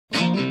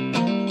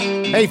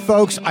Hey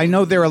folks, I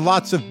know there are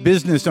lots of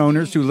business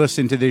owners who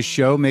listen to this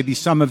show. Maybe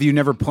some of you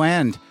never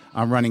planned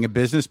on running a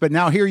business, but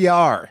now here you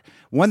are.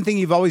 One thing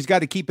you've always got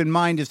to keep in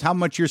mind is how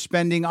much you're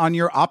spending on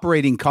your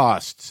operating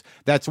costs.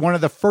 That's one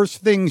of the first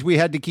things we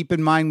had to keep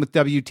in mind with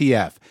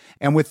WTF.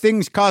 And with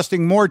things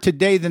costing more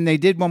today than they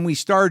did when we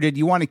started,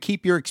 you want to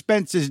keep your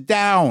expenses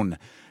down.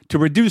 To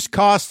reduce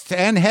costs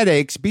and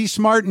headaches, be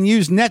smart and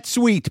use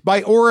NetSuite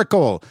by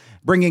Oracle,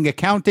 bringing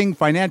accounting,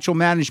 financial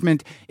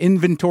management,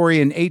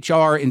 inventory, and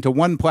HR into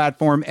one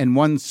platform and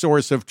one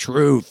source of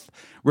truth.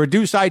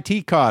 Reduce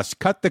IT costs,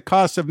 cut the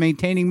costs of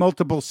maintaining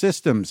multiple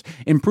systems,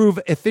 improve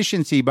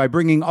efficiency by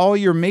bringing all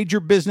your major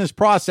business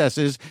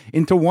processes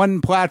into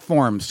one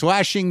platform,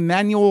 slashing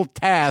manual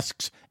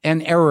tasks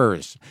and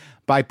errors.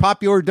 By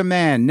popular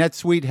demand,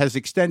 NetSuite has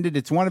extended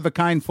its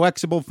one-of-a-kind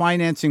flexible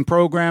financing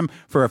program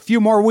for a few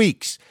more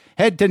weeks.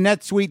 Head to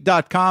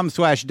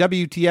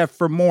netsuite.com/WTF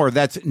for more.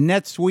 That's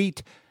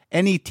NetSuite,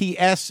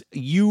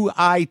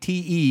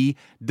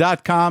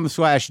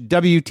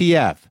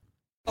 NetSuite.com/WTF.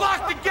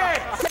 Lock the gate!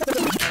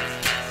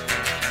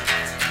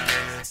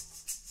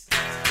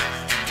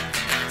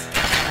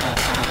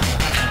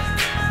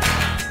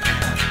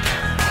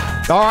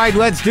 All right,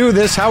 let's do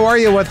this. How are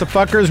you, what the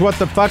fuckers, what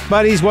the fuck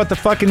buddies, what the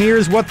fucking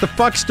ears, what the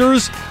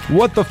fucksters,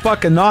 what the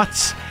fucking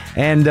nuts,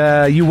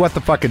 and you what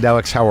the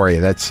fuckadelics, how are you?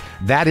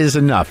 That is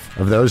enough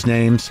of those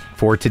names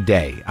for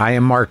today. I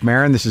am Mark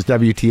Maron. This is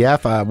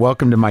WTF.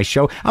 Welcome to my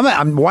show.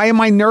 Why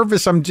am I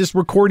nervous? I'm just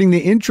recording the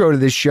intro to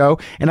this show,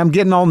 and I'm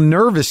getting all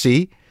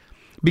nervousy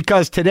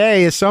because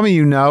today, as some of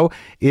you know,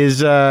 is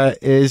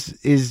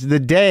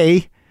the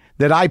day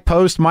that I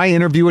post my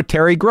interview with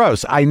Terry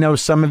Gross. I know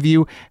some of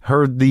you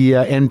heard the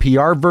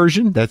NPR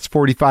version. That's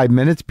 45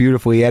 minutes,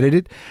 beautifully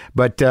edited.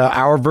 But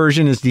our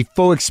version is the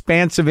full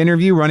expansive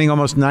interview running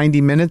almost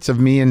 90 minutes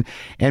of me and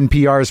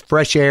NPR's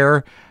Fresh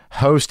Air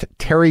host,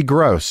 Terry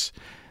Gross,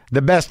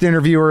 the best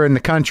interviewer in the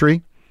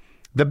country.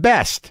 The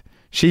best.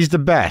 She's the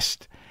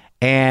best.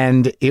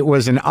 And it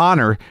was an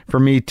honor for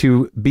me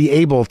to be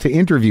able to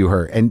interview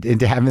her and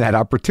to have that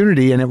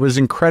opportunity. And it was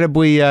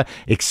incredibly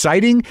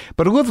exciting,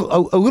 but a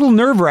little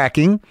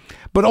nerve-wracking,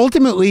 but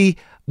ultimately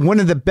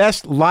one of the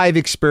best live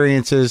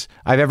experiences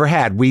I've ever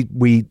had.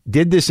 We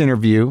did this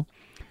interview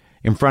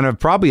in front of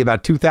probably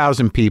about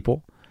 2,000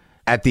 people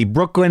at the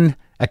Brooklyn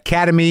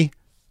Academy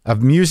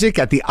of Music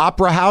at the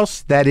Opera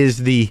House. That is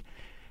the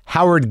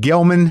Howard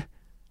Gilman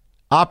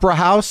Opera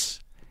House.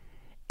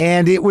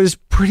 And it was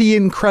pretty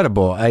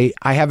incredible. I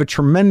have a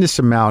tremendous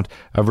amount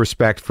of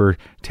respect for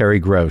Terry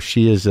Gross.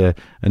 She is an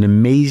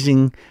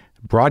amazing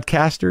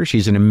broadcaster.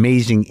 She's an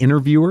amazing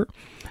interviewer.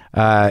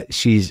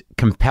 She's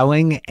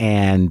compelling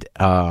and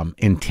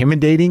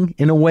intimidating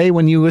in a way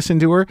when you listen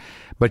to her.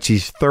 But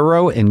she's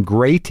thorough and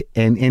great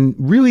and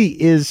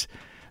really is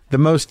the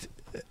most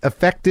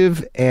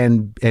effective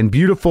and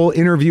beautiful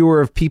interviewer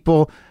of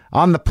people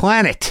on the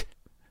planet.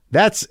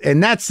 That's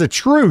the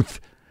truth.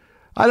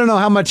 I don't know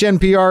how much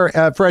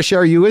NPR Fresh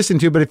Air you listen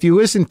to, but if you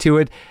listen to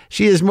it,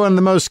 she is one of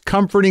the most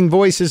comforting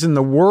voices in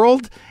the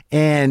world,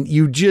 and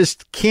you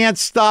just can't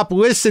stop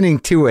listening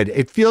to it.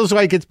 It feels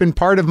like it's been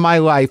part of my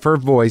life, her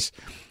voice,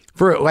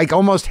 for like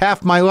almost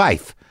half my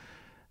life.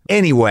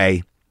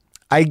 Anyway,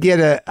 I get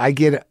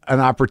an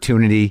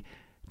opportunity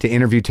to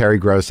interview Terry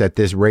Gross at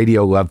this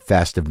Radio Love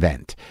Fest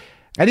event.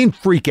 I didn't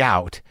freak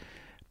out,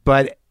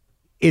 but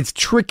it's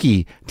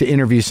tricky to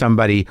interview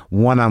somebody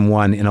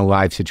one-on-one in a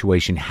live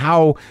situation.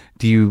 How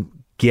do you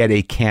get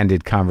a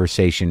candid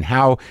conversation?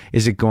 How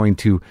is it going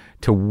to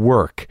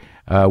work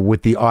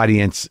with the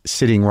audience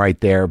sitting right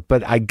there?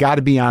 But I got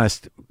to be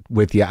honest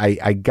with you.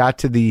 I got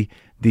to the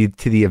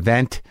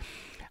event.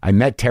 I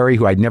met Terry,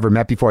 who I'd never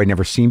met before. I'd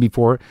never seen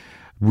before.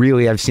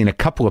 Really, I've seen a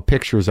couple of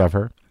pictures of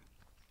her.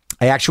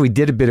 I actually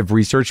did a bit of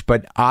research,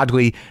 but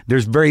oddly,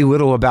 there's very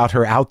little about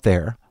her out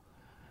there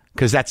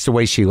because that's the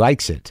way she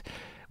likes it,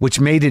 which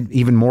made it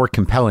even more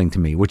compelling to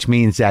me, which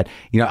means that,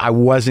 I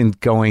wasn't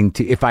going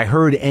to, if I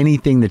heard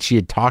anything that she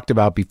had talked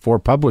about before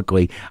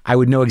publicly, I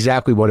would know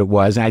exactly what it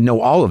was. And I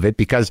know all of it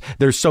because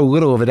there's so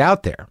little of it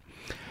out there.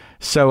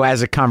 So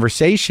as a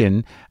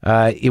conversation,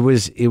 it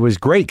was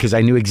great because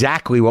I knew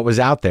exactly what was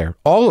out there,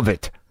 all of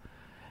it.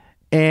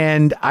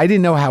 And I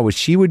didn't know how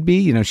she would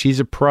be. She's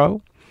a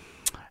pro.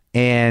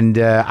 And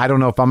I don't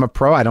know if I'm a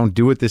pro. I don't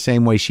do it the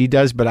same way she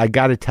does. But I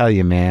got to tell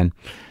you, man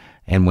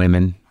and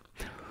women,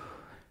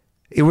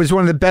 it was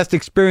one of the best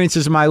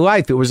experiences of my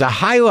life. It was a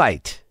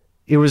highlight.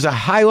 It was a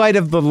highlight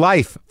of the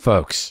life,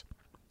 folks.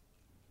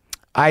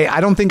 I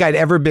don't think I'd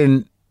ever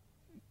been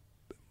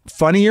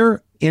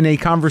funnier in a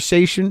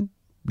conversation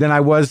than I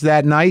was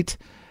that night.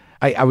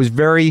 I was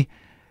very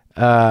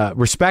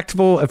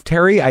respectful of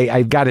Terry.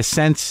 I got a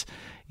sense,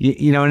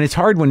 and it's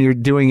hard when you're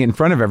doing it in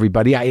front of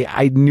everybody.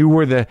 I knew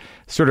where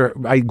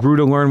I grew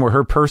to learn where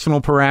her personal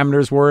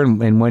parameters were.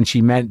 And when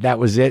she meant that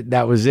was it,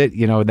 that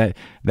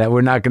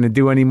we're not going to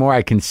do anymore.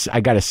 I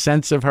got a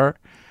sense of her.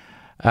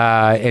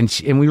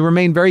 And we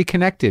remained very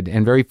connected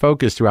and very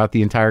focused throughout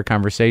the entire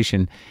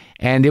conversation.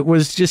 And it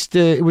was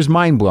it was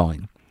mind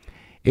blowing.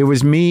 It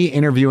was me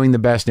interviewing the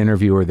best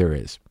interviewer there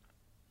is.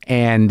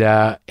 And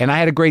I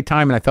had a great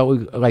time, and I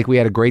felt like we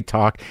had a great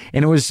talk.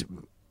 And it was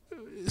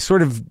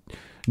sort of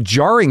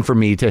jarring for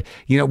me to,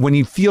 when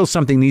you feel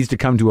something needs to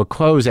come to a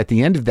close at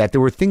the end of that,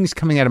 there were things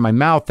coming out of my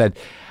mouth that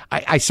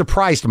I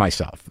surprised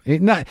myself.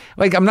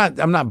 I'm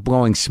not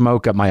blowing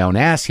smoke up my own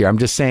ass here. I'm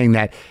just saying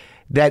that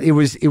it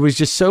was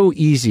just so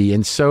easy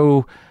and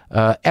so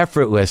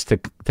effortless to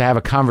have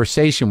a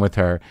conversation with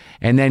her,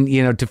 and then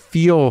to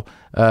feel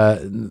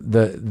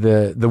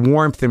the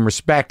warmth and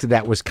respect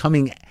that was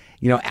coming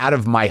out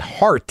of my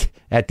heart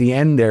at the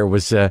end. There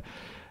was it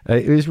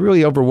was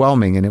really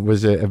overwhelming, and it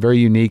was a very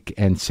unique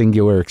and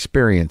singular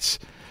experience.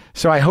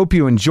 So I hope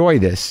you enjoy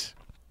this.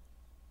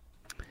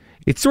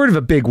 It's sort of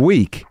a big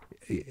week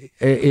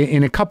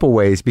in a couple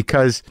ways,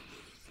 because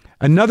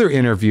another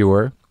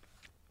interviewer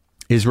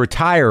is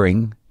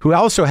retiring who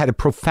also had a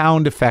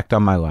profound effect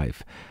on my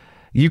life.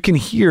 You can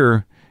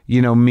hear,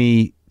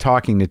 me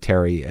talking to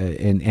Terry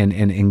and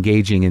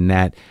engaging in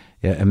that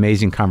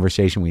amazing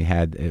conversation we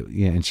had,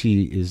 and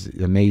she is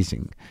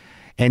amazing.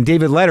 And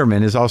David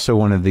Letterman is also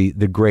one of the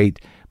great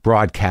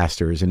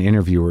broadcasters and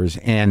interviewers,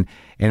 and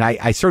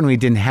I certainly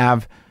didn't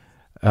have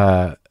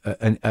a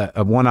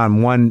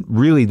one-on-one,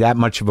 really that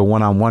much of a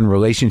one-on-one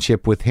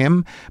relationship with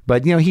him,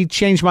 but he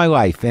changed my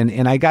life,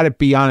 and I got to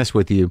be honest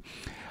with you.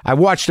 I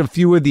watched a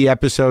few of the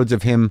episodes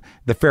of him,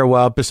 the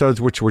farewell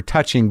episodes, which were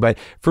touching. But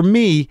for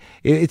me,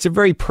 it's a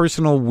very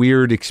personal,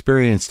 weird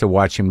experience to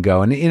watch him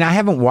go. And I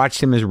haven't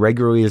watched him as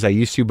regularly as I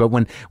used to. But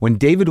when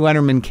David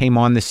Letterman came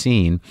on the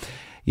scene,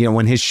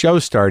 when his show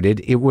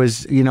started, it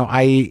was,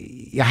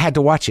 I had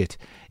to watch it.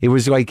 It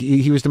was like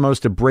he was the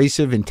most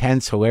abrasive,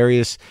 intense,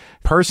 hilarious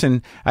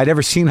person I'd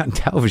ever seen on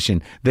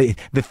television. The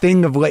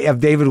thing of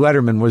David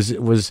Letterman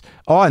was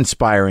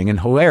awe-inspiring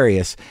and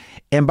hilarious.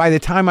 And by the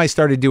time I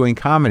started doing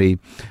comedy,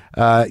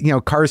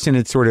 Carson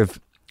had sort of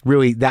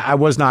really, that I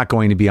was not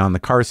going to be on the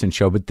Carson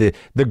show, but the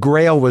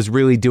grail was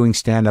really doing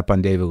stand-up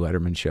on David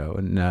Letterman's show.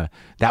 And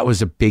that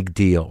was a big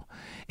deal.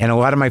 And a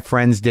lot of my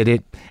friends did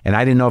it, and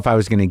I didn't know if I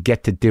was going to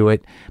get to do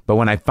it. But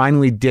when I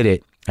finally did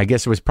it, I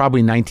guess it was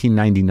probably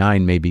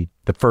 1999, maybe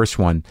the first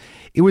one.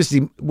 It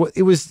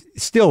was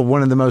still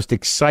one of the most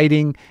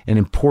exciting and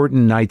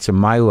important nights of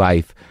my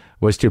life,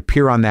 was to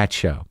appear on that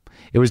show.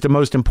 It was the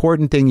most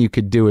important thing you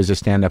could do as a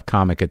stand-up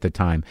comic at the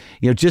time.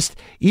 Just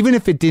even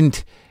if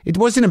it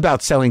wasn't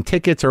about selling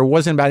tickets, or it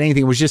wasn't about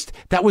anything. It was just,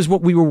 that was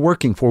what we were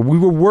working for. We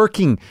were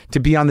working to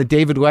be on the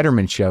David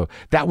Letterman show.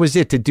 That was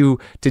it, to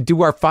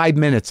do our 5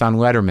 minutes on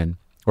Letterman,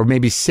 or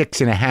maybe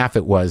 6.5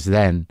 it was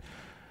then.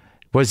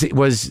 Was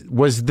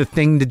the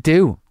thing to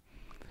do.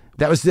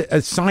 That was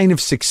a sign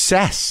of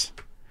success.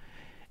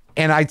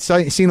 And I'd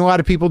seen a lot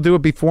of people do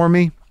it before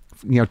me,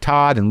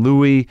 Todd and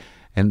Louie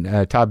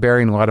and Todd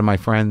Barry and a lot of my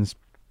friends.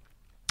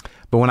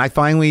 But when I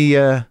finally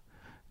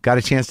got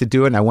a chance to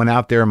do it, and I went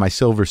out there in my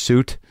silver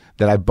suit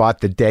that I bought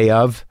the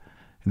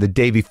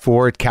day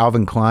before at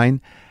Calvin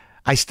Klein,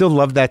 I still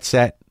love that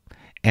set.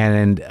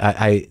 And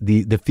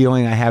the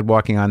feeling I had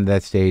walking on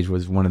that stage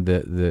was one of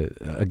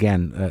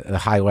the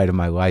highlight of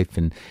my life.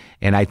 And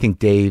I think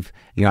Dave,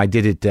 I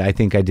did it. I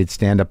think I did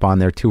stand up on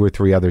there 2 or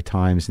 3 other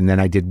times, and then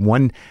I did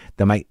one.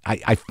 I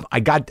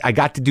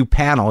got to do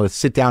panel,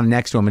 sit down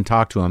next to him and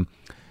talk to him.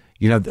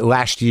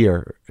 Last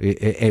year,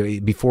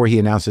 before he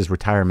announced his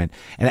retirement.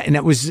 And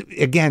that was,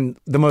 again,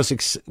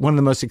 one of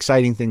the most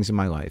exciting things in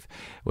my life,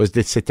 was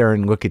to sit there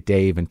and look at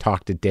Dave and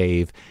talk to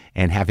Dave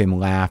and have him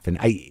laugh. And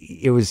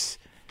it was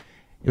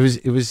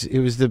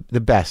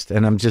the best.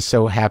 And I'm just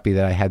so happy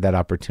that I had that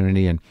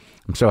opportunity. And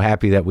I'm so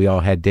happy that we all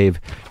had Dave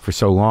for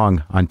so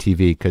long on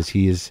TV, because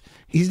he's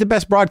the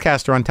best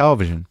broadcaster on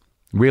television,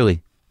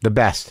 really, the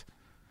best.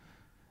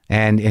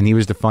 And he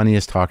was the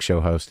funniest talk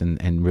show host,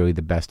 and really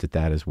the best at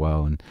that as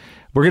well. And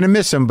we're going to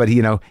miss him, but he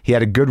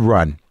had a good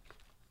run.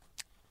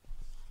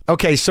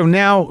 Okay, so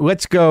now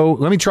let's go.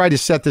 Let me try to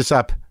set this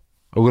up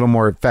a little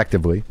more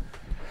effectively.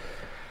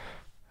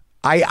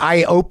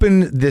 I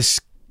open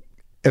this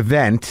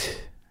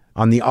event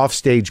on the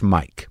offstage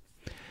mic.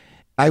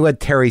 I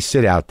let Terry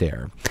sit out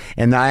there,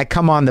 and I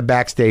come on the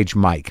backstage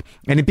mic,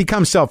 and it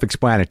becomes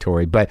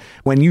self-explanatory. But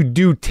when you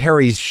do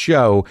Terry's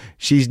show,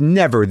 she's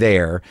never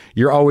there.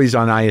 You're always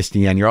on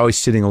ISDN. You're always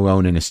sitting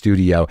alone in a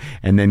studio,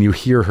 and then you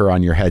hear her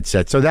on your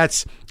headset. So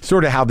that's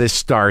sort of how this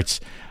starts,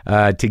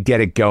 to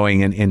get it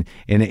going in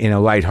a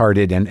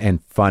lighthearted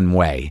and fun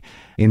way.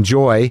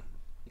 Enjoy.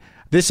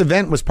 This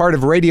event was part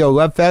of Radio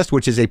Love Fest,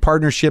 which is a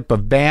partnership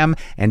of BAM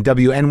and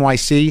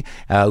WNYC,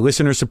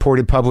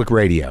 listener-supported public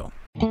radio.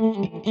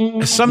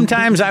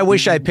 Sometimes I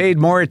wish I paid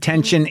more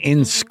attention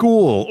in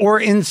school, or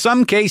in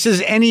some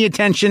cases, any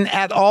attention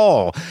at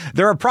all.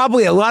 There are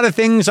probably a lot of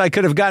things I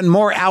could have gotten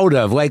more out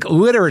of, like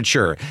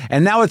literature,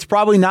 and now it's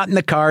probably not in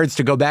the cards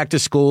to go back to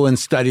school and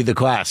study the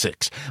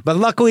classics. But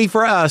luckily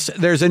for us,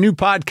 there's a new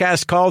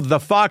podcast called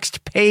The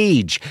Foxed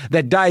Page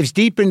that dives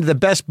deep into the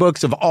best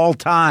books of all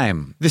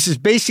time. This is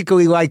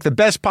basically like the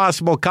best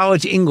possible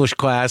college English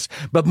class,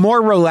 but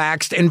more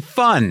relaxed and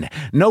fun.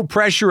 No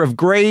pressure of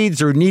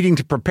grades or needing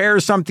to prepare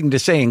for something to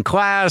say in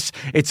class.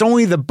 It's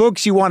only the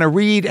books you want to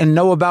read and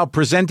know about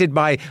presented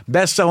by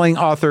best-selling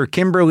author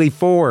Kimberly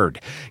Ford.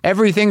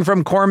 Everything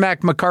from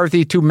Cormac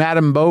McCarthy to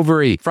Madame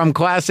Bovary, from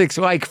classics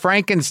like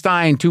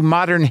Frankenstein to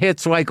modern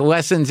hits like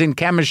Lessons in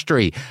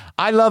Chemistry.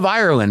 I love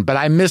Ireland, but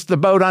I missed the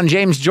boat on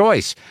James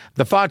Joyce.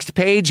 The Foxed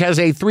Page has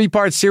a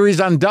 3-part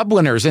series on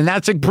Dubliners, and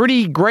that's a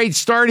pretty great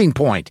starting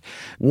point.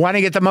 Want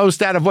to get the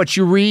most out of what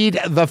you read?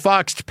 The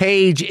Foxed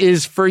Page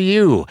is for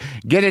you.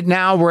 Get it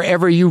now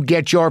wherever you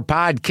get your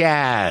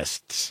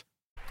podcasts.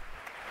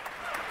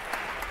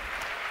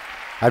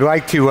 I'd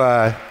like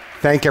to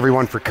thank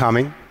everyone for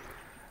coming.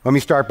 Let me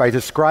start by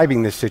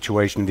describing this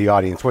situation to the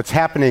audience. What's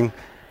happening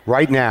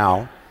right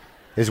now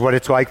is what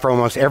it's like for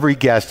almost every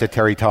guest that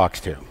Terry talks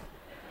to.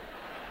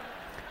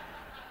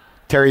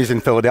 Terry's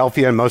in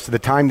Philadelphia, and most of the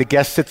time the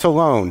guest sits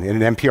alone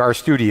in an NPR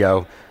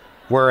studio,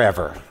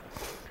 wherever.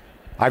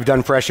 I've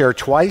done Fresh Air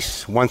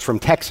twice, once from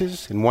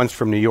Texas and once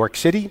from New York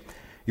City.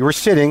 You were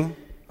sitting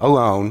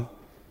alone,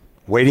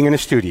 waiting in a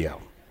studio.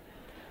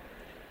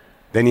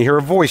 Then you hear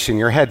a voice in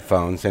your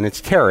headphones, and it's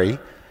Terry.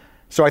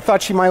 So I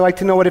thought she might like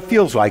to know what it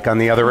feels like on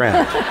the other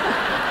end.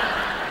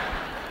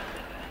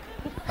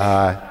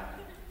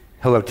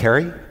 Hello,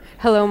 Terry.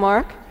 Hello,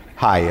 Mark.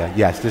 Hi,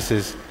 yes, this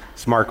is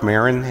Mark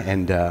Maron,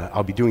 and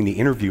I'll be doing the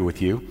interview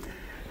with you.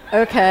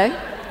 Okay.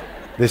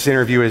 This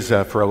interview is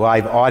for a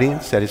live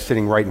audience that is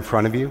sitting right in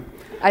front of you.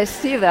 I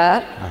see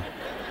that.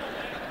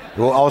 It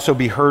will also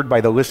be heard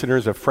by the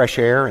listeners of Fresh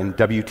Air and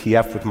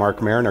WTF with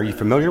Mark Maron. Are you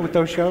familiar with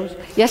those shows?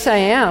 Yes, I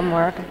am,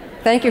 Mark.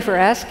 Thank you for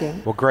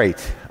asking. Well, great.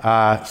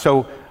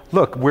 So,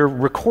 look, we're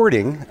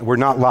recording. We're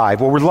not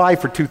live. Well, we're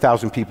live for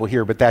 2,000 people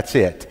here, but that's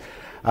it.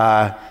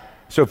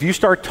 So if you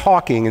start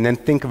talking and then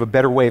think of a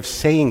better way of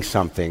saying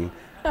something,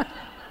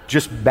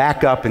 just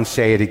back up and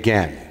say it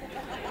again.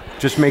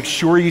 Just make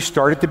sure you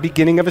start at the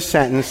beginning of a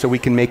sentence so we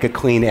can make a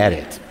clean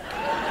edit.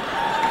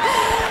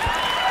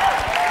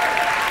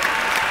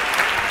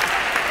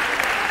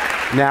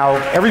 Now,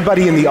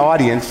 everybody in the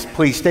audience,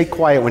 please stay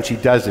quiet when she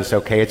does this,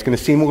 okay? It's going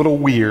to seem a little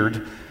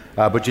weird,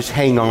 but just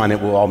hang on,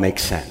 it will all make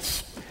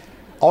sense.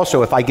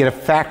 Also, if I get a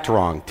fact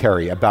wrong,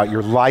 Terry, about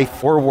your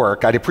life or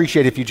work, I'd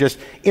appreciate if you just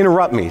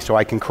interrupt me so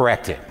I can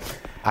correct it.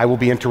 I will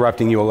be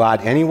interrupting you a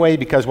lot anyway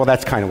because, well,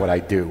 that's kind of what I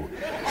do.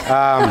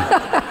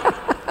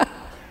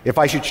 If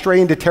I should stray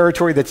into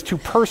territory that's too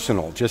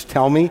personal, just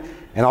tell me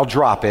and I'll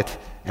drop it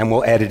and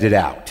we'll edit it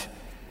out.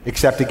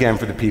 Except again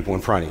for the people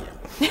in front of you.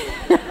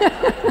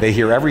 They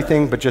hear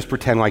everything, but just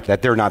pretend like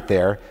that they're not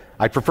there.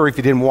 I'd prefer if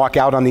you didn't walk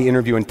out on the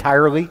interview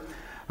entirely.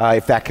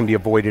 If that can be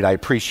avoided, I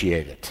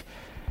appreciate it.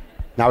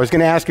 Now, I was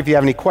going to ask if you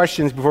have any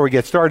questions before we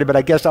get started, but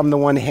I guess I'm the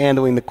one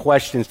handling the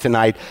questions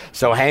tonight,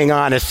 so hang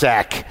on a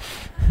sec.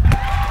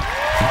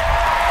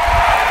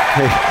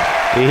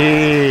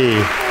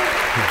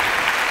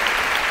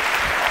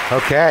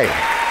 Okay.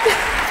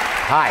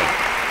 Hi.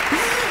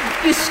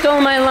 You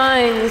stole my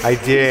lines. I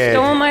did. You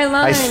stole my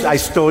lines. I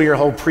stole your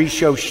whole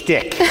pre-show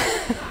shtick.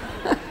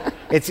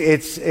 It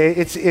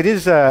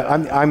is.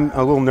 I'm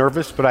a little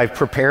nervous, but I've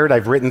prepared.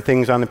 I've written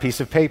things on a piece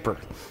of paper.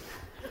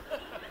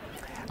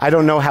 I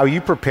don't know how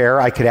you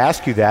prepare. I could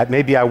ask you that.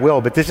 Maybe I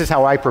will, but this is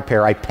how I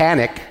prepare. I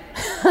panic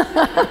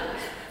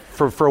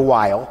for a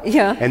while,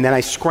 yeah, and then I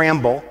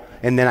scramble,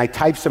 and then I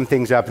type some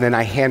things up, and then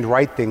I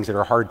handwrite things that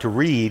are hard to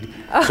read,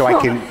 so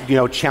I can,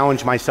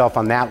 challenge myself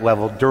on that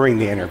level during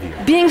the interview.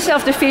 Being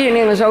self-defeating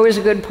is always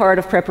a good part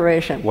of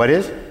preparation. What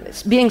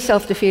is? Being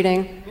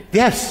self-defeating.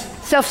 Yes.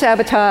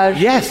 Self-sabotage.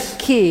 Yes.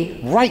 Key.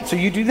 Right. So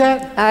you do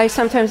that? I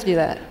sometimes do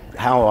that.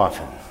 How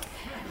often?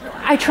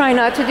 I try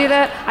not to do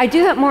that. I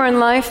do that more in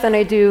life than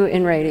I do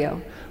in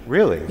radio.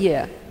 Really?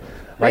 Yeah.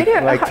 Like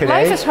today?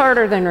 Life is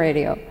harder than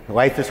radio.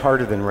 Life is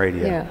harder than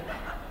radio. Yeah.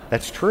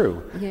 That's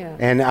true. Yeah.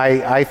 And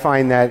I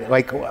find that,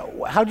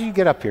 how did you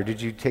get up here? Did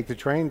you take the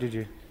train? Did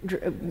you?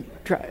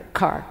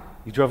 Car.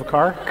 You drove a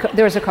car?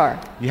 There was a car.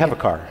 You have a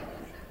car.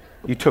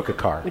 You took a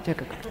car. We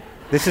took a car.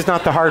 This is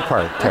not the hard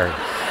part, Terry.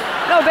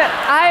 No, but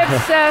I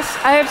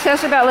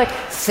obsess about,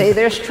 say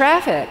there's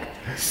traffic.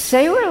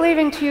 Say we're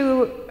leaving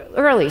too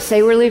early.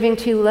 Say we're leaving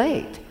too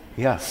late.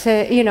 Yeah.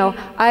 Say,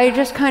 I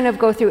just kind of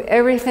go through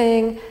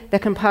everything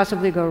that can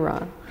possibly go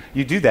wrong.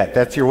 You do that.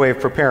 That's your way of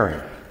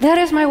preparing. That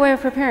is my way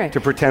of preparing.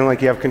 To pretend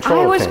like you have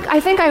control of things. I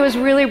think I was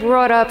really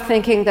brought up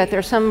thinking that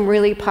there's some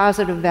really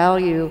positive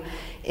value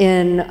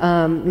in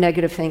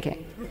negative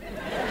thinking.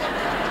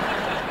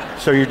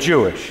 So you're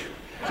Jewish?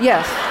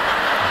 Yes.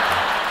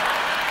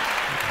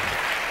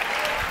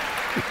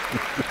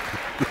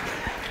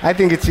 I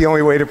think it's the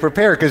only way to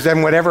prepare, because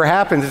then whatever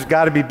happens has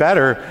got to be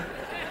better.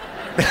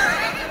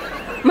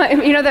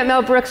 You know that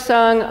Mel Brooks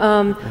song,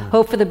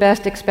 Hope for the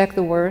Best, Expect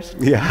the Worst?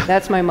 Yeah.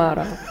 That's my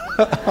motto.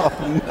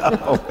 Oh,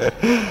 no.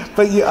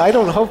 But I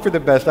don't hope for the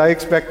best. I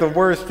expect the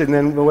worst, and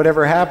then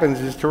whatever happens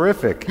is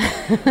terrific.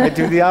 I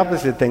do the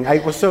opposite thing.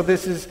 So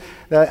this is,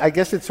 I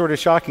guess it's sort of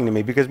shocking to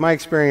me, because my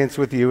experience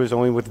with you is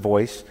only with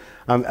voice.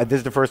 This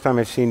is the first time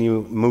I've seen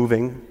you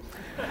moving.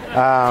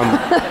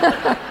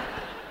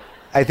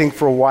 I think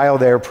for a while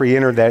there,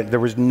 pre-internet, there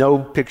was no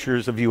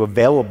pictures of you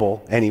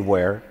available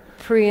anywhere.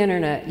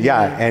 Pre-internet.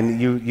 Yeah, and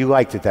you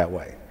liked it that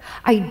way.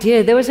 I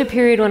did. There was a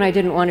period when I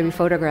didn't want to be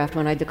photographed,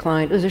 when I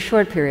declined. It was a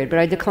short period, but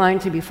I declined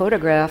to be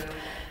photographed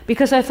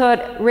because I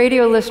thought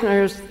radio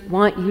listeners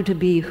want you to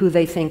be who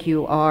they think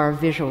you are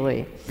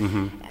visually.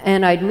 Mm-hmm.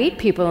 And I'd meet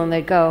people and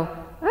they'd go,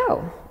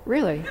 oh,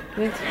 really?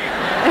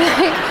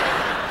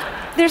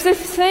 There's this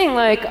thing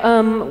like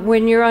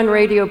when you're on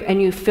radio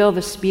and you fill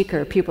the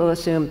speaker, people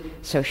assume,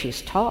 so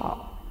she's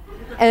tall.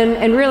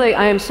 And really,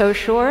 I am so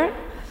short.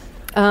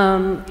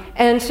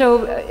 And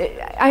so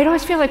I'd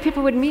always feel like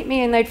people would meet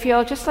me and they'd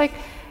feel just like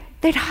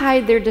they'd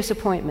hide their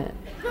disappointment,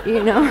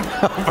 you know?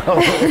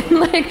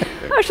 Like,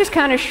 oh, she's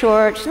kind of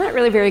short, she's not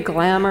really very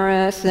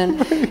glamorous.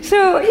 And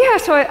so, yeah,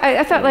 so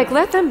I thought, like,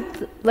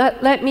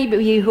 let me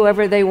be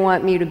whoever they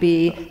want me to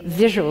be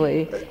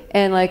visually,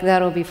 and, like,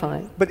 that'll be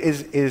fine. But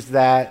is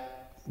that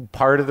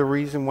part of the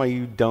reason why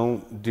you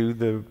don't do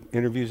the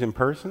interviews in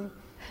person?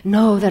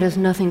 No, that has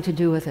nothing to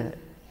do with it.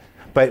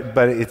 But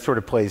it sort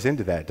of plays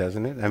into that,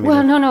 doesn't it? I mean,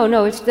 well,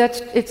 no.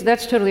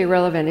 That's totally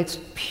irrelevant. It's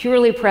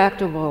purely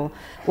practical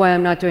why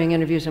I'm not doing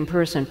interviews in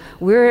person.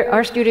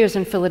 Our studio's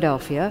in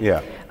Philadelphia,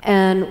 yeah,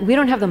 and we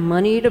don't have the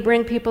money to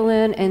bring people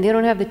in, and they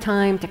don't have the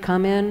time to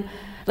come in.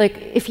 Like,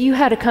 if you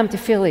had to come to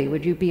Philly,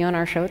 would you be on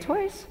our show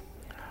twice?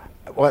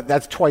 Well,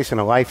 that's twice in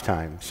a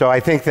lifetime. So I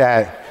think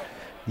that,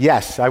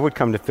 yes, I would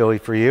come to Philly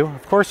for you.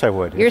 Of course I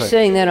would. You're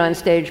saying that on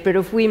stage, but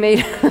if we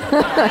made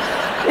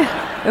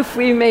if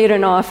we made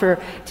an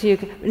offer to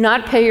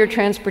not pay your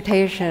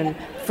transportation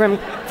from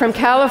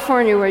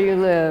California where you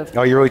live.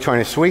 Oh, you're really trying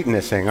to sweeten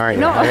this thing, aren't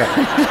you? No.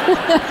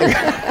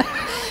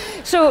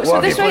 So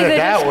this way, way,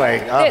 that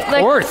way, of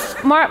course.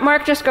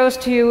 Mark just goes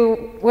to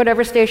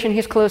whatever station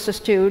he's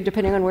closest to,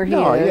 depending on where he is.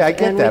 Yeah, I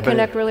get and that. We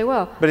connect really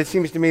well. But it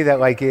seems to me that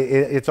like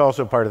it's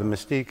also part of the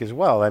mystique as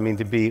well. I mean,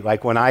 to be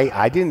like when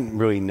I didn't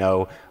really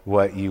know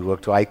what you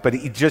looked like, but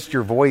just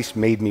your voice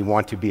made me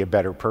want to be a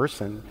better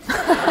person.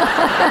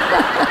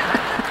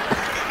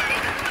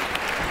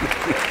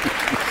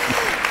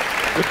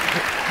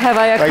 Have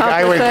I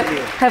accomplished that?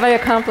 Have I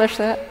accomplished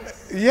that?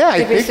 Yeah,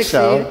 I think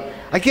so.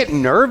 I get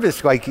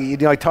nervous, like, you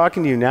know,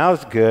 talking to you now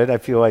is good. I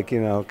feel like, you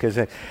know, because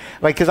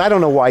I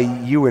don't know why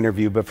you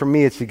interview, but for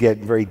me it's to get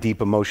very deep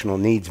emotional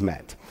needs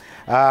met.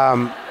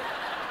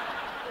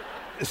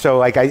 So,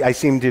 like, I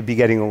seem to be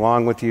getting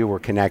along with you. We're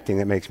connecting.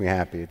 That makes me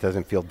happy. It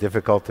doesn't feel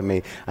difficult to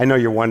me. I know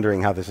you're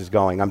wondering how this is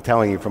going. I'm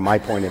telling you from my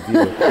point of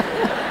view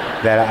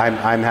that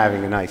I'm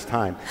having a nice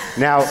time.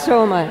 Now,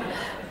 so am I.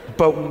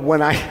 But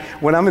when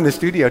I'm in the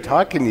studio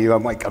talking to you,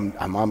 I'm like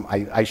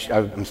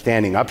I'm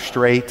standing up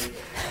straight,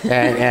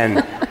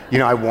 and you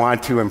know, I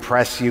want to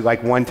impress you.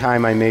 Like one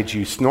time I made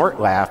you snort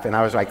laugh, and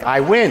I was like,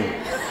 I win.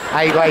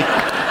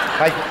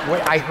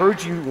 I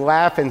heard you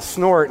laugh and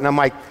snort, and I'm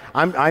like,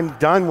 I'm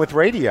done with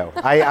radio.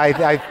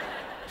 I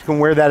can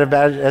wear that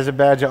as a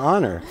badge of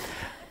honor.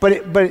 But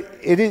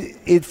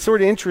it's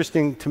sort of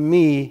interesting to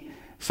me,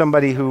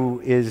 somebody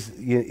who is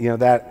you know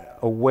that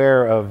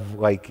aware of,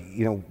 like,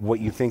 you know, what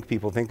you think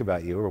people think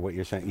about you, or what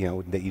you're saying, you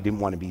know, that you didn't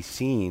want to be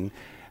seen,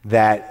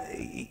 that,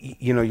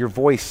 you know, your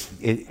voice,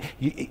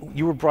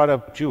 you were brought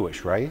up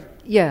Jewish, right?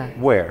 Yeah.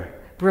 Where?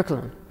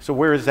 Brooklyn. So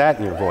where is that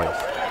in your voice?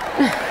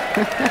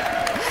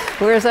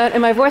 Where is that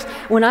in my voice?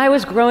 When I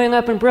was growing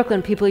up in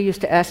Brooklyn, people used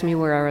to ask me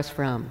where I was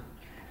from.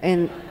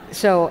 And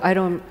so I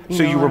don't,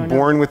 So you were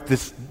born with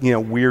this, you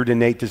know, weird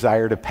innate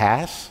desire to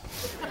pass?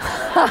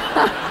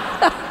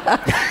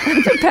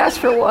 To pass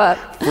for what?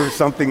 For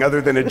something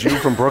other than a Jew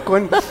from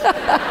Brooklyn?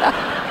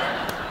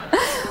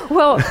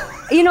 Well,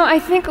 you know, I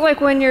think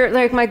like when you're,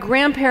 like my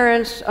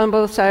grandparents on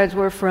both sides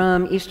were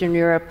from Eastern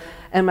Europe,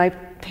 and my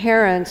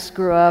parents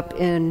grew up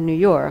in New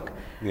York.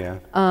 Yeah.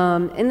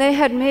 And they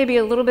had maybe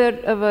a little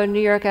bit of a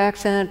New York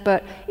accent,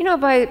 but, you know,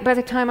 by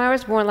the time I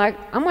was born, like,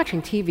 I'm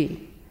watching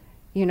TV.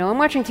 You know, I'm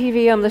watching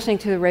TV, I'm listening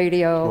to the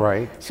radio.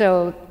 Right.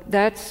 So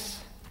that's...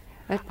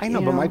 I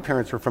know, but my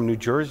parents were from New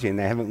Jersey, and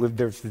they haven't lived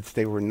there since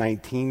they were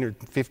 19 or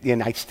 50,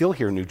 and I still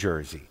hear New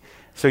Jersey.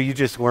 So you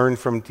just learned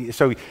from...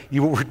 So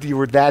you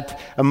were that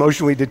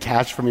emotionally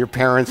detached from your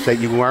parents that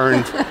you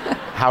learned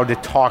how to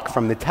talk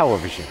from the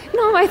television.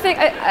 No, I think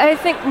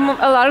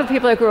a lot of the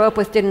people I grew up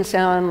with didn't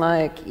sound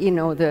like, you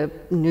know, the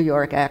New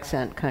York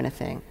accent kind of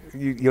thing.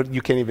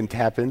 You can't even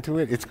tap into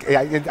it?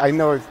 I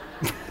know...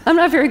 I'm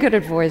not very good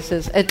at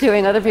voices, at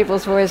doing other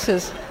people's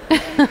voices.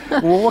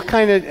 Well, what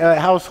kind of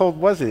household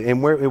was it,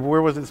 and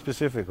where was it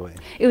specifically?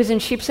 It was in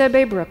Sheepshead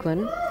Bay,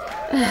 Brooklyn.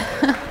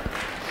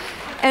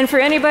 And for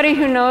anybody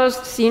who knows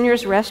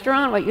Senior's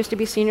Restaurant, what used to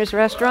be Senior's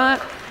Restaurant,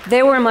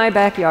 they were in my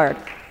backyard.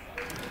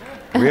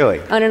 Really?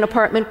 On an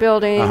apartment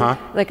building,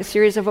 like a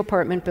series of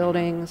apartment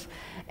buildings.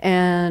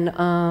 And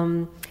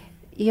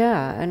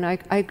yeah, and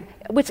I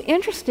what's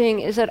interesting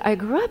is that I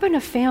grew up in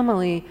a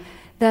family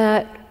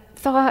that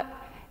thought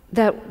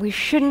that we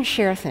shouldn't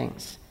share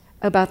things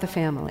about the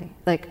family.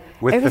 Like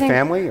with the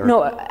family? Or?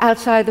 No,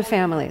 outside the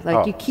family.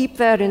 Like you keep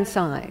that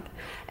inside.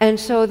 And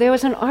so there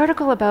was an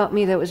article about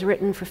me that was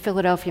written for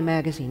Philadelphia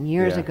Magazine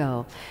years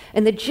ago.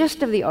 And the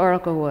gist of the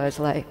article was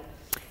like,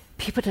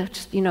 people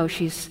just,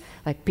 she's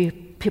like,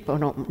 people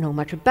don't know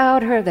much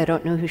about her. They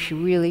don't know who she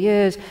really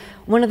is.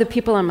 One of the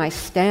people on my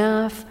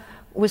staff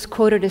was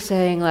quoted as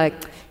saying, like,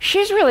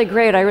 she's really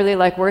great. I really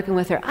like working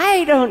with her.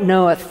 I don't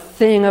know a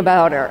thing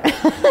about her.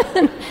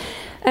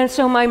 And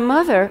so my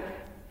mother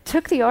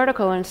took the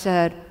article and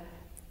said,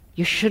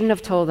 you shouldn't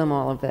have told them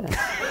all of this.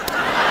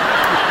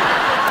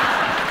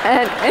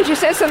 and she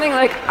said something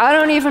like, I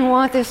don't even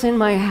want this in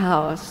my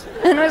house.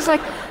 And I was like,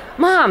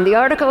 Mom, the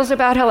article is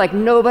about how like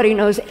nobody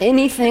knows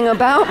anything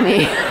about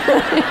me.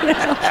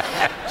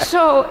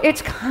 So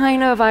it's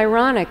kind of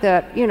ironic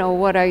that,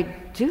 what I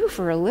do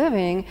for a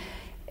living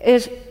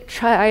is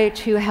try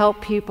to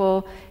help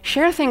people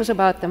share things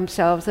about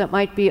themselves that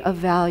might be of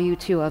value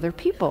to other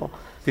people.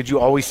 Did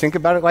you always think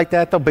about it like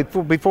that, though?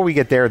 Before we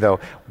get there, though,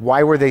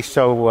 why were they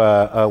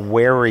so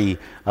wary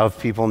of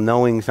people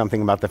knowing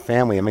something about the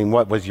family? I mean,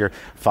 what, was your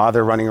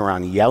father running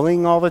around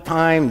yelling all the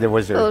time? There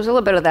was a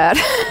little bit of that.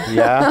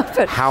 Yeah?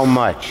 But, how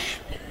much?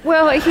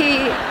 Well,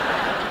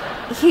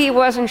 he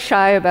wasn't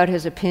shy about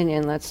his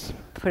opinion, let's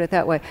put it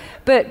that way.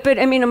 But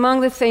I mean,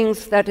 among the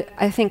things that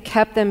I think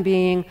kept them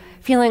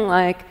feeling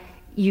like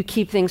you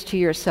keep things to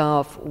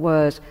yourself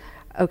was,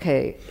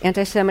 okay,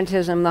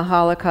 anti-Semitism, the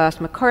Holocaust,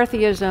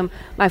 McCarthyism.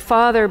 My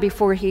father,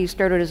 before he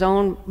started his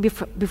own,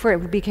 before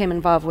he became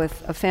involved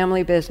with a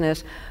family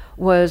business,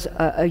 was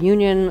a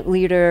union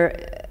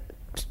leader,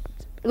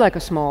 like a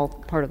small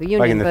part of the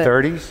union. Like in the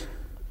 30s?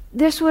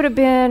 This would have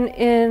been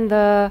in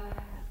the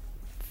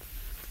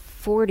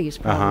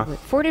 40s, probably.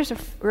 40s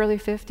or early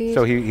 50s.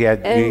 So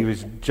he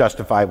was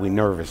justifiably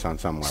nervous on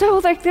some level. So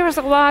like there was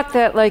a lot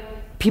that like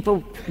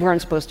people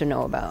weren't supposed to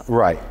know about.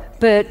 Right.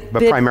 But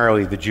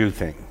primarily the Jew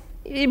thing.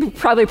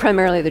 Probably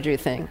primarily the Jew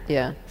thing,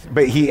 yeah.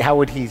 But how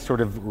would he sort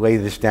of lay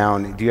this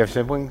down? Do you have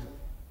siblings?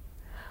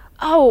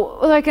 Oh,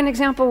 like an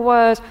example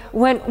was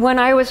when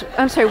I was,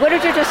 I'm sorry, what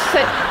did you just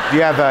say? Do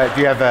you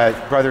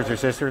have brothers or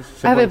sisters?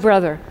 Siblings? I have a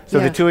brother. So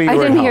yeah. the two of you I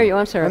were didn't at hear home. you,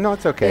 I'm sorry. Oh, no,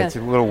 it's okay. Yeah. It's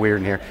a little weird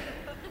in here.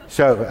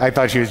 So I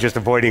thought she was just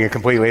avoiding it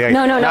completely.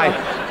 No.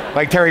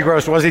 Like Terry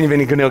Gross wasn't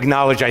even going to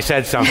acknowledge I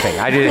said something.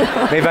 Maybe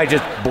if I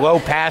just blow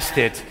past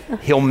it,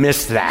 he'll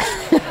miss that.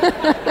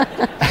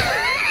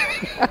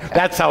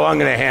 That's how I'm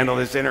going to handle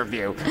this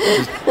interview.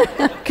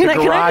 Can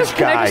I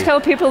just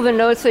tell people the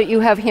notes that you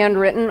have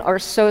handwritten are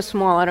so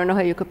small, I don't know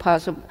how you could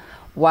possibly...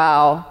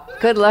 Wow.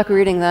 Good luck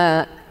reading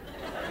that.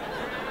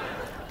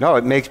 No,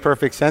 it makes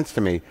perfect sense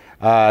to me.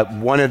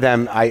 One of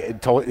them,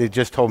 it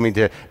just told me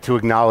to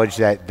acknowledge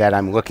that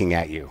I'm looking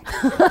at you.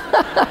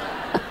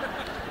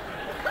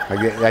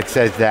 That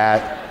says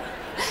that.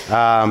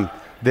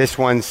 This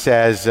one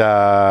says,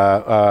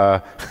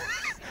 well,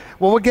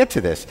 we'll get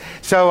to this.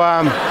 So,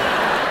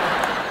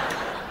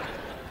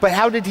 but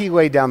how did he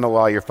lay down the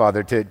law, your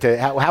father?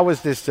 How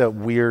was this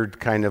weird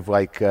kind of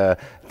like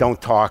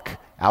don't talk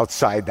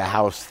outside the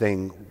house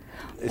thing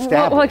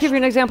established? Well, I'll give you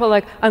an example.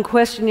 Like on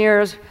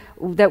questionnaires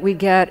that we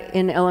get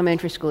in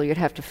elementary school, you'd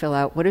have to fill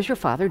out, what does your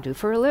father do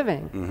for a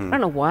living? Mm-hmm. I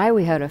don't know why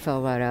we had to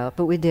fill that out,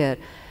 but we did.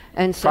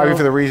 And so, probably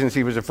for the reasons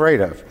he was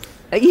afraid of.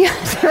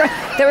 Yes,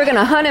 they were going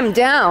to hunt him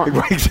down.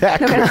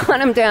 Exactly. They were going to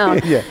hunt him down.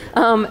 Yeah.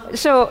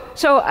 So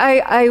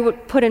I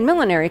would put in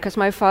millinery because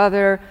my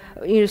father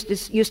used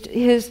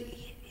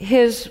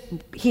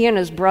he and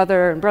his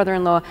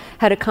brother-in-law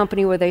had a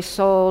company where they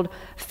sold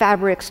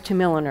fabrics to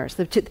milliners.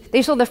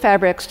 They sold the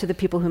fabrics to the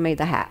people who made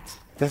the hats.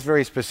 That's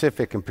very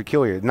specific and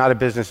peculiar. Not a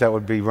business that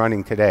would be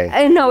running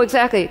today. No,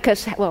 exactly,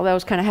 because, well,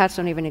 those kind of hats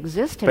don't even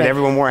exist today. But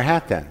everyone wore a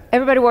hat then.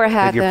 Everybody wore a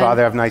hat then. Did your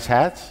father have nice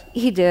hats?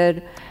 He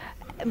did.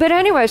 But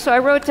anyway, so I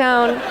wrote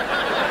down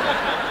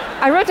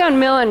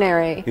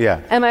millinery.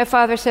 Yeah. And my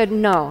father said,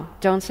 no,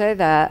 don't say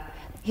that.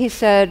 He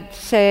said,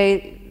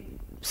 say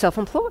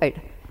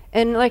self-employed.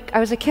 And like I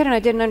was a kid and I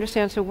didn't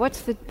understand. So what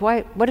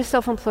does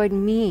self-employed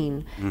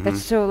mean? Mm-hmm.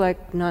 That's so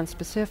like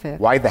non-specific.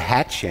 Why the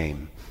hat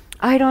shame?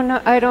 I don't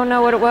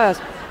know what it was.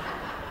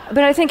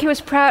 But I think he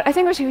was proud. I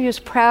think he was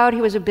proud. He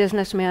was a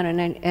businessman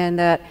and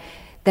that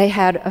they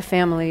had a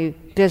family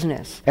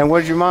business. And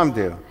what did your mom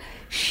do?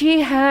 She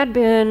had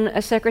been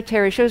a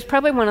secretary. She was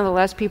probably one of the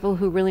last people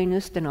who really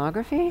knew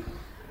stenography.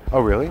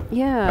 Oh, really?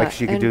 Yeah. Like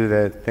she could do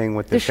the thing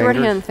with the fingers?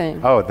 Shorthand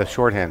thing. Oh, the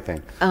shorthand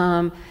thing.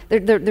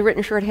 The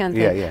written shorthand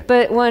thing. Yeah.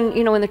 But when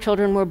the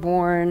children were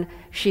born,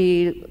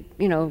 she,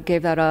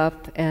 gave that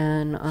up.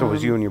 And so it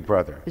was you and your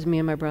brother? It was me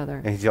and my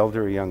brother. And he's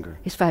older or younger?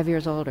 He's 5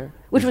 years older,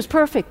 which was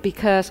perfect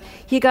because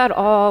he got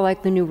all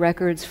like the new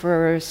records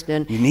first.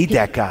 And you need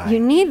that guy. You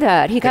need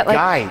that.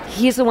 Guy.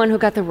 He's the one who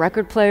got the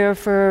record player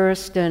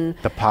first and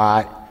the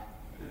pot.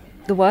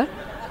 The what?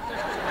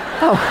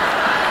 Oh.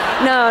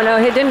 No,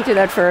 he didn't do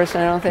that first.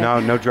 I don't think.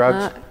 No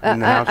drugs in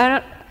the house.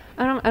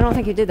 I don't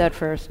think he did that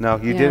first. No,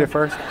 you did it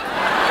first.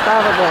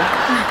 Probably.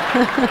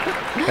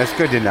 That's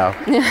good to know.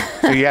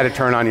 So you had to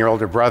turn on your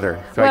older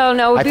brother. So well,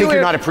 no, I think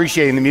you're not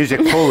appreciating the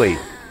music fully.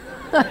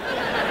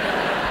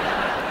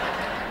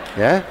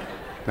 Yeah?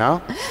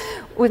 No?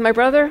 With my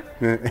brother,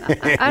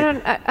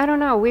 I don't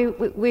know.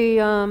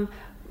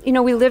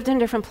 we lived in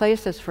different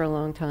places for a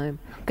long time.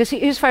 Because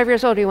he was 5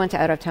 years old, he went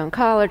to out-of-town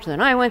college,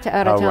 then I went to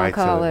out-of-town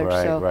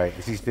college. Right.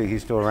 Is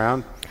he's still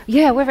around?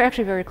 Yeah, we're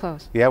actually very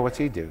close. Yeah, what's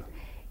he do?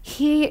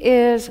 He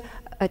is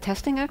a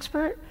testing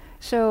expert.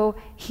 So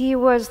he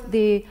was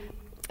the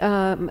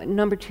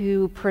number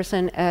 2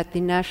 person at the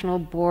National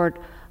Board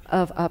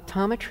of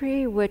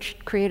Optometry, which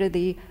created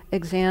the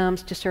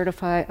exams to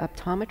certify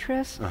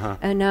optometrists.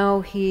 And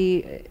now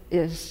he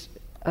is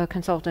a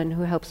consultant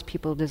who helps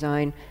people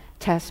design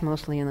tests,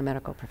 mostly in the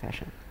medical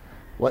profession.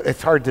 Well,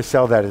 it's hard to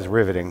sell that as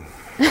riveting.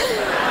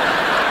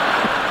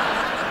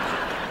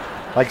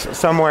 Like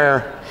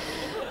somewhere.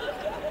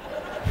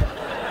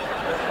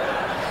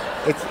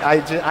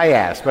 I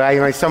asked,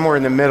 but somewhere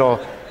in the middle,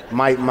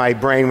 my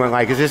brain went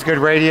like, "Is this good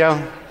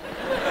radio?"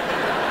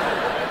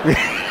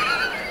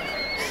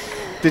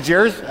 Did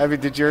yours?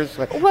 Did yours?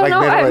 Well,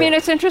 no.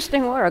 It's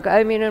interesting work.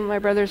 And my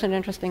brother's an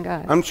interesting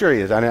guy. I'm sure he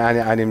is.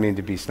 I didn't mean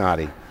to be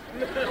snotty.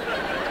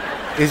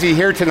 Is he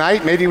here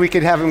tonight? Maybe we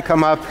could have him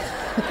come up.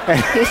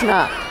 He's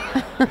not.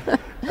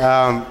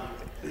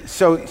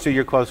 So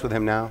you're close with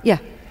him now? Yeah.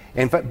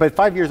 But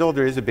 5 years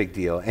older is a big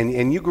deal.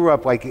 And you grew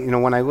up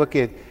when I look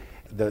at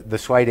the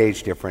slight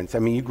age difference,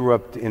 you grew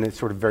up in a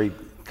sort of very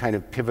kind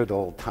of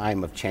pivotal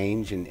time of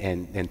change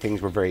and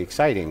things were very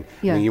exciting.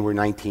 Yeah. When you were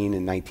 19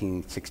 in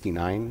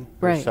 1969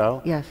 right. or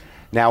so. Yes.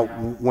 Now,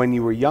 when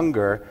you were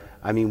younger,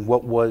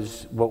 what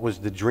was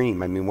the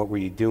dream? What were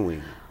you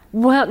doing?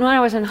 Well, when I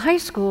was in high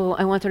school,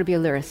 I wanted to be a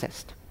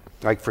lyricist.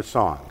 Like for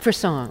songs? For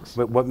songs.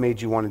 But what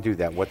made you want to do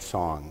that? What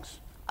songs?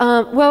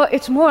 Well,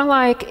 it's more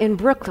like in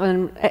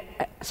Brooklyn,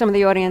 some of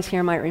the audience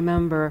here might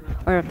remember,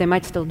 or they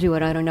might still do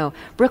it, I don't know.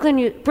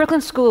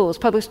 Brooklyn schools,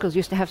 public schools,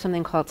 used to have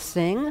something called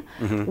Sing,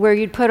 where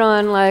you'd put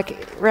on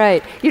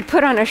you'd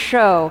put on a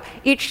show.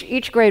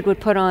 Each grade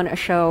would put on a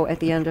show at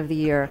the end of the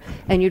year,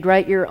 and you'd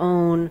write your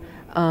own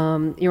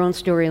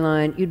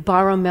storyline. You'd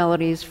borrow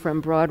melodies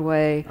from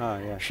Broadway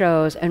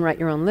shows and write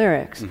your own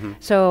lyrics.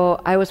 So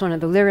I was one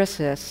of the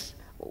lyricists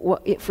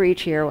for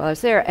each year while I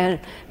was there, and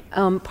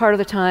part of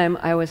the time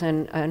I was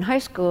in high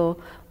school,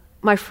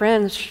 my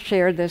friends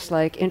shared this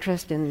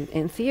interest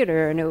in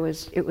theater, and it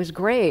was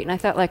great. And I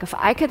thought if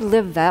I could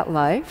live that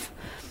life,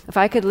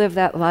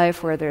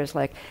 where there's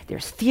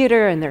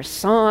theater and there's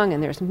song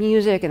and there's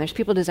music and there's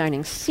people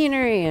designing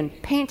scenery and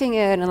painting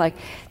it, and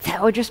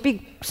that would just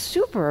be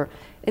super.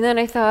 And then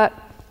I thought,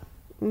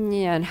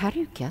 yeah, and how do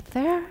you get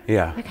there?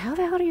 Yeah. How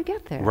the hell do you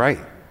get there? Right.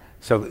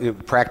 So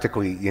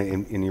practically,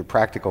 in your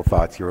practical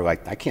thoughts, you were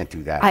like, I can't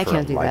do that. I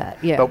can't do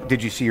that, yeah. But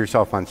did you see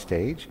yourself on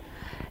stage?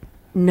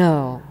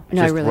 No, I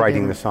Just really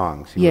writing didn't. the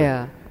songs?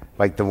 Yeah.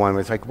 Like the one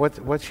was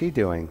what's she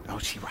doing? Oh,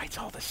 she writes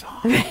all the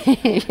songs.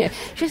 Yeah.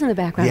 She's in the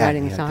background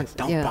writing the songs.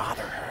 Don't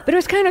bother her. But it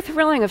was kind of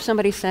thrilling if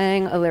somebody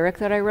sang a lyric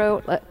that I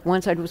wrote.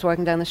 Once I was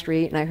walking down the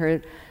street and I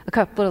heard a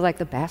couple of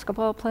the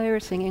basketball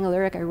players singing a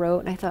lyric I wrote,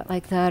 and I thought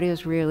that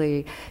is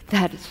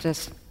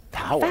just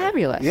Power.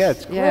 Fabulous. Yeah,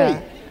 it's great.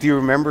 Yeah. Do you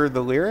remember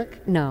the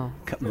lyric? No.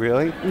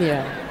 Really?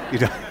 Yeah. You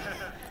don't?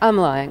 I'm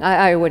lying.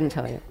 I wouldn't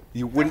tell you.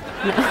 You wouldn't?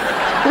 No.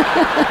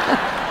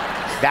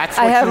 That's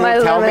I what have you my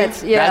would tell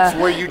limits. me? Yeah. That's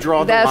where you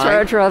draw the line? That's where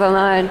I draw the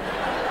line.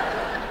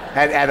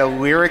 At a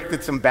lyric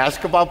that some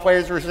basketball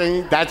players were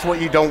singing? That's what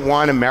you don't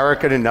want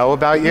America to know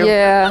about you?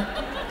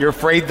 Yeah. You're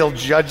afraid they'll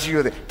judge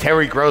you?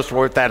 Terry Gross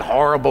wrote that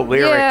horrible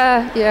lyric.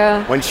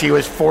 Yeah. When she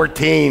was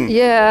 14.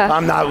 Yeah.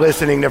 I'm not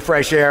listening to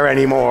Fresh Air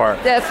anymore.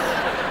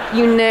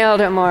 You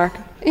nailed it, Mark.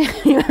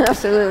 You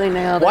absolutely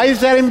nailed it. Why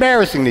is that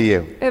embarrassing to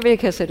you?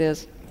 Because it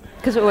is.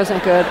 Because it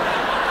wasn't good.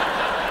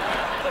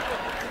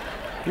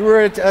 You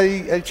were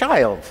a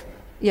child.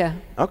 Yeah.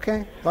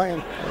 Okay, fine.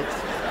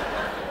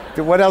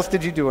 What else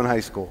did you do in high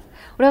school?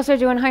 What else did I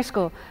do in high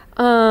scholl?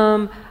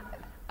 Not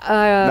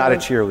a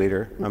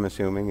cheerleader, I'm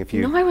assuming.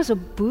 No, I was a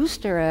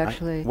booster,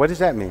 actually. What does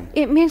that mean?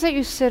 It means that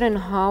you sit and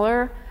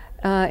holler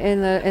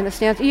in the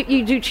stands.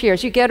 You do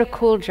cheers. You get a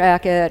cool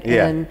jacket,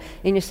 and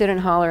you sit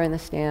and holler in the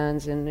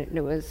stands, and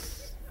it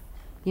was,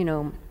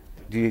 Do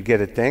you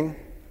get a thing?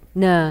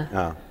 Nah.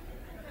 Oh.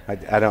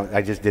 I don't.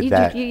 I just did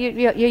that.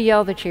 You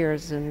yell the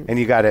cheers, and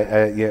you got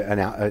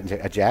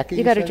a jacket.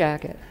 You got a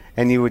jacket.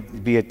 And you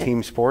would be at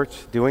team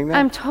sports doing that?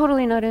 I'm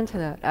totally not into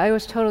that. I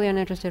was totally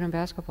uninterested in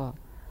basketball.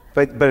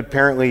 But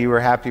apparently you were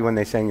happy when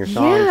they sang your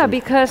songs. Yeah,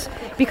 because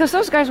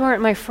those guys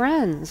weren't my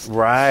friends.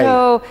 Right.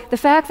 So the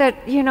fact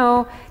that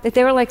that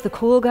they were like the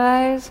cool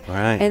guys,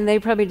 right, and they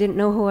probably didn't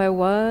know who I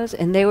was,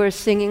 and they were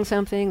singing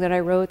something that I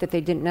wrote that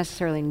they didn't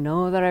necessarily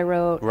know that I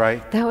wrote.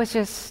 Right. That was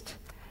just.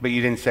 But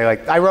you didn't say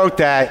I wrote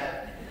that.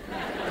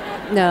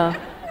 No.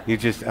 You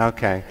just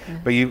okay. Yeah.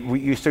 But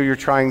so you're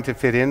trying to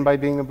fit in by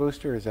being a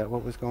booster? Is that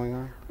what was going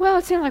on? Well,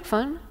 it seemed like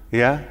fun.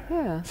 Yeah?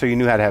 Yeah. So you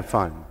knew how to have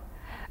fun?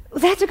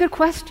 That's a good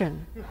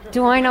question.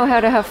 Do I know how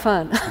to have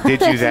fun?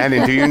 Did you then,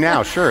 and do you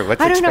now? Sure,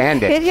 let's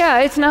expand it. Yeah,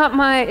 it's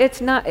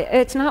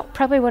not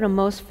probably what I'm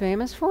most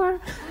famous for.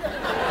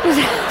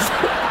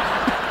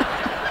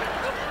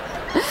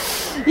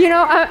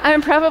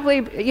 I'm probably,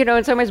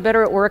 in some ways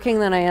better at working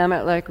than I am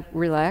at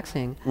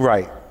relaxing.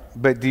 Right.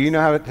 But do you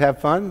know how to have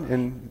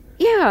fun?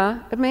 Yeah,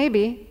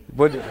 maybe.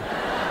 What?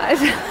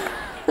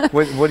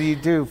 What do you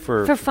do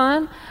for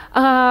fun?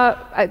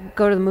 I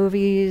go to the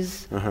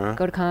movies,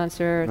 go to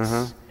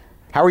concerts.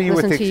 How are you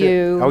listen with to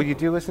you. Oh, you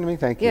do listen to me?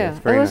 Thank you. Yeah, It's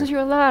very I listen nice. to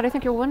you a lot. I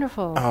think you're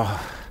wonderful.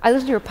 I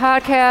listen to your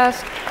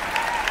podcast.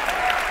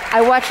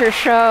 I watch your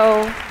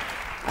show.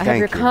 I have Thank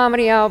your you.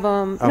 comedy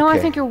album. No, I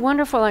Okay. think you're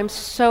wonderful. I'm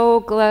so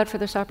glad for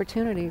this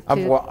opportunity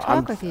to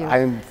talk with you.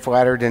 I'm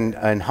flattered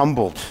and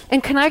humbled.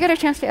 And can I get a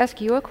chance to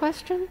ask you a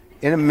question?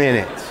 In a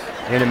minute.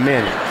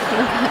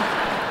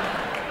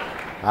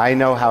 I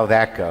know how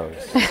that goes.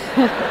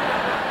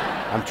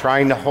 I'm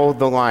trying to hold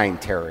the line,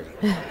 Terry.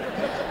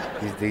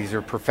 These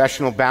are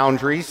professional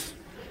boundaries.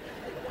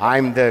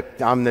 I'm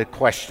the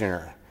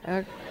questioner.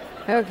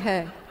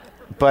 Okay.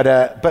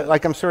 But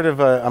like I'm sort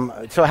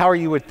of so how are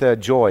you with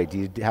Joy?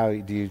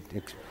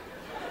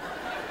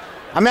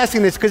 I'm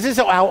asking this because this is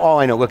all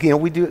I know. Look,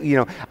 we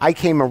do.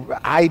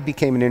 I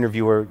became an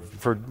interviewer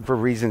for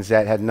reasons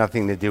that had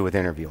nothing to do with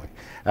interviewing.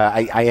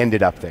 I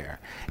ended up there,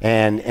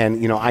 and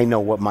I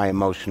know what my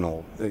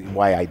emotional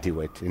why I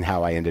do it and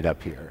how I ended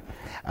up here.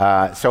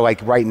 So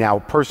like right now,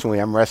 personally,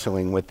 I'm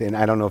wrestling with, and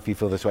I don't know if you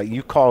feel this way.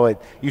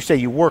 You say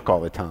you work all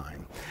the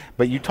time,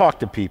 but you talk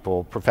to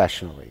people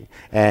professionally,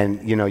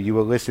 and you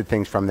elicit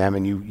things from them,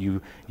 and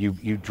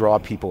you draw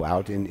people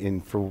out,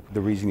 and for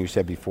the reason you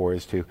said before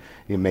is to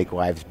make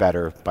lives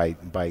better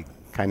by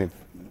kind of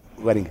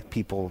letting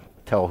people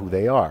tell who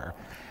they are.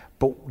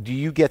 But do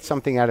you get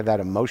something out of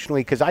that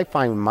emotionally? Because I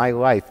find in my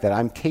life that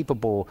I'm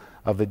capable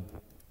of a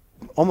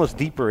almost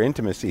deeper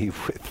intimacy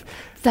with.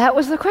 That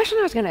was the question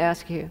I was going to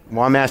ask you.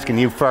 Well, I'm asking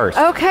you first.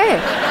 Okay.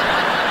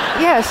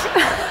 Yes.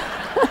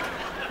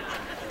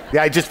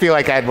 Yeah, I just feel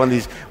like I had one of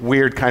these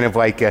weird kind of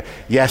like,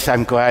 yes,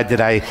 I'm glad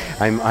that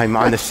I'm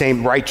on the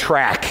same right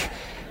track.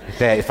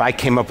 That if I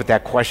came up with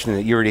that question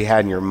that you already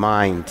had in your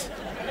mind.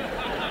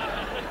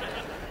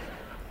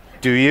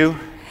 Do you?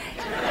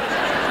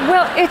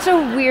 Well, it's a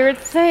weird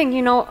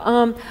thing,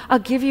 I'll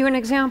give you an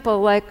example.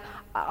 Like,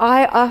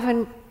 I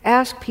often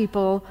ask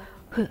people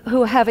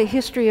who have a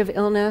history of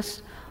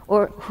illness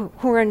or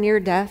who are near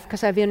death,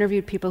 because I've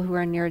interviewed people who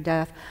are near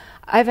death.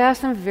 I've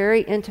asked them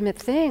very intimate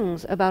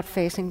things about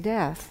facing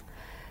death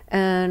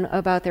and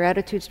about their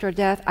attitudes toward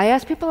death. I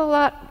ask people a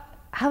lot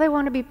how they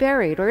want to be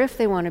buried, or if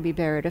they want to be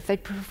buried, if they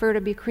prefer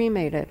to be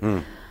cremated.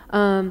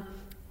 I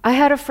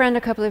had a friend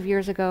a couple of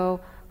years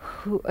ago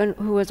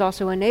who was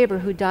also a neighbor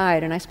who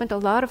died, and I spent a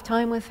lot of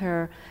time with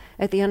her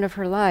at the end of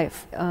her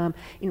life,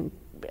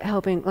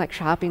 helping, like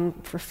shopping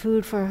for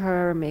food for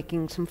her,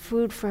 making some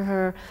food for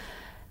her.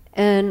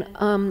 And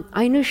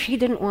I knew she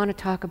didn't want to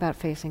talk about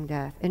facing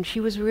death, and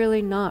she was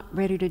really not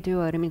ready to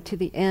do it. I mean, to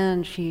the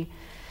end, she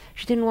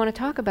didn't want to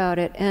talk about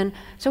it. And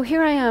so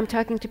here I am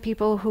talking to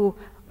people who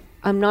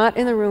I'm not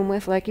in the room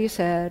with, like you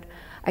said.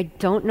 I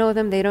don't know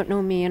them, they don't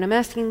know me, and I'm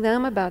asking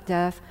them about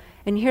death.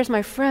 And here's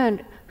my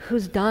friend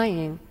who's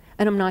dying,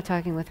 and I'm not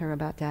talking with her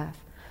about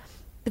death.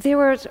 But there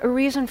was a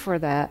reason for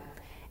that,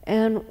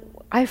 and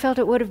I felt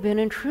it would have been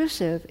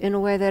intrusive in a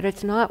way that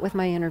it's not with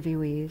my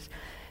interviewees,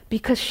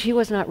 because she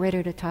was not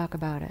ready to talk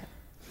about it.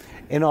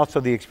 And also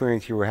the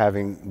experience you were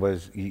having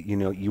was,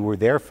 you were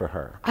there for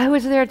her. I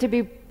was there to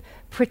be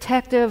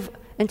protective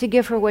and to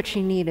give her what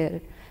she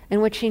needed.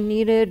 And what she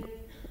needed,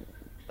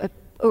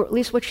 or at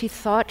least what she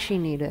thought she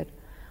needed,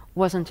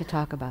 wasn't to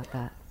talk about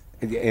that.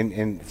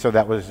 And so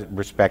that was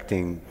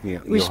respecting,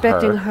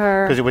 respecting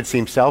her. Because it would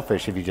seem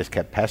selfish if you just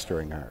kept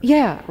pestering her.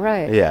 Yeah,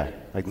 right. Yeah,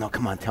 like, no,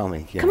 come on, tell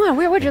me. Yeah. Come on,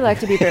 where would you like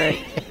to be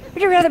buried?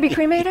 Would you rather be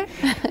cremated?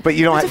 But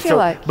you don't What's have it feel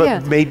like? But Yeah.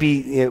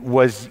 maybe it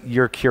was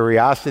your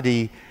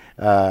curiosity.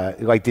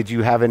 Like, did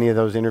you have any of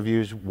those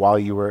interviews while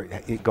you were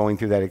going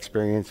through that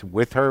experience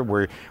with her?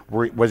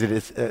 Was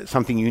it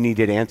something you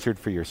needed answered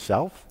for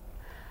yourself?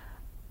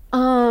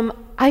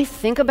 I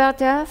think about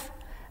death,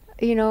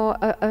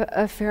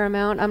 a fair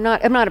amount. I'm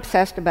not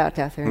obsessed about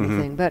death or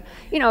anything, but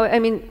I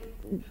mean.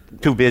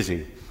 Too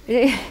busy.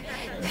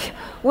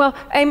 Well,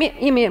 I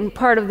mean,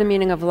 part of the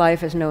meaning of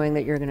life is knowing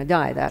that you're going to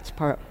die. That's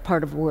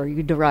part of where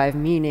you derive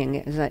meaning,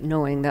 is that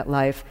knowing that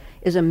life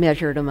is a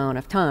measured amount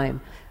of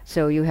time.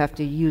 So you have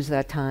to use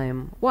that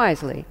time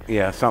wisely.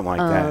 Yeah, something like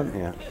that.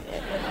 Yeah.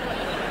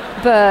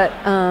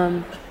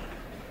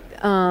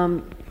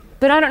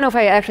 But I don't know if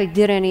I actually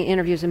did any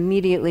interviews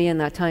immediately in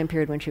that time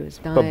period when she was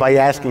dying. But by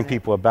asking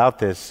people about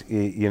this,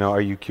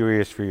 are you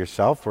curious for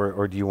yourself,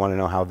 or do you want to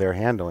know how they're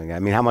handling it? I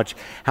mean, how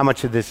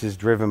much of this is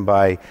driven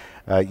by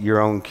your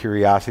own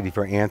curiosity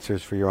for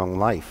answers for your own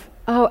life?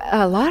 Oh,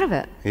 a lot of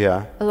it.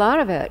 Yeah. A lot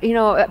of it.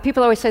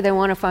 People always say they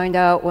want to find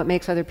out what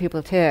makes other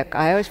people tick.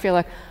 I always feel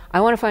like I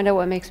want to find out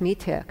what makes me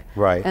tick.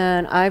 Right.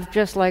 And I've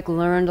just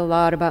learned a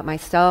lot about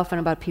myself and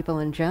about people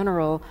in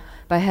general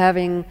by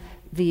having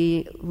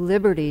the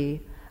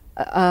liberty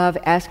of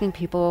asking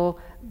people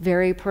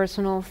very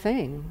personal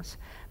things.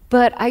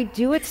 But I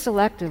do it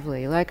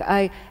selectively. Like,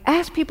 I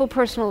ask people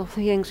personal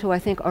things who I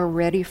think are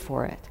ready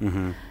for it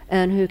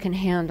and who can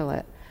handle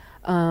it.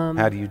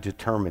 How do you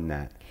determine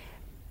that?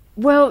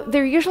 Well,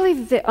 they're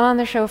usually on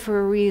the show for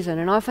a reason,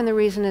 and often the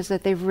reason is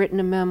that they've written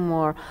a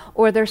memoir,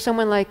 or there's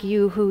someone like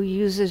you who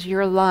uses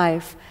your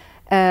life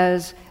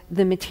as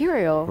the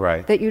material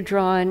Right. that you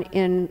draw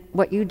in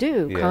what you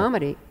do, Yeah.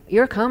 comedy.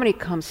 Your comedy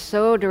comes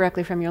so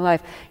directly from your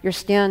life. Your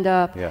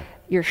stand-up, Yeah.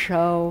 your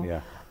show.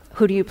 Yeah.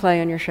 Who do you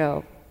play on your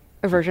show?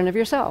 A version of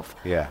yourself.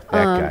 Yeah,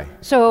 that guy.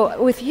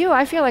 So with you,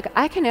 I feel like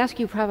I can ask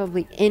you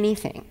probably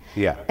anything.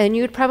 Yeah. And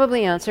you'd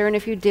probably answer, and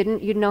if you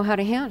didn't, you'd know how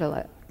to handle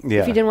it.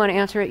 Yeah. If you didn't want to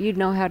answer it, you'd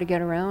know how to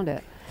get around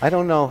it. I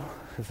don't know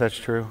if that's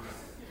true.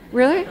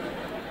 Really?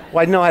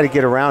 Well, I'd know how to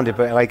get around it,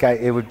 but like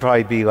it would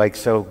probably be like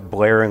so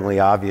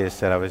blaringly obvious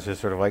that I was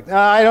just sort of like,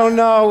 I don't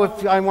know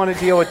if I want to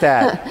deal with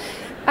that.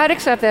 I'd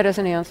accept that as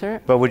an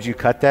answer. But would you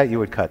cut that? You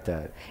would cut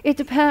that. It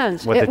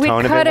depends. What the We'd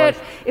tone of cut it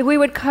was? We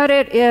would cut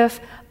it if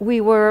we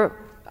were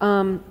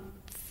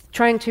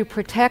trying to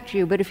protect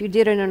you, but if you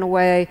did it in a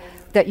way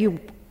that you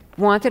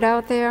wanted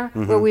out there,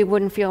 where we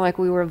wouldn't feel like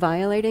we were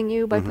violating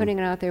you by putting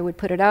it out there, we'd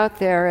put it out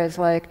there as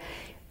like,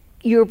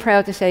 you're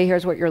proud to say,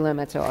 here's what your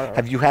limits are.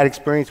 Have you had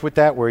experience with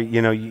that where,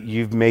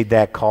 you've made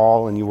that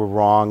call and you were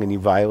wrong and you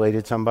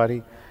violated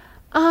somebody?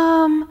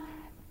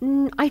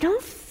 I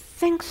don't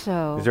think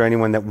so. Is there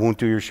anyone that won't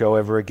do your show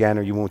ever again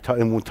or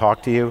won't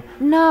talk to you?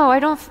 No, I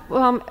don't.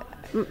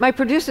 My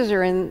producers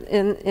are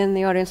in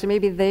the audience, so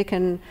maybe they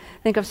can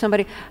think of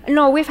somebody.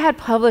 No, we've had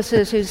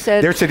publicists who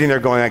said... They're sitting there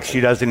going like, she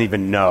doesn't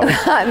even know.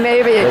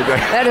 Maybe.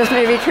 That is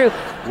maybe true.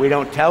 We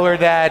don't tell her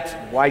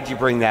that. Why'd you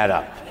bring that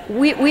up?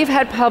 We've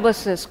had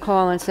publicists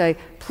call and say,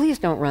 please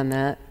don't run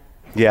that.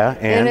 Yeah,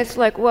 And it's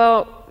like,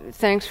 well,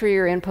 thanks for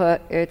your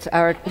input. It's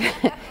our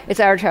it's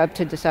our job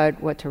to decide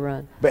what to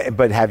run.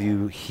 But have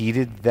you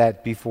heeded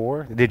that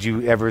before? Did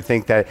you ever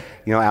think that,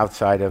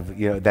 outside of,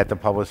 that the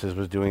publicist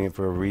was doing it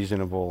for a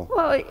reasonable...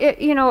 Well,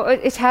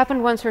 it's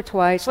happened once or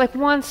twice. Like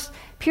once,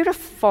 Peter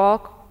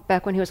Falk,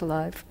 back when he was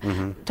alive,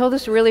 told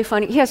this really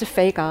funny... He has a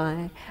fake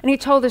eye. And he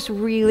told this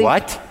really...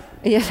 What?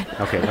 Yes.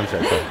 Okay, I'm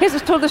sorry. Go ahead. He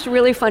just told this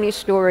really funny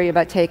story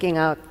about taking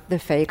out the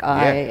fake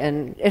eye, Yeah.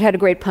 and it had a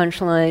great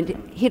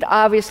punchline. He'd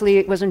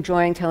obviously was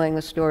enjoying telling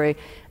the story,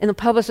 and the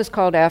publicist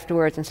called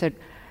afterwards and said,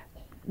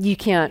 "You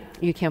can't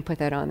put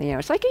that on the air."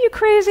 It's like, are you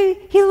crazy?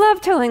 He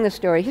loved telling the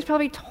story. He's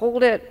probably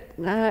told it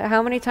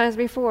how many times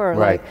before?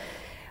 Right.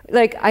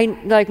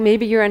 Like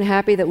maybe you're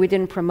unhappy that we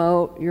didn't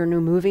promote your new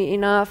movie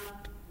enough.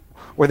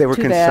 Or they were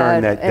Too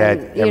concerned bad,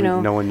 that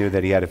and, no one knew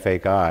that he had a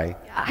fake eye.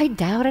 I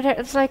doubted it.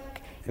 It's like,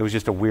 It was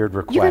just a weird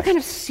request. you can kind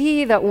of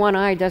see that one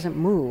eye doesn't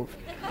move,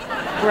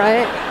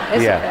 right?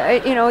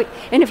 Yeah.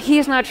 And if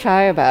he's not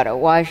shy about it,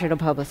 why should a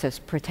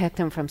publicist protect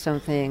him from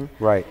something?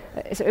 Right.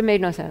 So it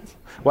made no sense.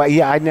 Well,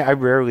 yeah, I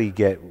rarely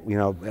get,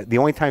 the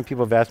only time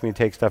people have asked me to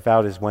take stuff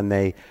out is when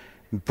they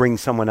bring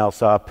someone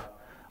else up,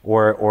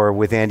 or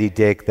with Andy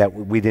Dick, that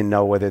we didn't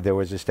know whether there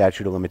was a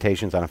statute of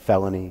limitations on a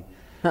felony.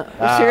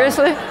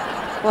 Seriously?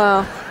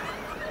 Wow.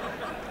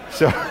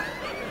 So,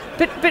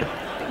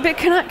 But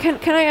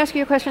can I ask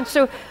you a question?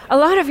 So a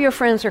lot of your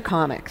friends are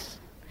comics,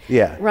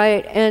 yeah.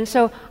 right? And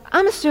so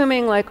I'm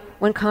assuming like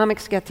when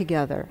comics get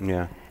together,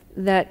 Yeah.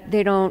 that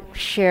they don't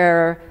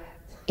share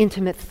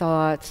intimate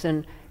thoughts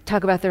and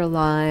talk about their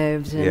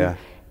lives. And, Yeah.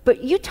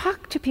 But you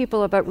talk to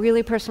people about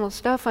really personal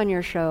stuff on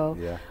your show.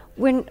 Yeah.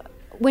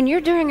 When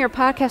you're doing your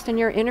podcast and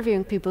you're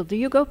interviewing people, do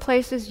you go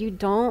places you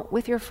don't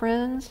with your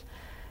friends?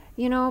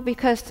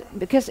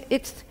 Because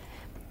it's...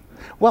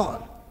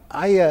 Well,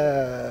 I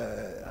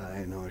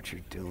know what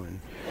you're doing.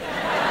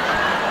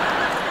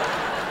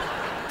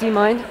 Do you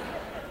mind?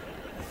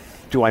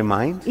 Do I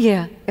mind?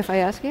 Yeah, if I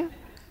ask you?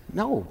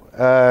 No.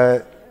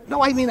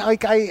 No, I mean,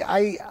 like,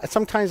 I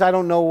sometimes I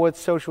don't know what's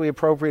socially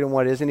appropriate and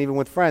what isn't, even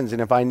with friends.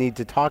 And if I need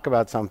to talk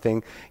about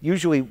something,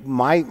 usually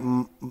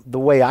the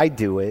way I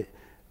do it,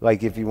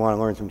 like if you want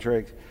to learn some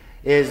tricks,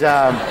 is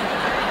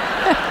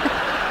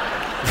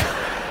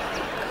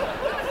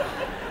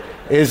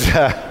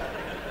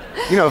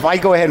if I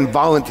go ahead and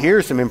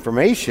volunteer some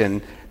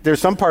information,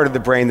 there's some part of the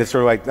brain that's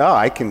sort of like, oh,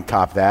 I can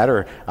top that,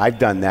 or I've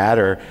done that,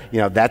 or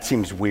that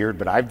seems weird,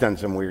 but I've done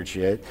some weird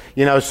shit.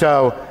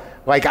 So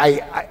like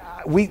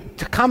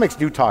comics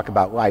do talk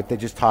about life. They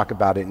just talk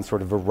about it in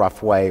sort of a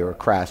rough way or a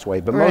crass way.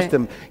 But most of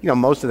them,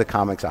 most of the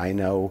comics I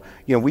know,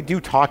 we do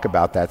talk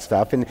about that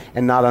stuff, and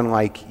not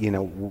unlike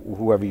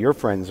whoever your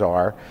friends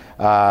are.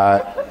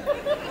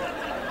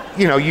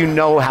 You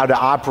know how to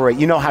operate.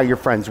 You know how your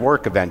friends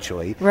work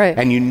eventually, right?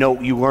 And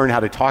you learn how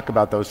to talk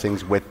about those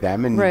things with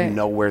them, and you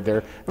know where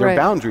their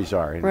boundaries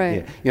are.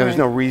 And, there's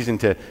no reason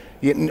to.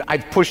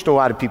 I've pushed a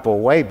lot of people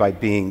away by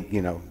being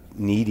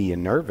needy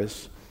and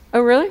nervous. Oh,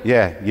 really?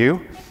 Yeah,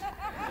 you?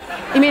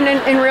 You mean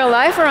in real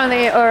life or on the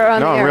air?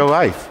 No, in real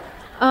life.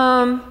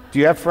 Do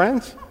you have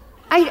friends?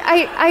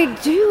 I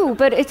do,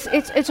 but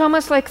it's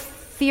almost like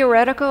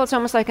theoretical. It's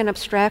almost like an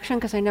abstraction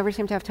because I never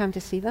seem to have time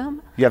to see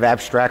them. You have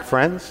abstract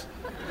friends?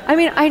 I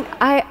mean,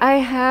 I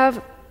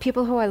have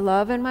people who I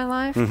love in my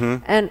life,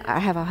 Mm-hmm. and I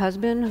have a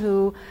husband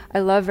who I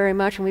love very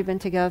much, and we've been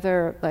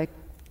together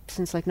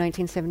since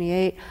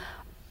 1978.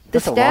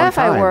 That's a the staff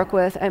long time. I work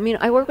with,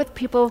 I work with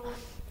people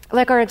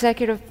like our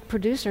executive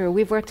producer.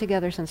 We've worked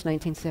together since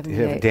 1978.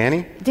 Yeah,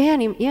 Danny?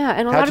 Danny, yeah,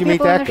 and a How'd lot of you meet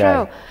people on the that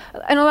guy? show,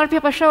 and a lot of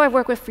people on the show I've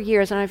worked with for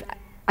years, and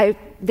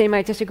they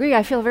might disagree.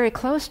 I feel very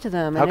close to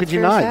them. How and could it's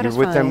you very not? You're with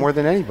them satisfying. more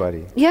than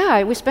anybody.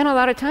 Yeah, we spend a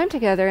lot of time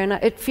together, and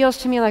it feels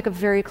to me like a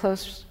very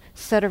close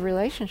set of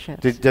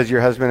relationships. Does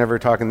your husband ever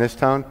talk in this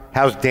tone?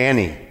 How's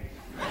Danny?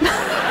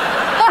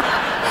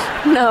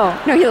 No,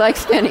 he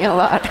likes Danny a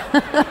lot.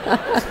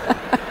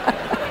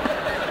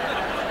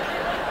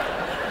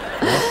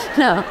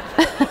 No.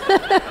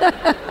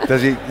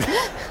 Does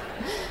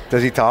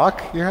he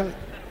talk?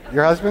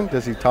 Your husband?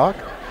 Does he talk?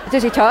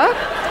 Does he talk?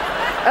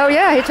 Oh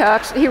yeah, he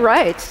talks. He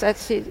writes.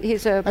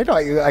 He's a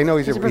I know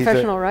he's a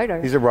professional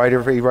writer. He's a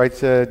writer. He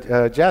writes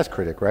a jazz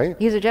critic, right?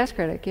 He's a jazz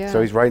critic. Yeah.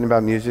 So he's writing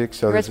about music.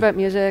 So he writes about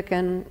music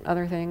and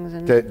other things.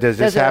 And does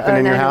this happen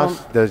in your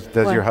house? Does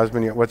what? your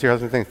husband? What's your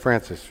husband's name?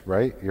 Francis,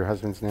 right? Your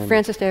husband's name?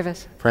 Francis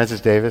Davis.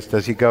 Francis Davis.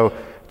 Does he go?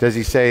 Does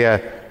he say,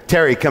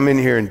 Terry, come in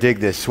here and dig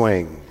this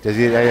swing? Does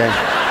he?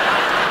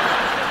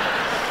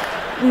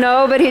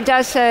 No, but he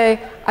does say,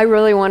 I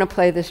really want to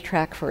play this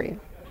track for you.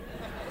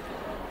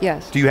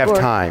 Yes. Do you have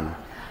time?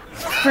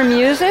 For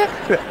music?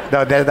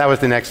 No, that was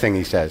the next thing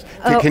he says.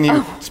 Can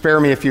you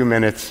spare me a few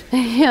minutes?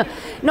 Yeah.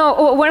 No,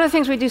 one of the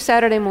things we do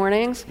Saturday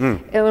mornings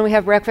when we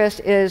have breakfast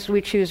is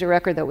we choose a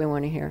record that we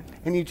want to hear.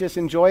 And you just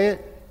enjoy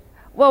it?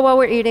 Well, while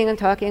we're eating and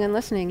talking and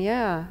listening,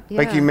 yeah.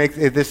 Like you make,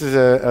 this is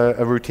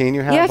a routine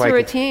you have? Yeah, it's like a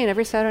routine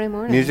every Saturday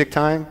morning. Music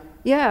time?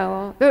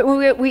 Yeah,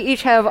 well, we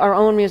each have our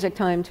own music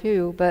time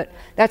too, but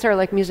that's our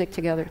like music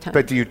together time.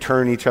 But do you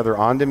turn each other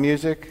on to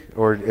music,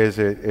 or is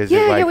it like?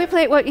 Yeah, we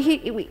play. Well,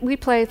 we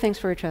play things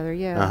for each other.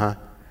 Yeah. Uh-huh.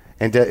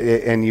 And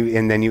then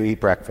you eat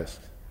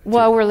breakfast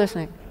while we're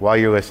listening. While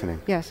you're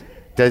listening. Yes.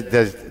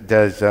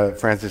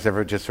 Does Francis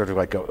ever just sort of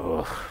like go,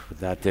 ugh,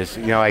 not this?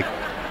 You know, like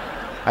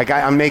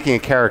I'm making a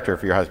character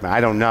for your husband.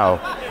 I don't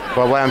know,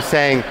 but what I'm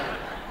saying.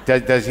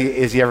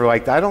 Is he ever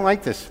like, I don't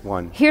like this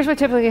one? Here's what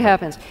typically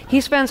happens.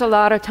 He spends a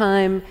lot of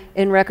time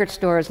in record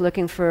stores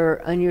looking for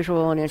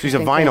unusual and interesting So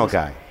he's a vinyl things.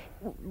 guy.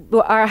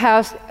 Well, our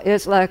house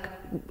is like,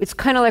 it's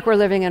kind of like we're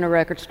living in a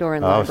record store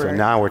in Oh, London. so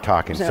now we're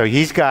talking. So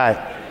he's got,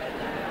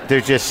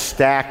 there's just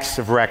stacks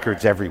of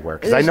records everywhere.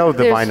 Because I know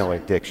the vinyl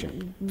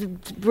addiction.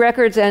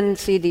 Records and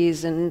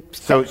CDs and...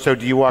 So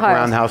do you walk piles.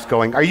 around the house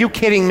going, are you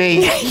kidding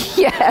me?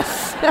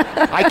 Yes.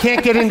 I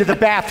can't get into the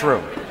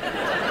bathroom.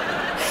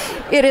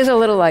 It is a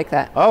little like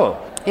that. Oh,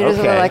 It is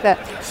a little like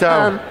that.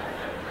 So,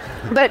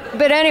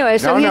 but anyway,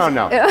 so no.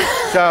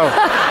 So,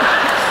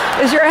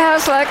 is your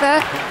house like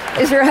that?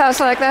 Is your house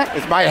like that?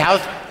 it's my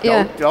house.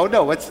 Yeah.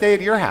 No. Let's stay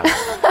at your house.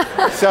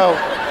 So,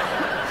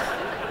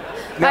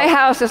 My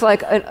house is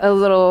like a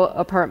little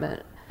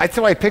apartment. that's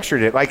how I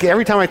pictured it. Like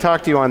every time I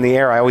talk to you on the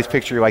air, I always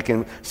picture you like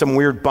in some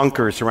weird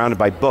bunker surrounded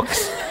by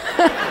books.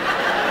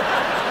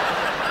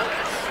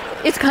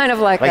 It's kind of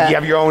like Like that. you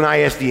have your own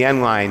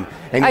ISDN line.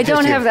 And I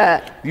don't have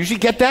that. You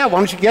should get that. Why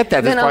don't you get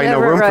that? There's Then I'll probably no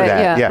never- room for right,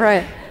 that. yeah,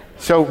 right.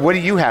 So what do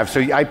you have?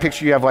 So I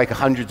picture you have like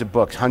hundreds of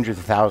books, hundreds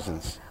of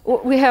thousands.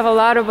 We have a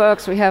lot of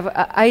books. We have.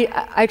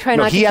 I try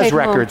No, not to he take has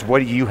records. home. What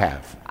do you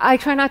have? I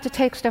try not to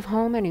take stuff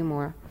home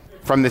anymore.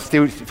 From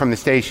the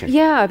station?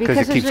 Yeah,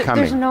 because it keeps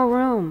coming. there's no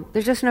room.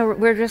 There's just no.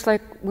 We're just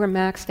like we're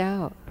maxed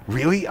out.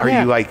 Really? Are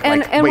Yeah. you like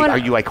And wait, when- are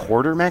you like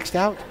hoarder maxed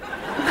out?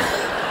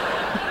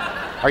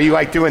 Are you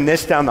like doing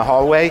this down the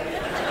hallway?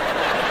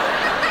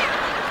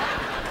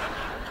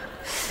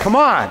 Come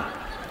on.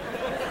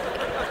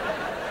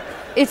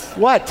 It's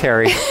What,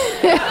 Terry?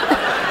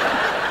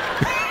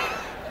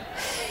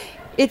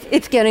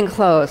 it's getting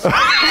close.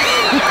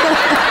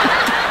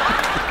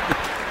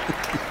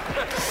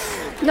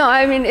 No,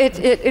 I mean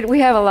we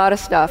have a lot of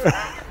stuff,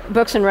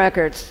 books and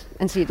records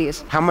and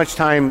CDs. How much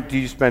time do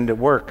you spend at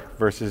work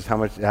versus how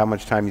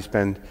much time you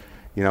spend,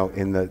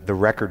 in the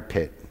record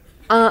pit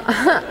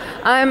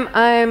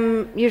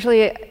I'm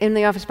usually in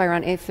the office by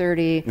around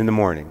 8:30 in the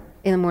morning?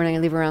 in the morning. I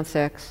leave around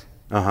 6.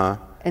 Uh-huh.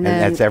 And And then-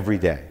 that's every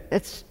day.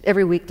 It's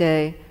every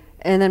weekday,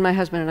 and then my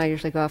husband and I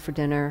usually go out for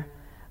dinner.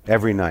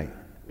 Every night.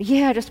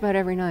 Yeah, just about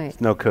every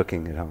night. No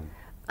cooking at home.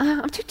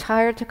 I'm too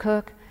tired to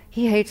cook.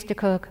 He hates to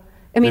cook.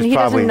 I mean, There's he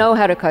probably- doesn't know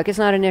how to cook. It's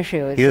not an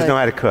issue. It's He doesn't like- know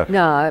how to cook.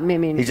 No, I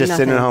mean, He's just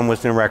nothing. sitting at home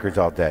listening to records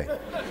all day.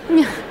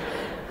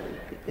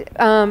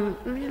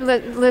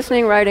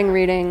 Listening, writing,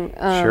 reading.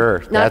 Sure,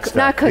 Not, that stuff.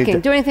 not cooking.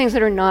 He- Doing things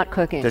that are not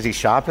cooking. Does he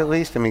shop at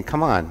least? I mean,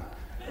 come on.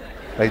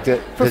 Like, For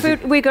does he-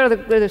 food, we go to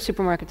the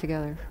supermarket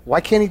together.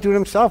 why can't he do it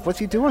himself? What's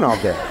he doing all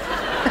day?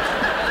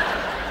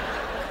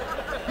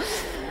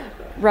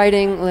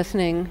 Writing,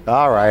 listening,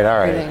 All right.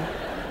 reading.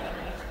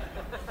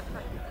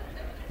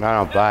 I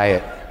don't buy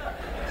it.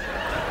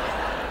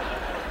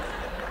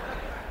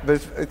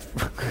 But it's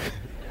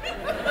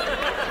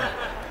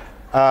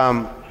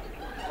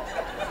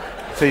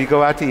so you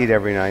go out to eat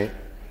every night,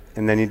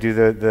 and then you do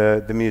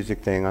the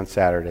music thing on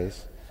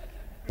Saturdays.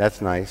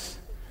 That's nice.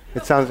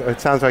 It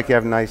sounds like you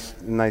have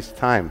nice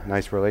time,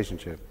 nice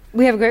relationship.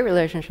 We have a great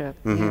relationship.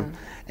 Mm-hmm. Yeah.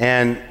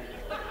 And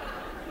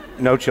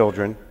no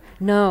children,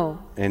 No,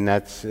 and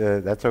that's okay.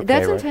 that's right?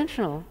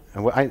 intentional.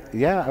 And okay.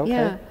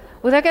 Yeah.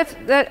 Well, that gets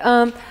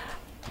that.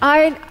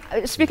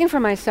 Speaking for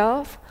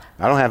myself,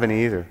 I don't have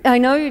any either. I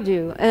know you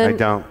do. And, I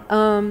don't.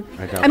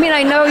 I don't. I mean,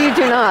 I know you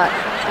do not.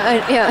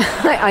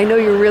 I know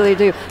you really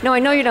do. No, I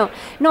know you don't.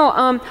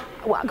 No,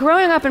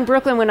 growing up in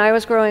Brooklyn, when I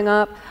was growing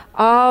up,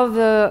 all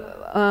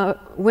the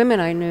women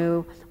I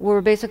knew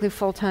were basically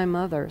full-time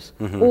mothers,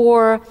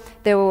 or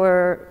they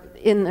were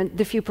in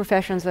the few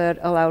professions that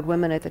allowed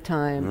women at the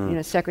time. You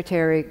know,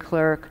 secretary,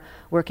 clerk,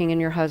 working in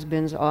your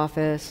husband's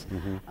office,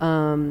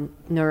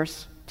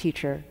 nurse,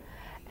 teacher,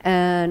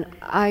 and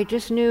I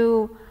just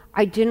knew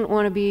I didn't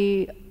want to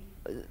be.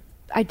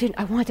 I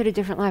wanted a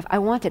different life. I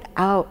wanted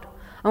out.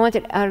 I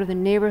wanted out of the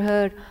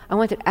neighborhood. I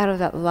wanted out of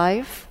that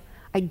life.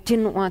 I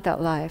didn't want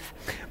that life.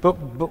 But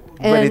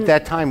at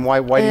that time, why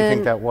do you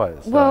think that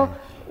was? Well,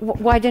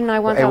 why didn't I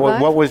want that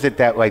life? What was it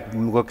that like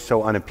looked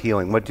so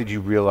unappealing? What did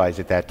you realize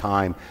at that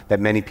time that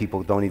many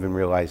people don't even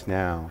realize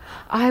now?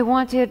 I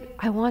wanted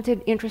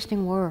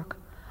interesting work.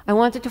 I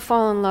wanted to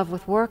fall in love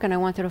with work, and I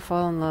wanted to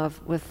fall in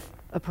love with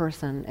a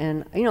person.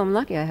 And you know, I'm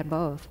lucky I had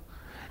both.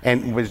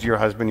 And was your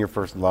husband your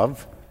first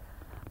love?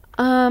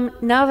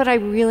 Now that I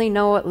really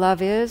know what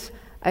love is,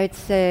 I'd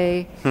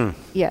say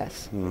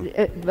yes.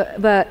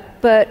 But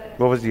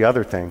what was the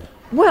other thing?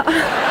 Well,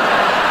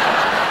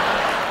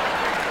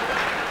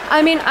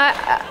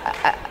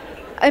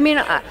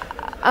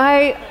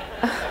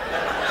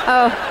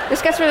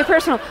 this gets really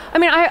personal. I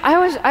mean,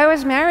 I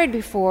was married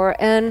before,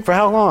 and for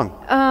how long?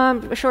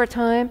 A short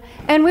time,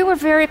 and we were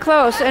very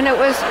close, and it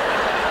was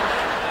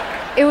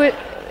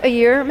a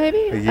year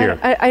maybe. A year.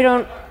 I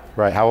don't.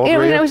 Right. How old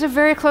were you? It was a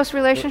very close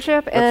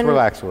relationship. Let's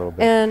relax a little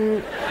bit.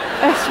 And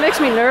it makes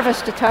me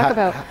nervous to talk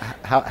about.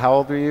 How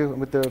old were you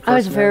with the first I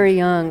was marriage? very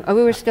young.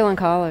 We were still in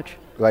college.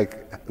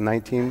 Like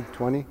 19,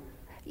 20?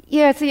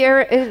 Yeah, it's the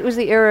era. It was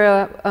the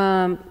era.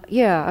 I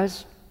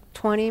was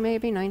 20,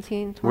 maybe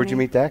 19, 20. Where'd you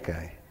meet that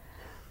guy?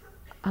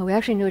 Oh, we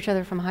actually knew each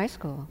other from high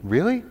school.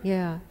 Really?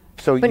 Yeah.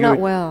 So but not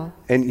well.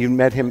 And you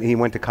met him. He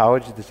went to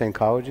college at the same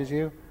college as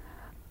you.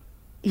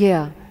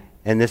 Yeah.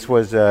 And this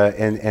was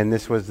and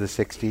this was the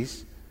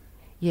 60s.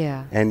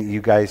 Yeah. And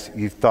you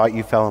thought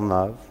you fell in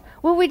love?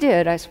 Well, we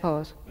did, I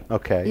suppose.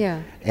 Okay.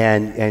 Yeah.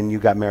 And you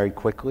got married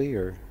quickly,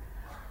 or?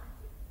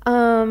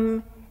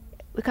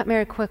 We got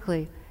married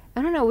quickly.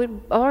 I don't know. We'd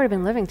already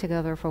been living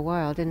together for a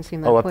while. It didn't seem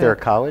that quick. Up there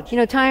at college? You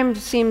know, time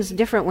seems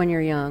different when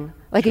you're young.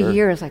 Like a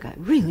year is like a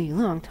really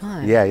long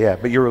time. Yeah.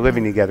 But you were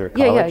living together at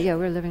college? Yeah.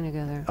 We were living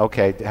together.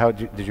 Okay.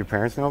 Did your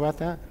parents know about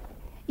that?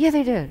 Yeah,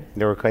 they did.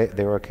 They were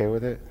okay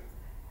with it?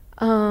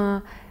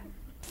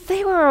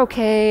 They were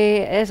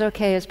okay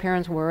as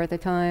parents were at the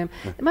time.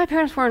 My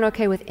parents weren't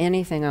okay with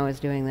anything I was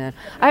doing then.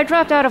 I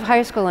dropped out of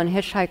high school and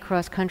hitchhiked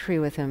cross country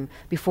with him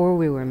before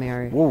we were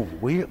married. Whoa,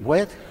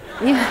 what?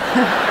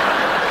 Yeah.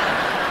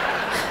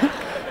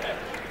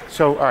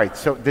 So, all right,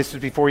 so this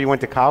is before you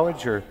went to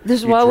college, or?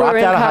 This is while we were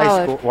in college.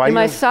 High school. Why in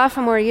my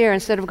sophomore year,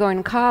 instead of going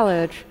to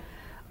college,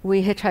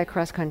 we hitchhiked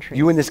cross country.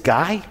 You and this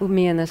guy?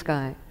 Me and this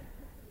guy.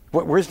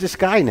 Where's this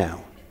guy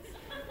now?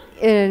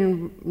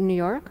 In New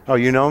York. Oh,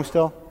 you know him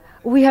still?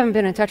 We haven't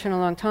been in touch in a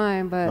long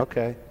time, but...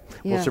 Okay.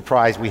 Yeah. Well,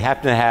 surprise, we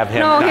happen to have him.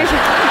 No,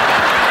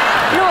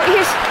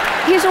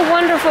 he's a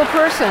wonderful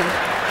person.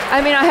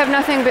 I mean, I have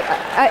nothing but...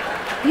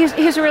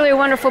 He's really a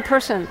wonderful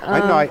person. I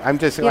know, I'm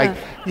just, like,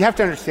 you have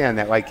to understand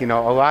that, like, you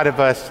know, a lot of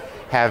us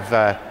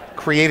have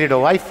created a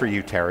life for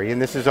you, Terry,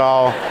 and this is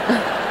all...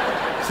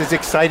 this is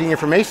exciting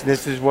information.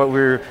 This is what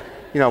we're...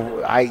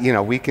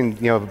 we can,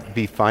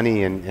 be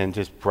funny and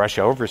just brush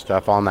over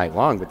stuff all night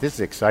long, but this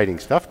is exciting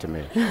stuff to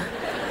me.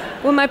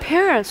 Well, my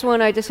parents, when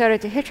I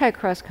decided to hitchhike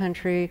cross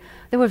country,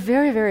 they were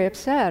very, very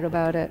upset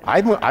about it.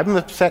 I'm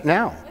upset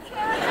now.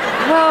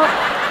 Well,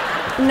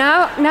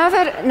 now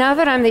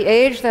that I'm the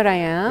age that I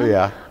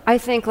am, I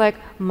think like,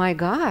 my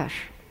gosh,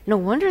 no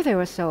wonder they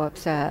were so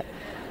upset.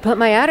 But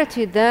my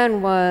attitude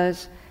then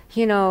was,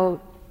 you're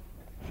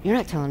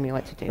not telling me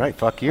what to do. Right,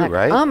 fuck you, like,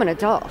 right? I'm an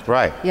adult.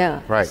 Right.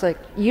 Yeah. Right. It's like,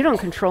 you don't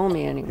control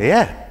me anymore.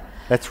 Yeah,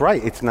 that's right.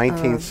 It's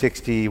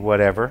 1960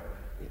 whatever.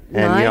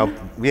 And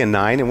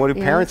 9, and what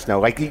do parents know?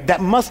 Like, that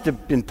must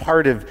have been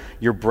part of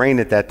your brain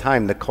at that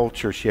time, the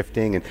culture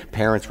shifting and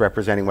parents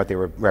representing what they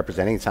were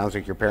representing. It sounds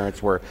like your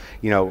parents were,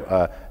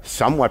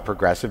 somewhat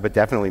progressive, but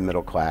definitely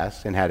middle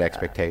class and had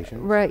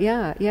expectations. Right,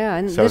 yeah.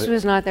 And this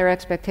was not their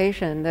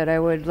expectation, that I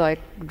would,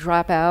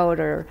 drop out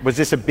or... Was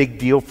this a big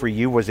deal for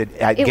you? Was it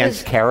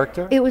against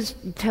character? It was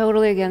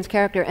totally against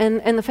character.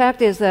 And the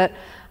fact is that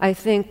I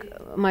think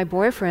my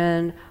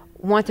boyfriend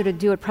wanted to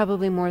do it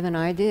probably more than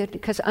I did,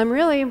 because I'm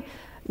really...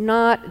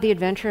 not the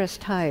adventurous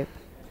type.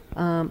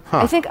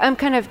 I think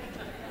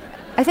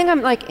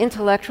I'm like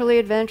intellectually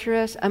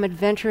adventurous. I'm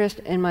adventurous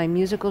in my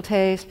musical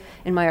taste,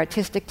 in my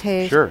artistic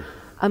taste. Sure.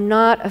 I'm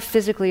not a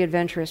physically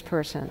adventurous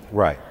person.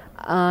 Right.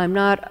 I'm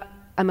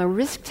a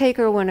risk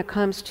taker when it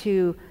comes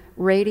to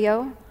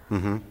radio.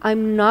 Mm-hmm.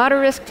 I'm not a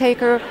risk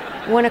taker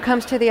when it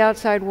comes to the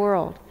outside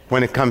world.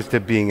 When it comes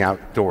to being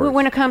outdoors.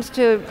 When it comes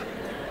to,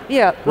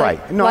 right.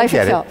 No, life I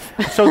get itself.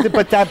 It. So,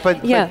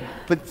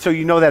 but but so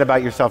you know that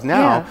about yourself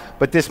now, Yeah.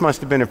 but this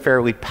must have been a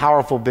fairly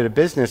powerful bit of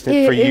business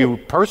for you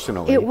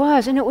personally. It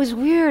was, and it was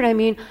weird. I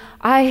mean,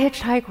 I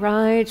hitchhike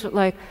rides,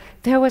 like,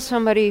 there was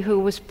somebody who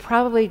was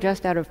probably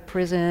just out of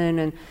prison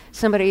and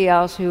somebody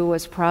else who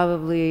was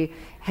probably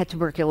had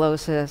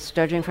tuberculosis,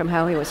 judging from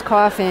how he was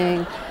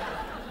coughing.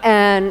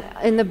 And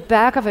in the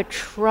back of a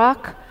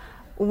truck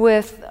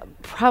with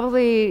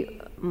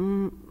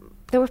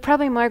there were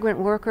probably migrant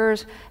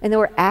workers, and there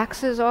were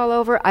axes all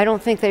over. I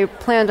don't think they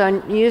planned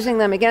on using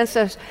them against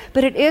us,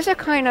 but it is a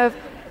kind of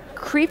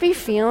creepy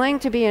feeling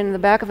to be in the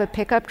back of a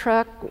pickup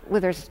truck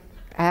where there's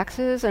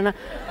axes. And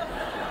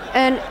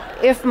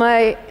if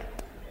my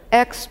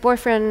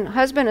ex-boyfriend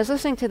husband is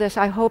listening to this,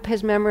 I hope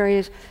his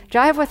memories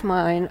jive with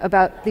mine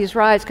about these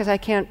rides, because I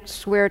can't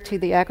swear to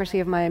the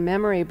accuracy of my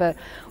memory, but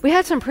we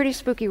had some pretty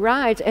spooky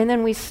rides, and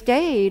then we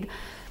stayed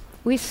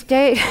after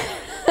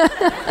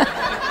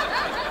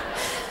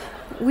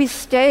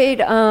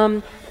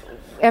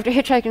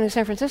hitchhiking to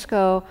San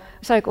Francisco.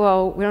 It's like,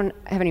 well, we don't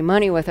have any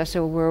money with us,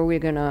 so where are we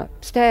going to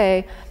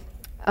stay?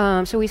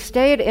 So we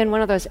stayed in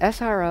one of those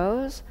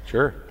SROs.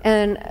 Sure.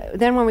 And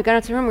then when we got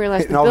into the room, we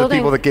realized And all the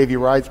people that gave you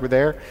rides were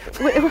there?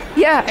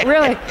 Yeah,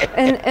 really.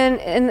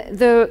 And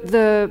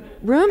the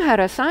room had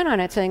a sign on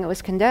it saying it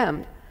was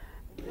condemned.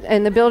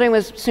 And the building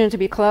was soon to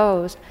be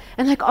closed.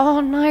 And like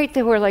all night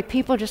there were like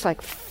people just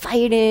like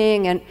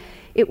fighting, and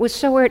it was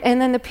so weird. And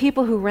then the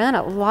people who ran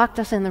it locked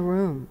us in the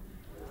room.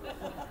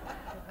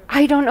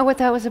 I don't know what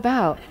that was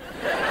about.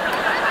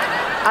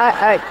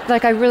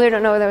 I really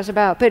don't know what that was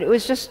about, but it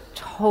was just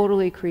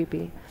totally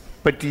creepy.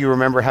 But do you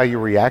remember how you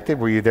reacted?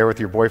 Were you there with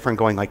your boyfriend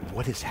going like,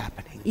 what is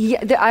happening?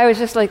 Yeah, I was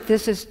just like,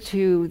 this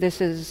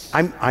is...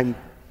 I'm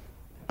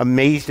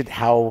amazed at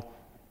how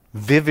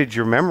vivid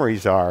your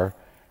memories are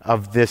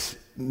of this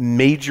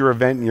major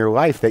event in your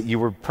life that you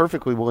were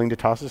perfectly willing to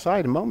toss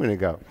aside a moment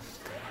ago.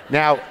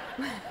 Now...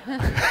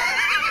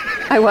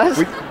 I was?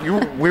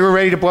 We were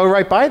ready to blow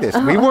right by this.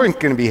 We weren't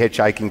going to be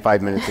hitchhiking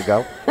 5 minutes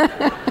ago.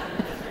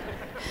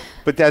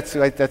 But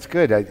that's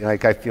good.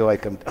 I feel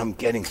like I'm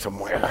getting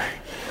somewhere.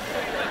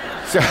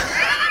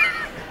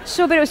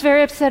 But it was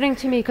very upsetting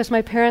to me because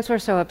my parents were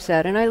so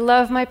upset, and I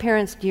love my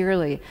parents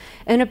dearly.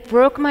 And it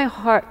broke my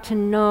heart to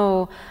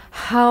know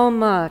how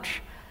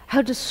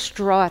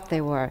distraught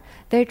they were.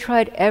 They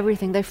tried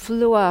everything. They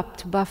flew up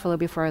to Buffalo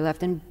before I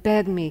left and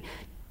begged me,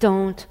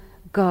 don't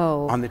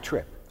go. On the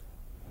trip.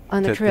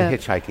 On the trip. The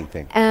hitchhiking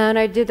thing. And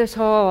I did this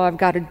whole, I've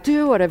got to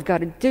do what I've got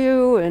to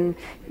do, and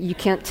you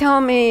can't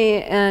tell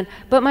me.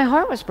 But my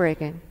heart was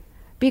breaking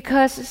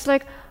because it's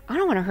like, I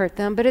don't want to hurt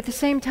them. But at the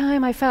same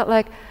time, I felt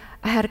like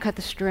I had to cut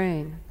the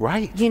string.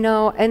 Right. You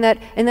know, and that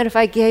if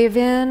I gave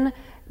in,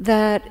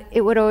 that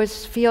it would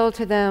always feel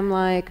to them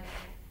like,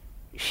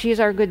 she's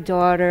our good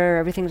daughter,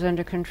 everything's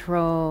under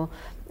control.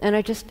 And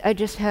I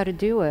just had to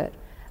do it.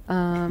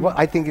 Well,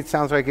 I think it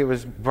sounds like it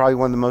was probably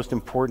one of the most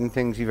important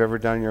things you've ever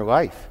done in your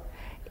life.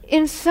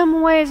 In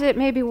some ways, it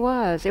maybe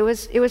was. It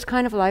was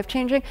kind of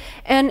life-changing,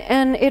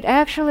 and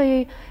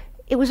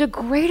it was a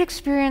great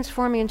experience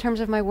for me in terms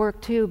of my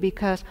work too,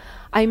 because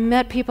I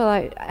met people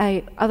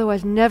I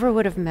otherwise never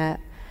would have met,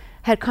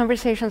 had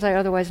conversations I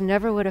otherwise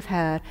never would have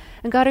had,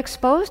 and got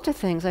exposed to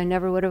things I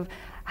never would have.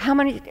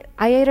 I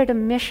ate at a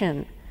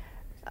mission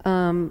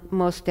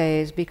most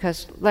days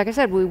because, like I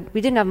said, we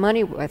didn't have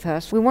money with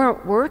us. We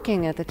weren't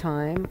working at the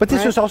time. But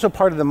this was also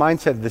part of the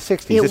mindset of the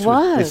 60s. This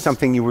was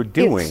something you were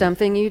doing. It's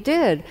something you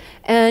did.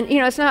 And, you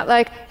know, it's not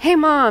like, hey,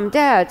 Mom,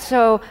 Dad,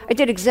 so I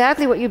did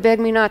exactly what you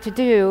begged me not to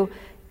do.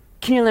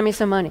 Can you lend me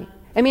some money?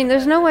 I mean,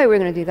 there's no way we're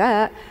going to do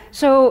that.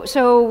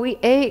 So we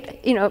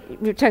ate, you know,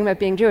 you're talking about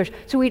being Jewish.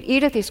 So we'd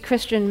eat at these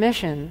Christian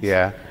missions.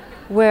 Yeah.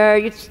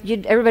 Where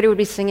everybody would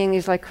be singing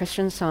these like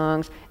Christian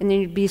songs, and then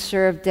you'd be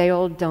served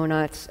day-old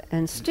donuts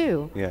and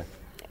stew. Yeah.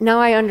 Now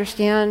I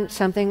understand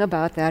something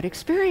about that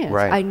experience.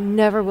 Right. I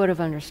never would have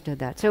understood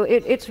that. So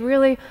it's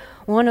really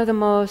one of the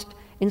most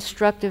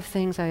instructive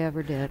things I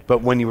ever did.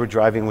 But when you were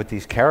driving with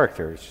these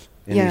characters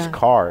in these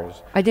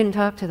cars, I didn't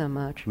talk to them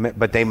much.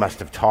 But they must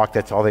have talked.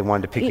 That's all they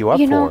wanted to pick you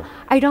up you know,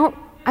 for.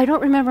 I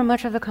don't remember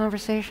much of the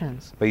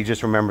conversations. But you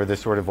just remember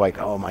this sort of like,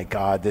 oh my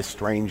God, this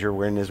stranger,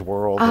 we're in his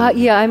world.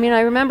 Yeah, I mean,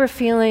 I remember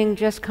feeling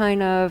just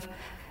kind of,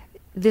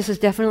 this is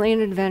definitely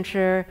an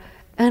adventure,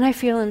 and I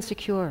feel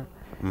insecure,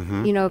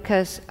 you know,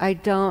 because I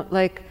don't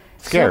like...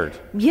 Scared?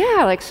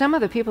 Like some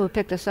of the people who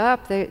picked us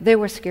up, they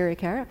were scary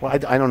characters. Well,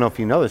 I don't know if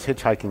you know this,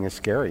 hitchhiking is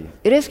scary.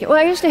 It is. Well,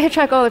 I used to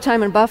hitchhike all the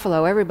time in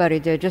Buffalo. Everybody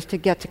did, just to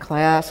get to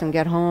class and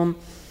get home.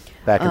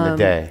 Back in the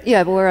day.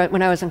 Yeah, but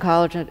when I was in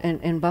college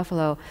in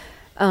Buffalo.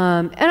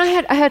 And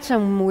I had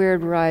some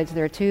weird rides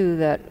there too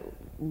that,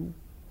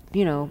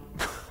 you know,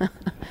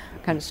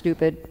 kind of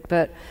stupid.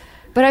 But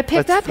I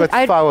picked up. Let's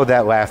follow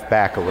that laugh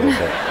back a little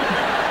bit.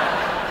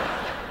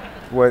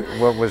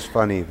 What was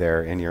funny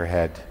there in your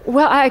head?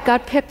 Well, I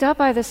got picked up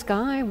by this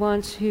guy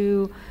once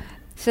who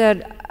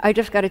said, "I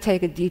just got to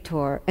take a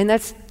detour," and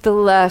that's the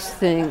last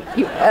thing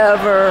you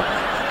ever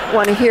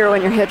want to hear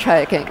when you're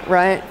hitchhiking,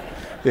 right?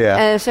 Yeah.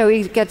 And so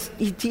he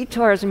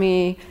detours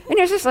me, and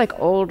he's this like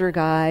older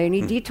guy, and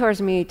he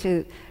detours me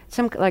to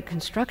some like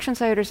construction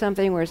site or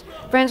something where his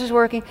friends was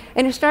working,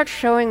 and he starts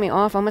showing me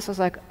off almost as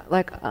like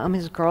I'm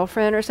his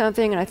girlfriend or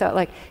something, and I thought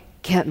like,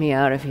 get me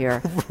out of here.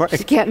 Right.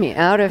 Just get me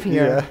out of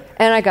here. Yeah.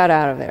 And I got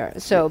out of there.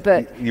 So,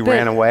 but You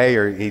ran away,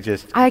 or he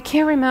just... I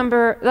can't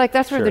remember. Like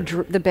that's where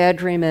Sure. the bad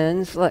dream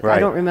ends. Like Right. I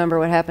don't remember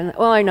what happened.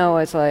 All I know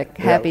is like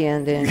happy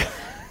ending.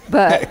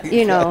 But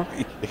you know,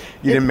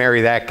 You didn't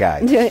marry that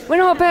guy. well,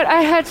 no. But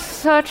I had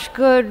such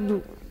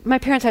good. My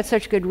parents had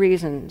such good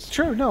reasons.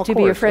 Sure, no, of to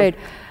be course. afraid.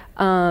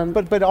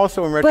 But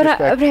also in But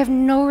retrospect... I have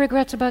no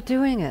regrets about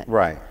doing it.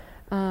 Right.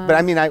 But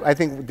I mean, I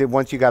think that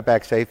once you got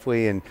back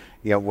safely, and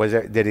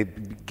did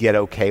it get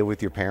okay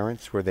with your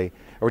parents? Were they,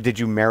 or did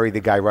you marry the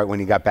guy right when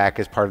you got back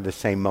as part of the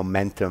same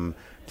momentum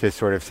to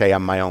sort of say,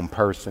 I'm my own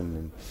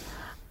person?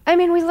 I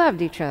mean, we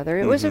loved each other.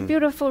 It was a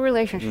beautiful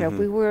relationship.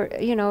 We were,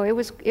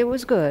 it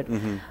was good.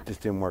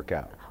 Just didn't work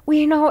out.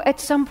 Well, at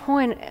some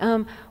point,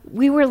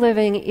 we were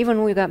living. Even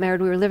when we got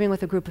married, we were living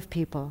with a group of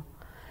people,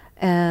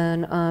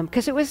 and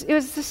because it was the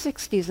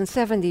 '60s and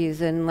 '70s,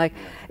 and like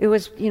it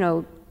was,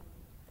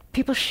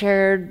 people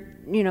shared,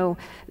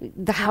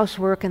 the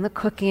housework and the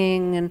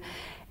cooking,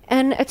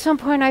 and at some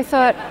point I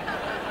thought,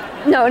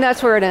 no, and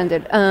that's where it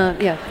ended.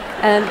 Yeah,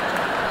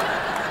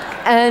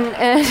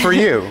 and For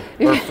you,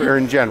 or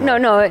in general?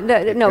 no, It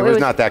was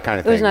not that kind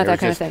of thing. It was not There that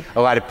kind just of thing.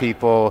 A lot of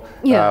people,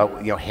 Yeah.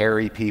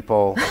 hairy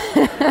people.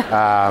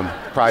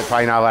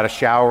 Probably not a lot of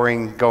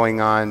showering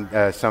going on.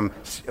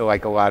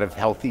 Like a lot of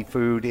healthy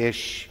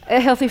food-ish.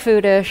 Healthy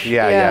food-ish.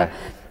 Yeah.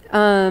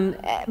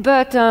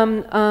 But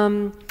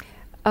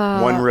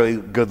One really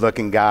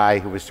good-looking guy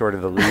who was sort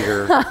of the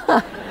leader.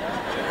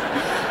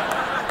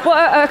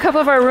 well, a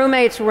couple of our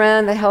roommates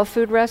ran the health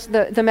food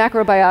the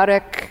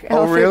macrobiotic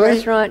health food really?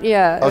 restaurant.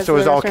 Yeah. Oh, so it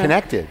was all restaurant.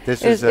 connected.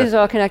 This It is was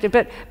all connected.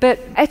 But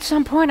at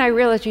some point I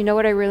realized, you know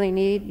what I really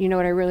need? You know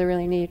what I really,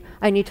 really need?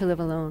 I need to live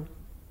alone.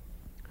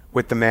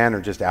 with the man,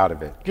 or just out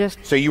of it?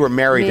 Just So you were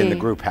married in the me.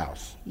 group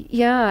house.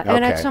 Yeah,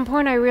 and at Okay. some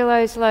point I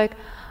realized, like,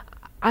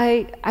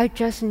 I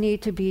just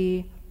need to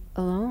be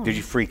alone. Did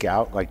you freak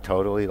out, like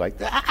totally, like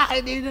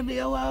I need to be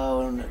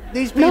alone?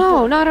 These people.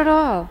 No, not at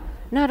all.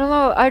 Not at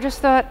all. I just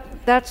thought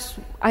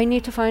I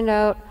need to find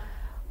out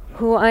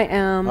who I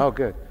am Oh,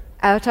 good.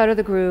 outside of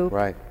the group,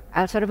 Right.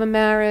 outside of a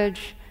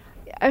marriage.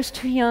 I was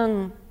too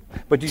young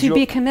But did to you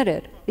be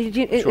committed.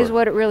 Is Sure.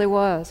 what it really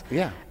was.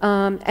 Yeah.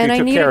 And You I took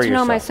care needed of to know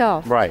yourself.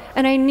 myself. Right.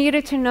 And I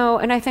needed to know,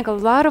 and I think a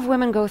lot of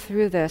women go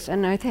through this,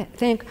 and I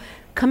think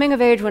coming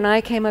of age, when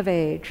I came of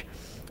age,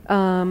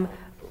 and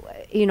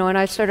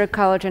I started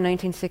college in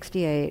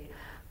 1968,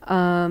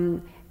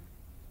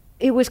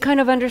 it was kind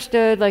of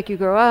understood, like you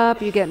grow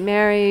up, you get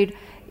married,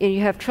 and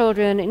you have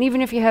children, and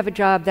even if you have a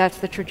job, that's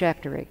the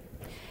trajectory.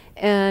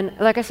 And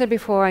like I said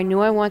before, I knew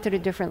I wanted a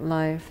different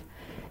life.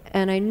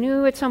 And I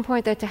knew at some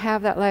point that to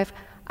have that life,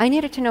 I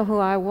needed to know who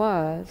I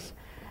was.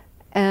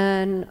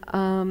 And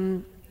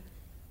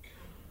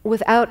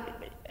without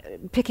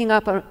picking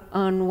up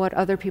on what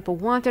other people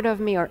wanted of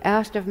me or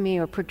asked of me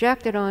or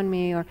projected on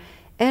me or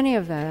any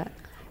of that.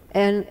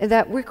 And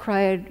that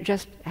required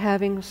just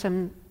having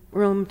some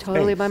room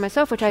totally by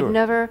myself, which Sure.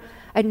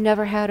 I'd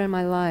never had in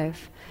my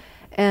life.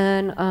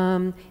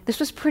 And this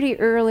was pretty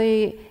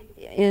early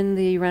in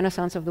the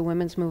renaissance of the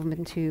women's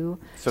movement too.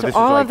 So So this is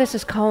all like of this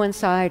is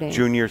coinciding.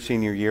 Junior,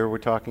 senior year we're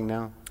talking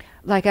now?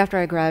 Like after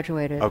I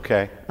graduated.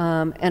 Okay.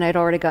 And I'd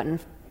already gotten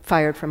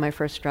fired from my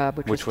first job,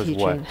 which was teaching.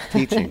 what?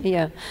 Teaching?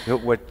 Yeah.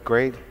 What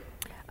grade?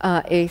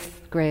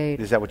 8th grade.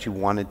 Is that what you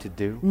wanted to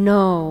do?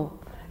 No,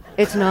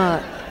 it's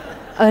not.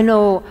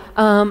 No.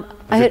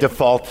 Was it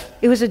default?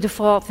 It was a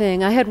default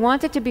thing. I had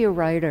wanted to be a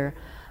writer,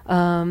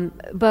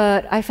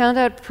 but I found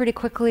out pretty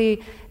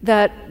quickly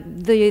that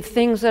the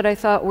things that I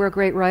thought were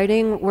great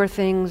writing were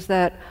things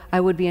that I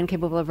would be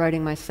incapable of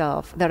writing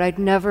myself, that I'd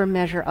never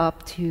measure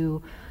up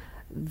to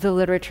the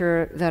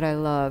literature that I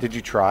love. Did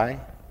you try?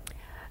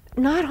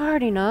 Not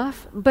hard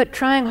enough, but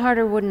trying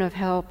harder wouldn't have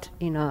helped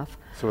enough.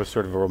 So it was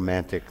sort of a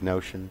romantic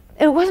notion.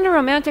 It wasn't a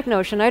romantic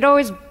notion. I'd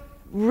always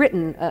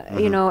written,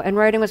 and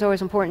writing was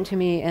always important to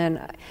me. And,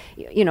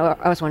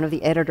 I was one of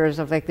the editors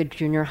of like the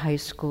junior high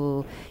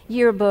school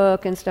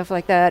yearbook and stuff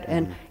like that.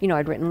 And,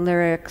 I'd written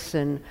lyrics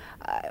and.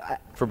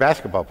 For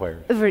basketball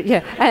players.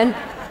 Yeah,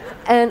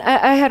 and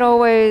I had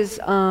always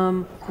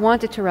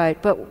wanted to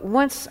write, but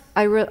once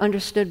I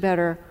understood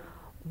better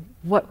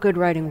what good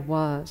writing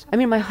was. I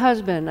mean, my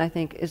husband, I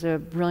think, is a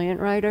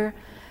brilliant writer,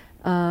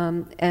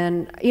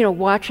 and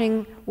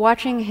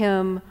watching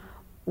him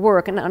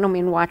work, and I don't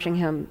mean watching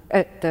him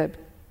at the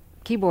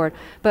keyboard,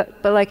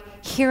 but like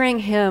hearing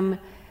him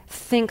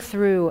think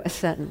through a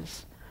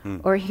sentence,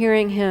 or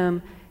hearing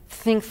him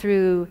think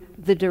through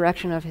the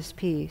direction of his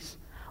piece,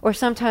 or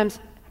sometimes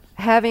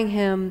having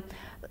him,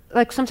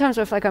 like sometimes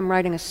if like I'm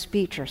writing a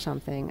speech or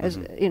something, as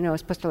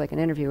as opposed to like an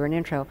interview or an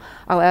intro,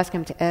 I'll ask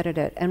him to edit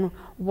it, and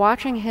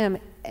watching him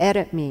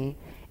edit me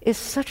is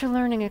such a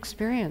learning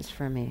experience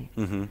for me.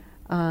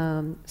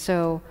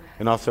 So,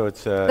 and also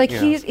it's like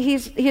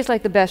he's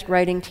like the best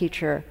writing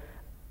teacher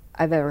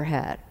I've ever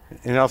had.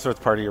 And also, it's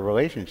part of your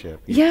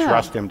relationship. You Yeah.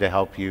 trust him to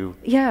help you,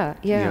 Yeah,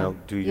 yeah. you know,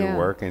 do your yeah.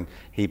 work, and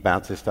he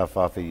bounces stuff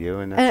off of you.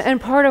 And that's,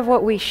 And part of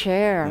what we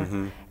share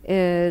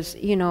is,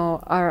 you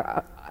know,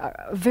 our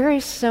very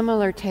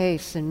similar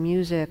tastes in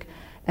music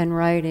and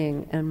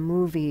writing and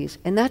movies.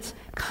 And that's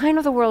kind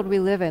of the world we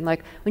live in.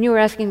 Like when you were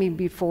asking me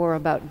before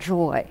about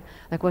joy,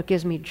 like what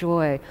gives me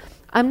joy,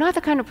 I'm not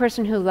the kind of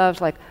person who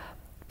loves like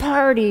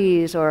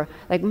parties or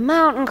like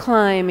mountain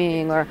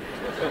climbing or,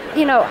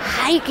 you know,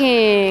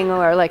 hiking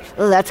or like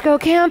let's go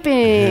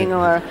camping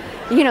or,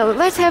 you know,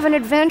 let's have an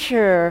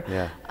adventure.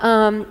 Yeah.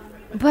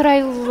 But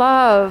I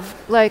love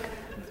like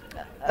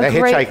that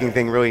hitchhiking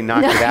thing really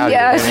knocked it out.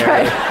 Yeah, of you. that's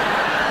right.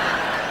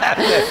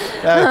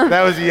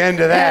 That was the end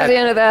of that. That's the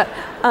end of that.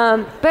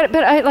 But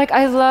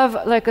I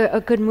love like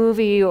a good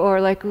movie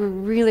or like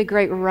really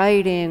great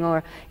writing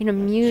or, you know,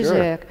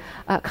 music,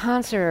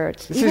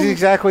 concerts. This is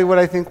exactly what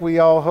I think we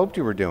all hoped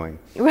you were doing.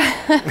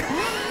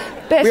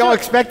 We all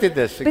expected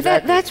this. But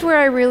Exactly. that's where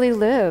I really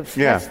live.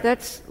 Yeah.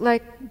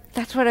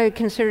 That's what I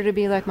consider to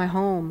be like my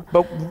home.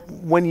 But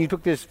when you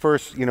took this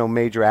first, you know,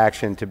 major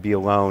action to be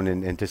alone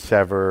and to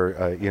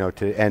sever, you know,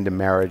 to end a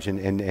marriage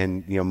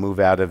and you know, move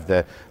out of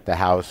the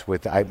house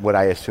with what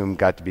I assume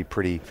got to be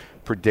pretty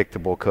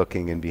predictable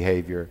cooking and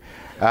behavior.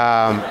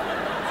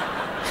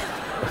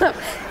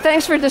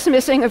 Thanks for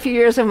dismissing a few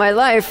years of my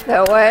life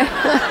that way.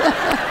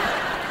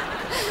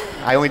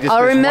 I only just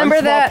I'll remember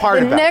one small that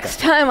part the about next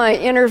time I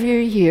interview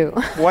you.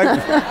 What?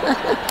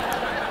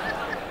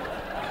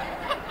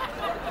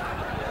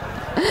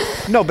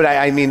 No, but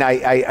I mean, I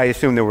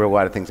assume there were a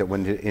lot of things that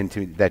went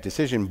into that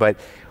decision. But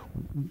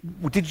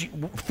did you,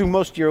 through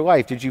most of your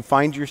life, did you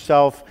find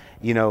yourself,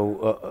 you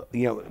know,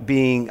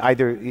 being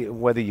either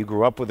whether you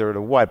grew up with it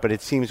or what? But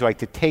it seems like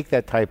to take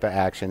that type of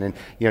action and,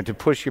 you know, to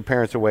push your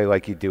parents away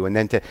like you do, and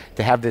then to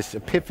have this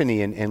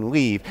epiphany and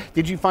leave.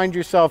 Did you find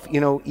yourself,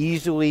 you know,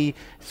 easily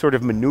sort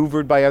of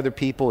maneuvered by other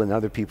people and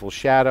other people's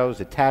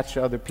shadows, attached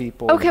to other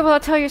people? Okay, well, I'll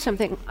tell you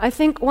something. I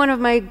think one of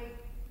my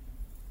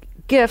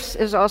gifts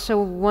is also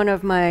one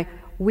of my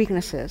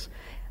weaknesses,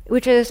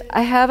 which is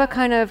I have a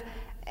kind of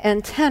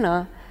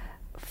antenna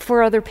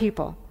for other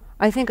people.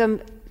 I think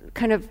I'm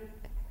kind of,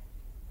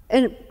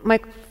 and my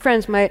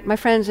friends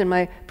and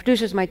my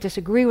producers might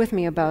disagree with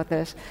me about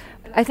this.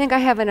 I think I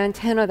have an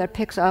antenna that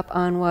picks up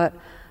on what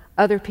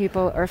other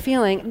people are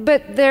feeling.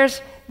 But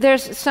there's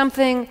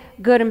something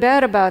good and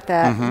bad about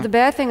that. Mm-hmm. The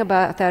bad thing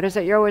about that is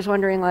that you're always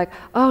wondering like,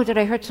 oh,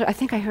 I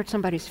think I hurt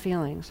somebody's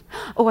feelings.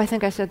 Oh, I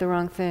think I said the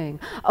wrong thing.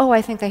 Oh,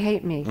 I think they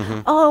hate me.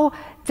 Mm-hmm. Oh,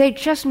 they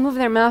just moved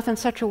their mouth in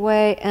such a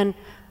way, and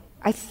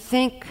I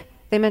think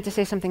they meant to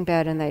say something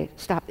bad and they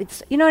stopped.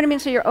 It's, you know what I mean?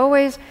 So you're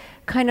always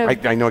kind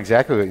of... I know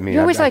exactly what you mean.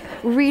 You're always like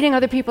reading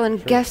other people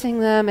and guessing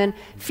them and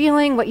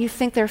feeling what you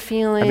think they're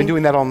feeling. I've been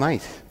doing that all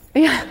night.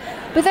 Yeah,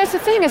 but that's the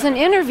thing. As an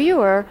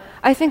interviewer,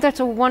 I think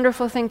that's a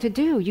wonderful thing to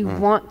do. You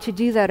want to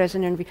do that as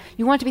an interview.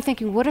 You want to be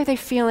thinking, what are they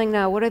feeling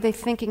now? What are they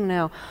thinking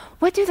now?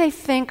 What do they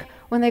think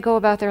when they go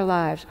about their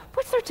lives?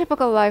 What's their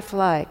typical life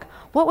like?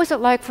 What was it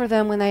like for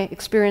them when they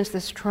experienced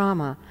this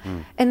trauma?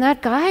 And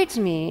that guides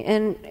me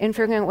in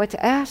figuring out what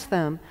to ask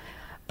them.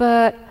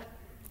 But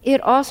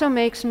it also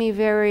makes me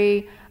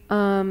very...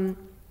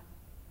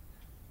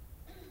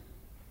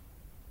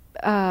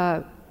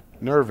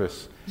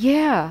 Nervous.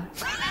 Yeah.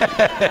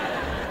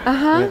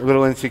 A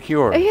little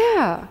insecure.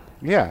 Yeah.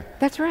 Yeah.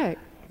 That's right.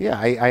 Yeah,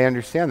 I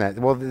understand that.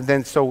 Well,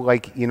 then, so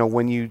like, you know,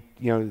 when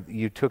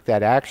you took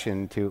that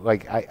action to,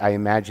 like, I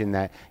imagine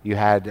that you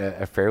had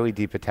a fairly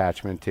deep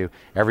attachment to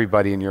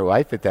everybody in your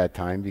life at that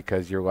time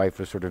because your life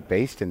was sort of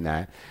based in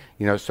that.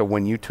 You know, so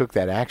when you took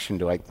that action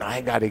to like,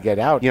 I got to get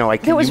out, you know,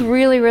 like... It was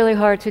really, really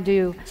hard to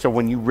do. So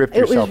when you ripped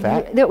yourself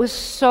out? That was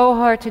so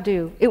hard to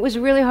do. It was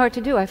really hard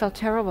to do. I felt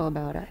terrible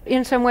about it.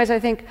 In some ways, I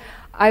think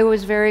I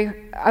was very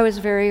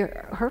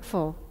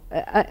hurtful.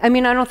 I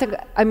mean,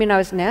 I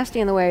was nasty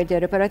in the way I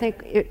did it, but I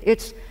think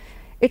it's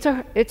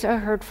a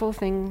hurtful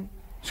thing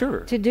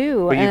to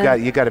do. But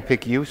you got to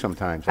pick you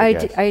sometimes, I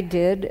guess. I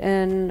did,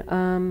 and...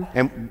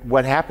 And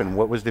what happened?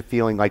 What was the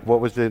feeling like?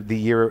 What was the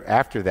year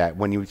after that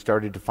when you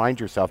started to find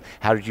yourself?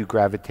 How did you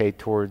gravitate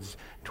towards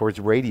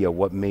radio?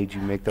 What made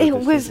you make those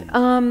decisions? It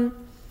was...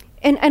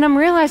 And I'm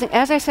realizing,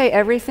 as I say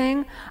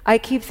everything, I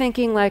keep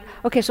thinking like,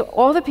 okay, so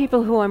all the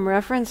people who I'm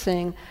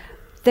referencing,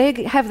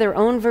 they have their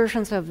own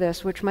versions of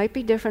this, which might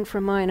be different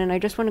from mine, and I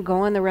just want to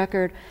go on the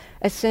record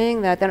as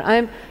saying that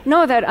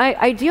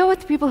I deal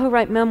with people who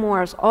write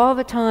memoirs all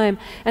the time,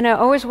 and I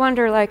always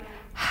wonder, like,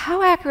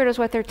 how accurate is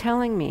what they're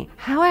telling me?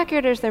 How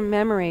accurate is their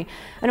memory?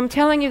 And I'm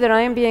telling you that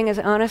I am being as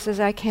honest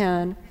as I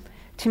can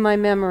to my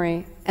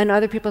memory, and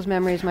other people's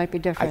memories might be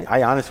different.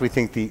 I honestly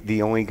think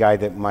the only guy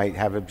that might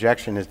have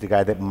objection is the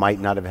guy that might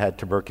not have had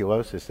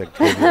tuberculosis that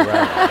gave you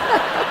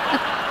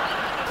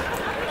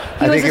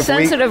He was a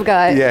sensitive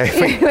guy. Yeah,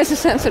 he was a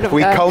sensitive guy.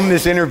 We comb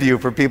this interview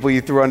for people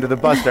you threw under the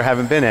bus. There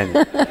haven't been any.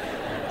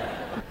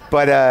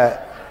 But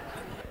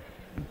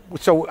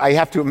So I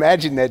have to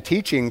imagine that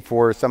teaching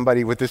for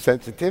somebody with the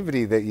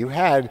sensitivity that you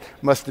had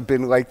must have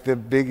been like the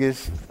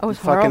biggest fucking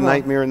horrible.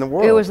 nightmare in the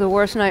world. It was the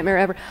worst nightmare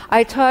ever.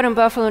 I taught in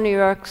Buffalo, New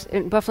York's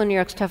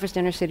toughest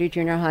inner city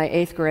junior high,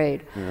 8th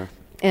grade. Yeah.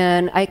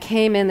 And I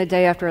came in the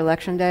day after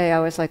Election Day. I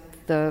was like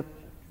the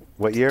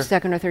What year?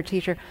 second or third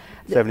teacher.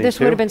 72? This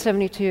would have been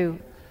 72.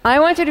 I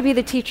wanted to be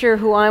the teacher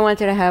who I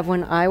wanted to have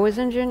when I was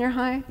in junior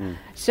high.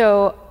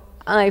 So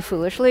I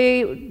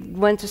foolishly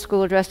went to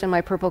school dressed in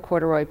my purple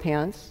corduroy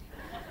pants,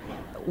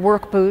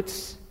 work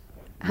boots.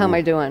 How am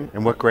I doing?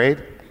 In what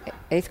grade?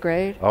 8th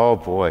grade? Oh,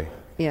 boy.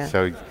 Yeah.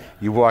 So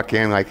you walk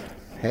in like,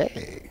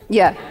 hey.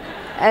 Yeah.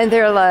 And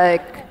they're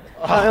like,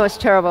 oh, it was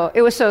terrible.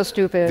 It was so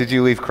stupid. Did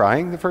you leave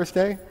crying the first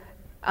day?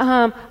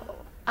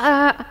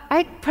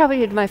 I probably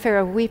did my fair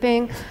of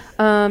weeping.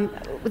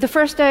 The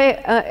first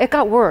day, it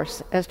got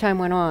worse as time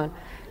went on,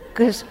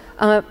 because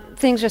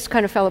things just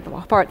kind of fell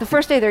apart. The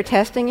first day they're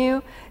testing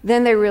you,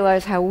 then they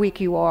realize how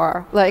weak you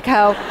are, like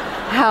how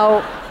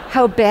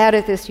bad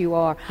at this you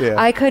are. Yeah.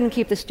 I couldn't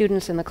keep the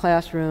students in the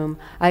classroom.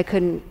 I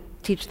couldn't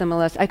teach them a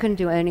lesson. I couldn't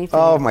do anything.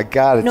 Oh my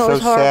God, it's no, so it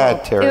was horrible.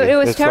 sad, Terry. It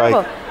was It's terrible.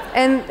 like-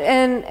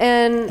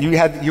 And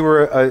You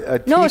were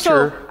a No, teacher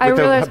so I with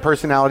the realized-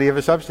 personality of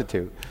a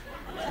substitute.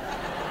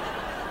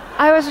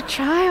 I was a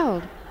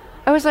child.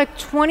 I was like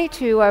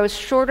 22. I was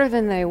shorter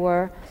than they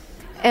were.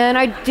 And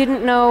I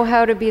didn't know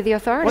how to be the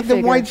authority Well, then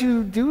figure. why'd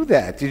you do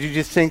that? Did you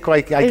just think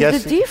like, I It's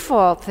guess... the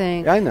default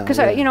thing. I know, Because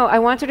yeah. I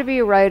wanted to be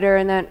a writer,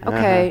 and then,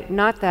 okay,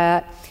 not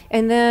that.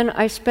 And then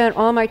I spent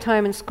all my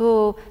time in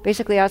school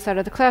basically outside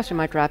of the classroom.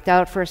 I dropped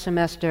out for a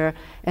semester.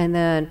 And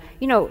then,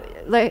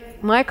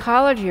 like my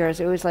college years,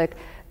 it was like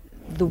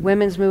the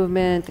women's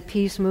movement, the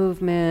peace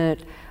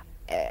movement,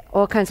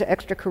 all kinds of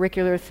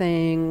extracurricular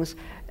things,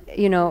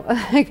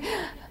 like...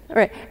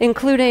 Right,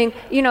 including,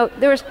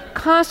 there was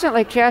constant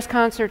like jazz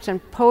concerts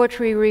and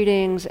poetry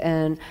readings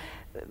and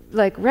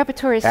like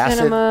repertory Acid?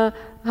 cinema.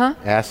 Huh?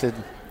 Acid?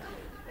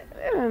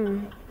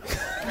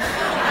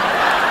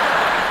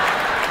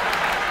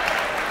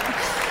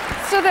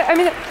 So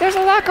there's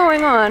a lot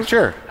going on.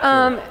 Sure.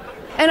 And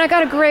I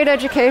got a great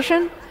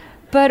education,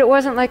 but it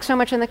wasn't like so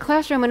much in the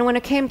classroom. And when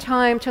it came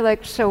time to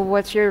like, so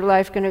what's your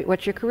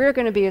career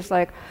gonna be? It's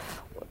like,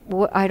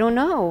 I don't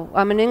know.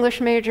 I'm an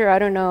English major. I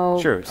don't know.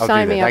 Sure, I'll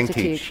Sign do me that. I up can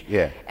to teach. teach.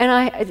 Yeah. And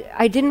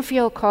I didn't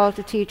feel called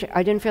to teach.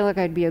 I didn't feel like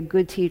I'd be a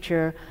good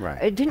teacher. Right.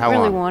 I didn't How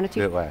really long want to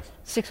teach. did it last?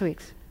 6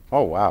 weeks.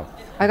 Oh, wow.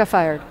 I got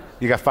fired.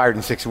 You got fired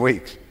in 6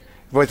 weeks.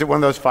 Was it one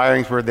of those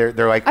firings where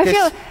they're like,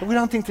 we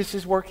don't think this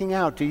is working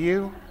out, do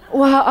you?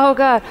 Well, oh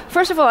God.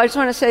 First of all, I just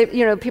want to say,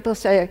 people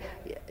say,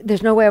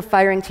 there's no way of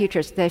firing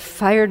teachers. They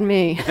fired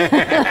me.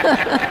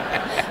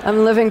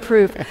 I'm living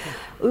proof.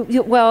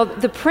 Well,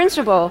 the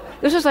principal,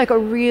 this was like a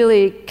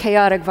really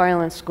chaotic,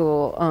 violent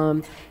school.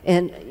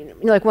 And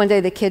like one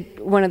day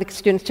one of the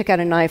students took out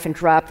a knife and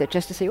dropped it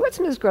just to see, what's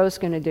Ms. Gross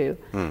going to do?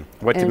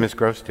 What did Miss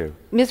Gross do?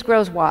 Miss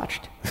Gross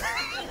watched.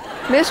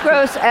 Miss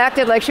Gross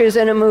acted like she was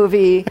in a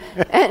movie,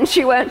 and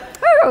she went,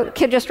 oh, the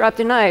kid just dropped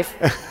a knife.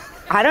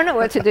 I don't know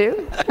what to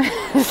do.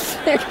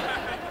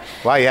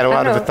 Wow, you had a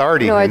lot of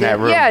authority in that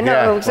room. Yeah,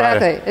 no,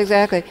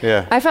 exactly.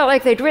 Yeah. I felt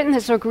like they'd written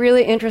this like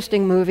really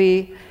interesting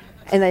movie,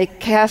 and they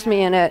cast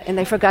me in it, and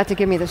they forgot to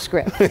give me the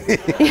script.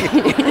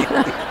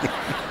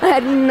 I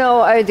had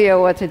no idea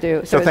what to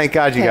do. So thank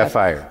God you got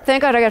fired.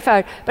 Thank God I got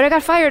fired. But I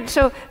got fired,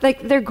 so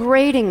like they're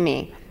grading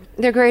me.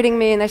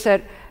 And they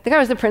said, the guy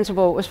was the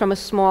principal, was from a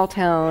small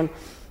town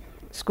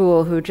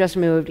school who just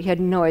moved. He had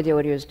no idea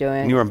what he was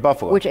doing. You were in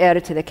Buffalo. Which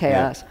added to the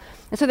chaos. Yeah.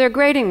 And so they're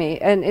grading me,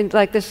 and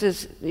like this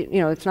is,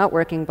 it's not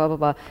working, blah, blah,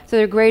 blah. So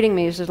they're grading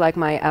me. This is like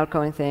my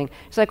outgoing thing.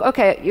 It's like,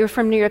 okay, you're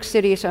from New York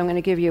City, so I'm going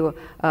to give you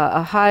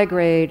a high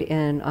grade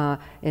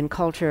in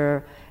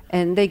culture.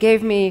 And they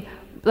gave me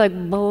like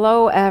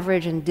below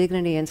average in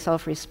dignity and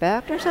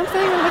self-respect or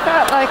something. And I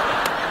thought, like,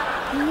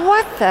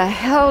 what the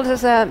hell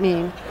does that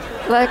mean?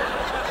 Like,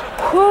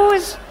 who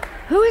is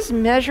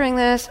measuring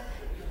this?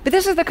 But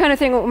this is the kind of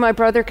thing where my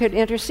brother could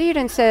intercede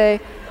and say,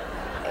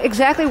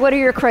 exactly what are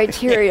your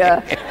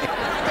criteria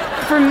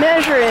for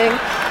measuring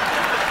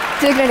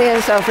dignity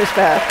and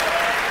self-respect?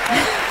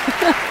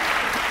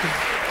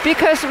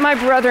 Because my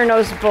brother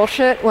knows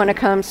bullshit when it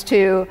comes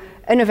to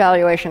an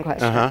evaluation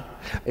question.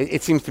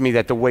 It seems to me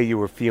that the way you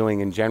were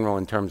feeling in general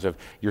in terms of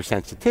your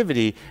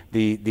sensitivity,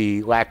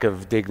 the lack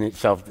of dignity,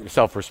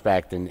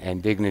 self-respect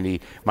and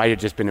dignity might have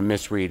just been a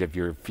misread of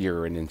your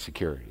fear and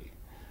insecurity.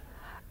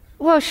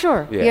 Well,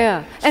 sure,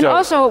 yeah. And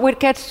also what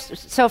gets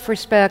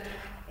self-respect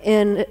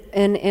in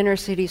an inner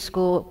city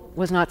school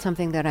was not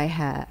something that I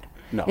had.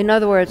 No. In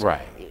other words,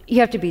 right. You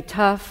have to be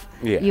tough.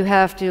 Yeah. You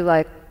have to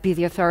like be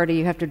the authority.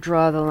 You have to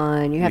draw the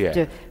line. You have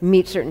to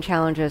meet certain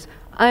challenges.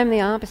 I'm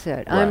the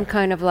opposite. Right. I'm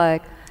kind of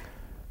like,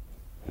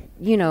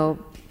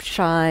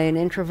 shy and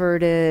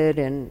introverted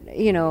and,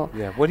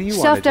 What do you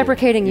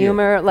self-deprecating want to do?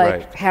 humor. Like,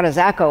 Right. how does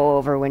that go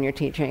over when you're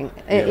teaching?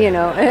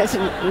 It's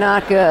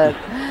not good.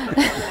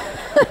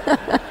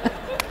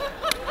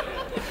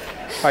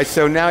 All right,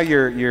 so now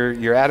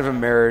you're out of a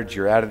marriage,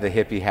 you're out of the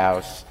hippie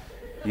house,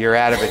 you're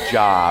out of a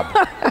job.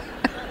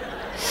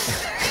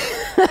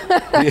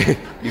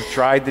 You've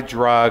tried the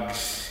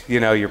drugs. You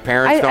know, your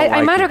parents don't like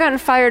I might you. have gotten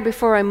fired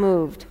before I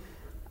moved.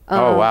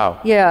 Oh, wow.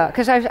 Yeah,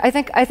 because I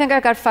think I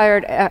got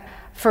fired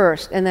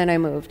first, and then I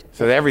moved.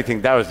 So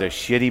everything, that was a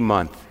shitty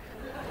month.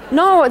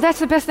 No, that's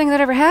the best thing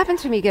that ever happened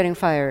to me, getting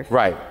fired.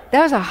 Right.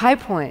 That was a high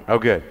point. Oh,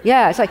 good.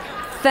 Yeah, it's like,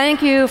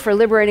 thank you for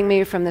liberating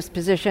me from this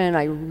position.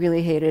 I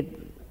really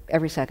hated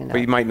every second of But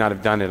it. you might not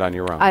have done it on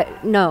your own.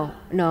 No.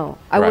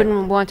 I Right.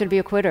 wouldn't want to be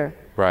a quitter.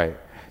 Right.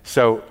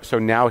 So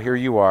now here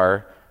you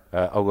are,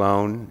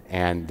 alone,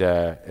 and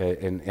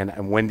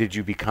when did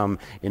you become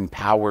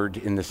empowered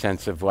in the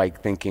sense of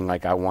like thinking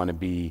like I want to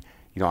be,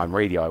 on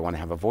radio, I want to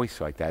have a voice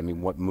like that? I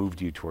mean, what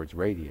moved you towards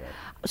radio?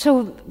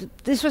 So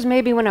this was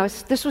when I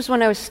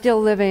was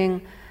still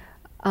living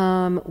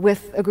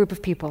with a group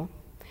of people,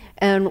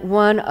 and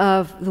one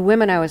of the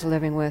women I was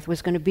living with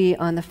was going to be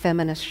on the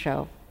Feminist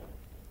Show.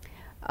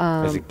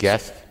 As a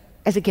guest?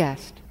 As a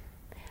guest.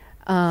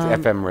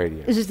 It's FM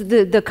radio. This is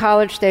the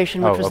college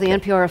station, which was okay. the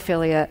NPR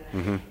affiliate.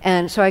 Mm-hmm.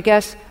 And so I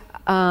guess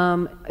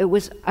I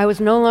was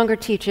no longer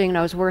teaching, and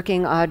I was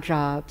working odd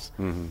jobs,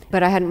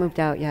 but I hadn't moved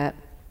out yet.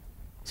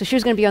 So she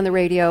was going to be on the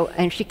radio,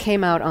 and she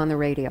came out on the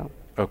radio.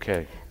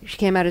 Okay. She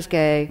came out as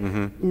gay.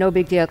 No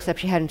big deal, except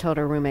she hadn't told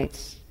her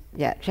roommates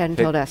yet. She hadn't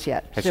told us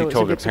yet. Has So she it was a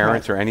told her big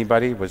parents surprise. or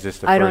anybody? Was this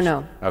the I first? don't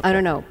know. Okay. I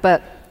don't know.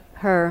 But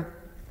her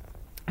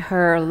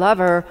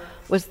lover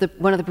was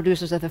one of the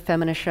producers of the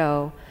Feminist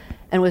Show,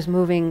 and was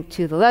moving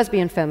to the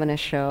Lesbian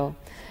Feminist Show.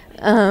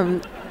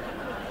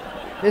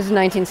 This is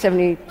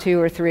 1972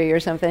 or 3 or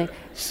something,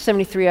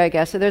 73, I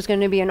guess. So there's going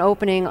to be an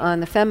opening on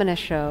the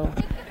Feminist Show,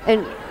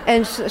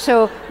 and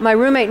so my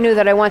roommate knew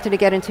that I wanted to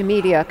get into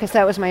media, because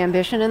that was my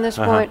ambition in this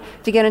point,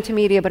 to get into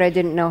media, but I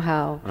didn't know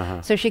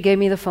how. So she gave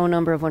me the phone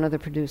number of one of the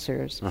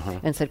producers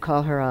and said,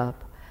 call her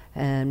up,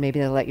 and maybe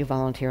they'll let you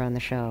volunteer on the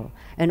show.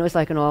 And it was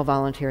like an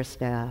all-volunteer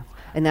staff,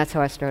 and that's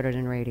how I started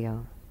in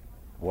radio.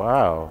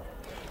 Wow.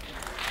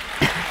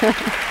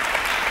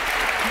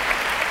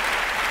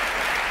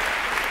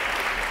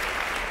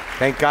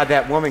 Thank God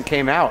that woman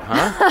came out,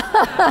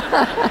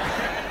 huh?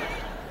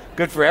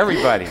 Good for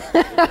everybody.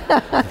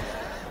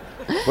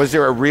 Was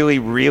there a really,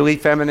 really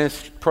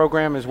feminist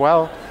program as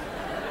well?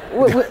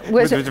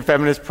 Was there a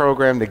feminist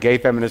program, the gay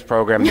feminist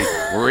program, the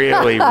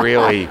really,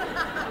 really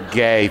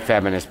gay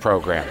feminist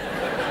program?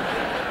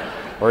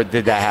 Or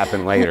did that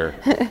happen later?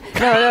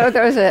 No,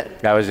 that was it.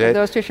 That was it?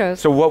 Those 2 shows.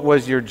 So what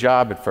was your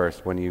job at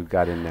first when you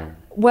got in there?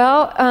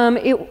 Well,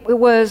 it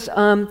was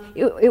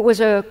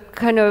a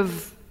kind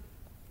of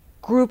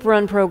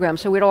group-run program,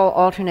 so we'd all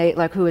alternate,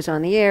 like who was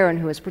on the air and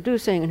who was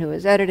producing and who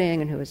was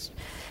editing and who was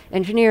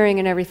engineering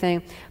and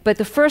everything. But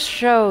the first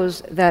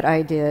shows that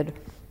I did,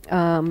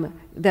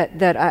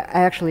 that I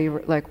actually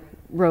like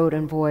wrote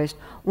and voiced,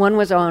 one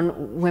was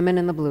on women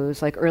in the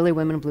blues, like early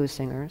women blues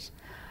singers.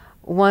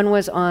 One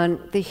was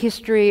on the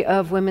history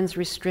of women's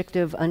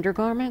restrictive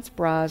undergarments,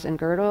 bras and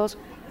girdles,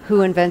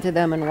 who invented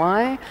them and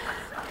why.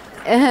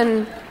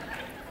 And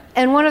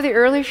one of the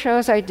early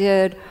shows I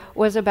did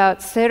was about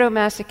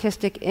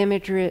sadomasochistic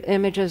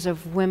images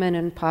of women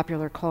in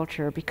popular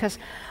culture, because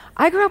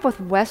I grew up with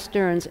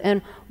Westerns,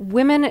 and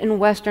women in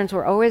Westerns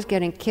were always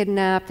getting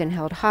kidnapped and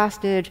held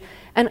hostage,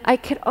 and I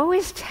could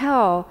always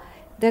tell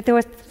that there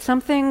was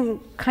something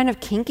kind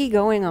of kinky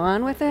going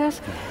on with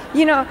this.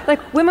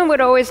 Like women would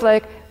always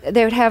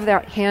they would have their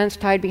hands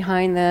tied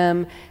behind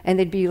them, and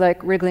they'd be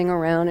like wriggling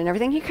around and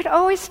everything. You could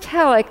always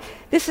tell,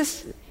 this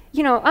is,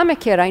 I'm a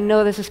kid, I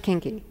know this is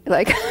kinky.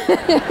 Yeah.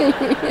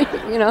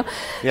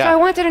 So I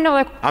wanted to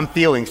know, I'm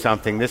feeling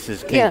something, this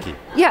is kinky.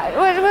 Yeah,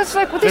 well, it was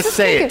like, well, this Just is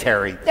say kinky. it,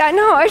 Terry. Yeah,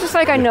 no, I was just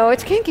I know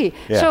it's kinky.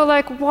 Yeah. So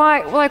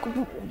why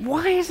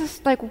is this,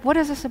 what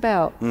is this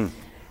about?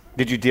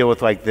 Did you deal with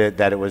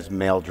that it was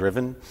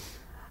male-driven?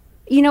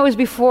 It was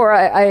before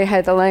I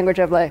had the language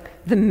of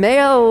the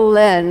male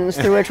lens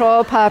through which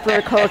all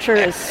popular culture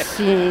is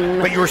seen.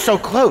 But you were so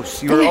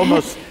close. You were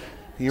almost,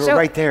 you were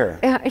right there.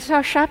 So I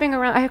was shopping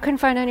around. I couldn't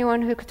find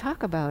anyone who could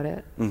talk about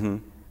it.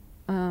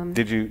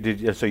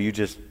 So you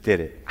just did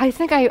it? I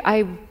think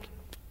I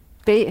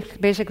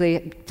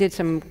basically did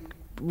some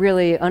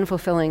really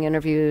unfulfilling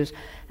interviews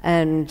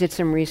and did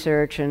some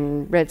research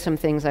and read some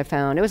things I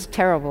found. It was a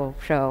terrible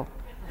show.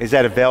 Is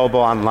that available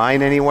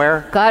online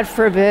anywhere? God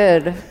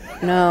forbid.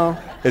 No.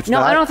 It's no,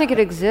 not? I don't think it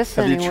exists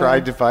Have anywhere. you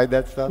tried to find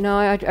that stuff? No,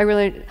 I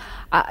really...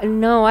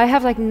 no, I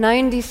have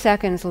 90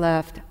 seconds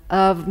left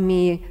of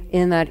me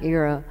in that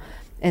era,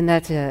 and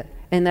that's it.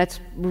 And that's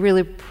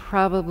really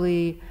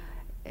probably...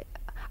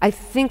 I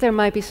think there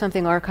might be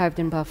something archived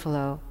in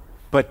Buffalo.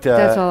 But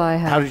that's all I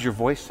have. How does your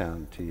voice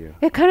sound to you?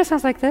 It kind of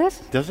sounds like this.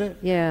 Does it?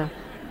 Yeah.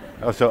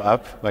 Oh, so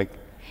up?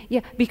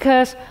 Yeah,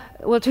 because,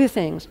 well, 2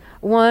 things.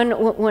 One,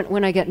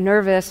 when I get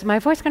nervous, my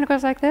voice kind of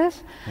goes like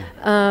this.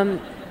 And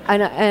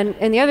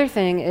the other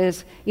thing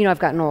is, I've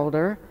gotten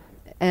older.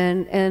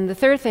 And the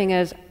third thing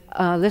is,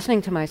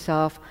 listening to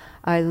myself,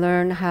 I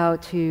learned how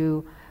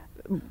to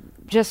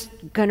just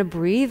kind of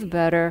breathe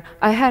better.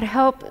 I had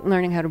help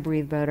learning how to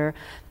breathe better,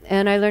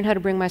 and I learned how to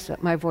bring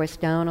my voice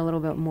down a little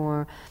bit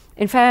more.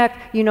 In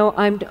fact,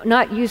 I'm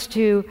not used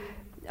to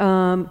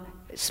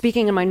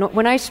speaking in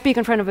when I speak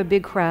in front of a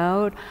big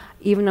crowd,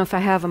 even if I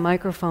have a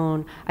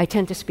microphone, I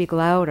tend to speak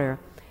louder.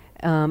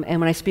 And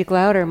when I speak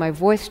louder, my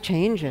voice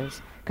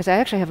changes because I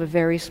actually have a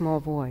very small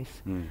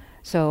voice.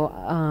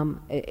 So,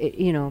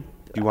 you know.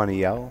 Do you want to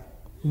yell?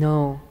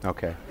 No.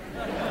 Okay.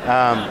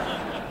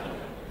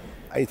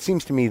 It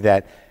seems to me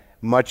that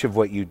much of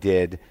what you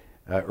did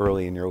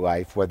early in your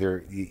life,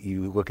 whether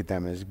you look at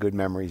them as good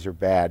memories or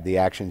bad, the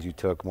actions you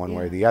took one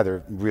way or the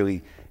other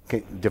really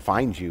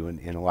defines you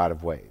in a lot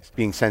of ways.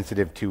 Being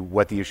sensitive to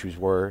what the issues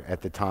were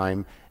at the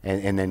time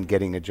and then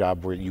getting a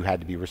job where you had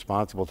to be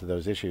responsible to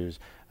those issues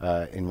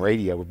in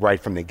radio right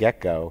from the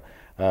get-go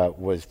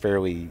was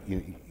fairly,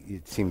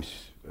 it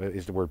seems,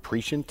 is the word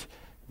prescient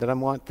that I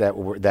want? That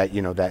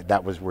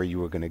was where you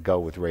were going to go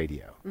with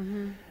radio.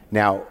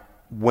 Now,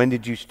 when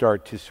did you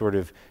start to sort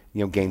of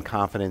gain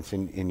confidence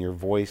in your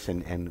voice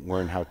and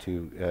learn how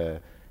to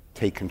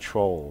take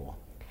control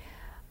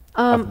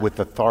with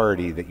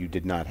authority that you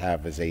did not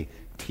have as a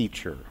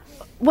teacher?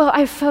 Well,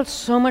 I felt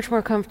so much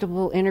more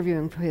comfortable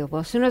interviewing people.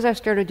 As soon as I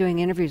started doing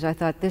interviews, I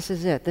thought, this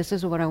is it. This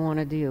is what I want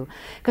to do.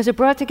 Because it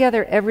brought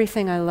together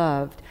everything I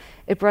loved.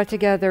 It brought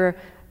together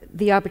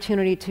the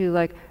opportunity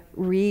to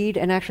read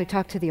and actually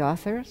talk to the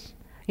authors.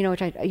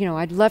 Which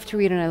I'd love to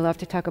read and I love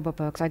to talk about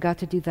books. I got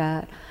to do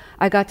that.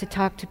 I got to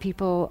talk to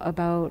people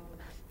about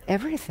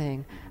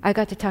everything. I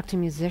got to talk to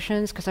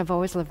musicians because I've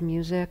always loved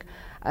music.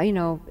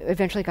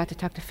 Eventually got to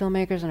talk to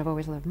filmmakers and I've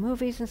always loved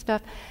movies and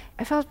stuff.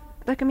 I felt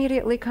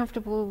immediately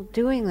comfortable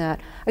doing that.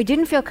 I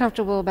didn't feel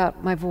comfortable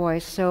about my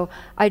voice, so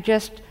I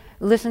just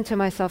listened to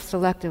myself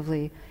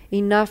selectively,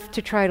 enough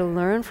to try to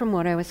learn from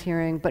what I was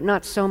hearing, but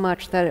not so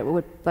much that it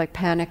would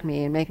panic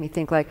me and make me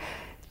think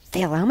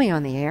they allow me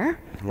on the air?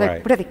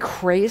 Right. What are they,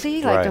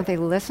 crazy? Right. Don't they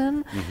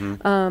listen?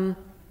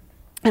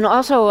 And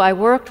also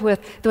there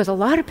was a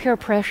lot of peer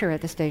pressure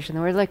at the station.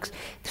 There were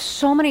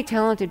so many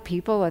talented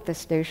people at the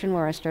station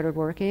where I started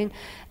working.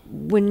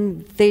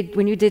 When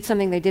you did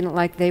something they didn't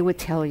like, they would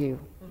tell you.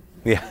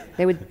 Yeah.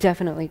 They would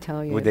definitely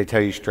tell you. Would they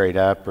tell you straight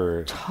up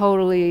or?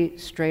 Totally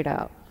straight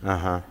out.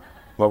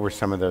 What were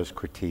some of those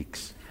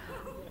critiques?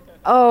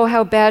 Oh,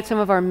 how bad some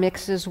of our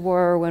mixes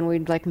were when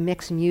we'd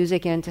mix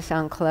music in to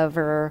sound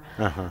clever.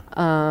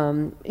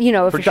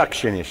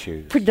 Production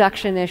issues.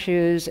 Production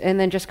issues, and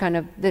then just kind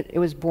of that it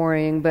was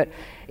boring. But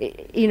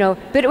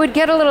but it would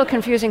get a little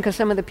confusing because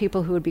some of the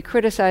people who would be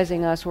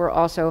criticizing us were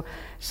also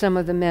some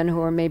of the men who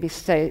were maybe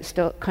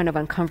still kind of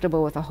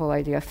uncomfortable with the whole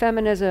idea of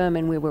feminism,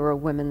 and we were a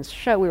women's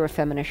show, we were a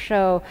feminist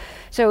show.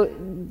 So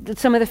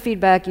some of the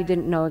feedback you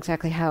didn't know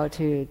exactly how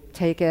to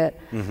take it,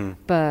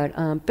 but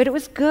it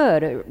was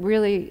good. It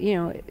really,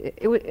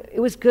 it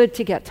was good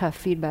to get tough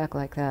feedback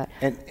like that.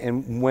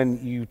 And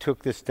when you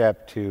took this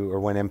step or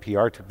when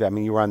NPR took that,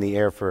 you were on the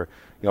air for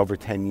over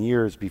 10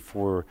 years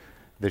before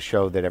the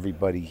show that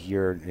everybody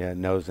here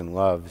knows and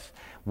loves.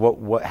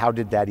 How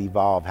did that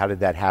evolve? How did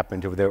that happen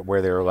to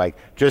where they were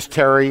just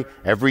Terry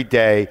every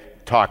day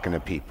talking to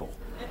people?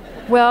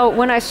 Well,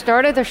 when I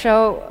started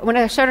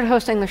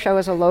hosting the show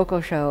as a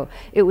local show,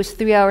 it was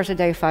 3 hours a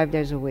day, 5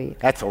 days a week.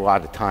 That's a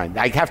lot of time.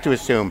 I have to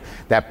assume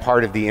that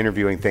part of the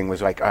interviewing thing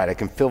was all right, I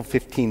can fill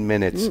 15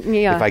 minutes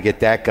if I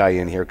get that guy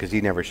in here because he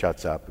never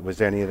shuts up. Was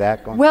there any of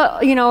that going on? Well,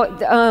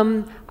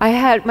 I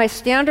had my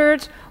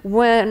standards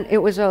when it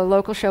was a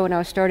local show when I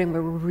was starting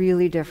were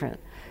really different.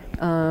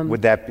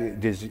 Would that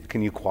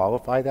can you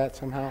qualify that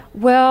somehow?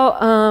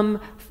 Well,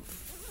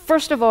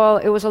 first of all,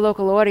 it was a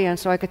local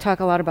audience, so I could talk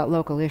a lot about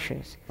local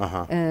issues.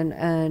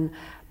 And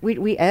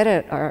we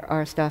edit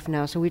our stuff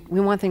now, so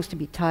we want things to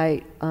be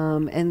tight.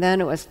 And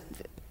then it was,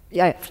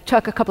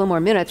 chuck a couple more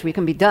minutes, we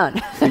can be done.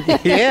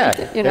 Yeah,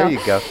 there you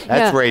go.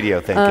 That's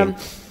radio thinking.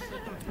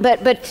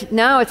 But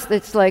now it's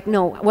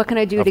no, what can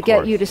I do to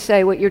get you to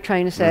say what you're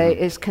trying to say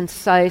is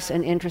concise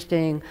and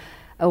interesting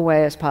a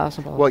way as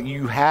possible. Well,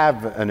 you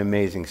have an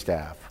amazing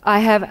staff. I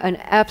have an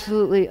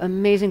absolutely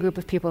amazing group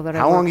of people that I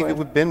work with. How long have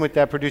you been with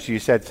that producer? You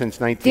said since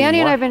 19...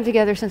 Danny and I have been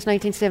together since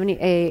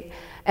 1978.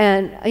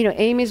 And,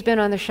 Amy's been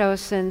on the show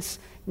since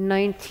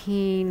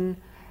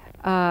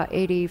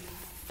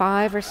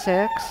 1985 or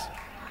 6.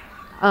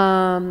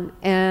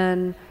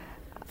 And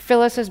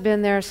Phyllis has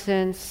been there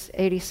since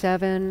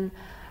 87.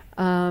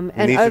 And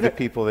these are the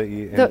people that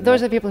you...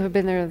 those are the people who've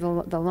been there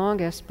the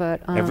longest, but...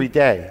 every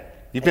day?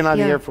 You've been on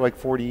the air for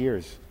 40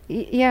 years.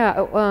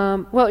 Yeah,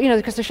 well,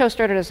 because the show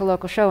started as a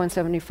local show in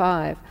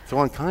 75. It's a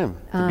long time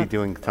to be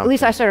doing something. At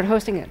least I started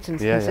hosting it in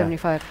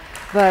 75.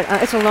 But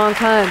it's a long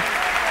time.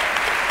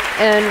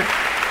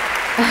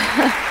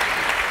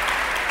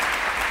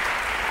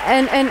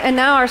 And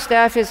now our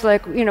staff is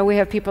we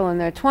have people in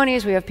their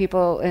 20s, we have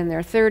people in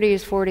their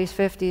 30s, 40s,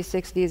 50s,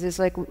 60s. It's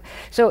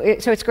so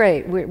it's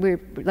great. We're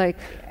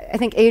I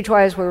think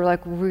age-wise, we're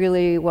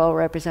really well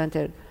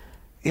represented.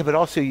 Yeah, but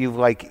also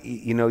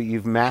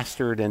you've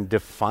mastered and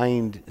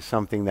defined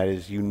something that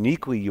is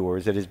uniquely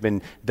yours, that has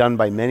been done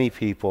by many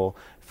people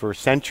for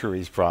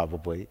centuries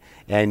probably,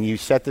 and you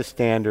set the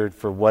standard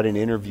for what an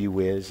interview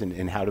is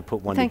and how to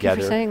put one together. Thank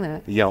you for saying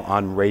that.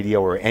 On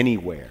radio or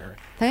anywhere.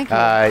 Thank you.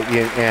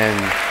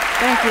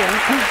 Thank you.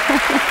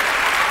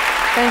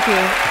 Thank you.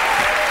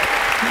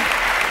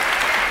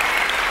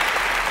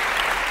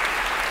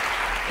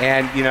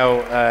 And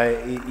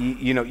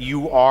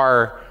you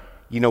are,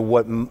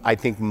 what I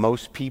think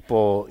most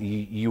people,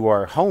 you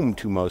are home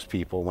to most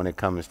people when it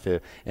comes to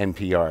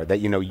NPR. That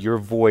your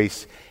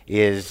voice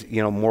is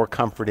more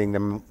comforting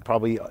than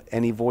probably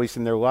any voice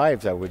in their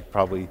lives. I would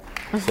probably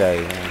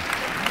say.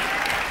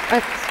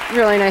 That's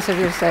really nice of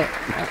you to say.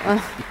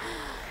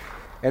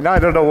 And I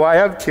don't know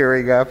why I'm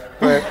tearing up,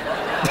 but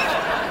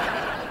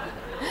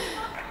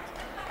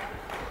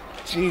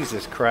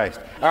Jesus Christ!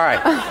 All right.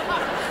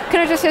 Can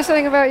I just say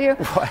something about you?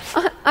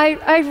 What?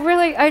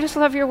 I just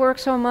love your work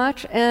so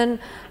much, and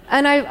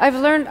I've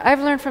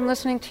learned from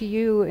listening to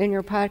you in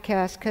your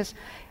podcast, because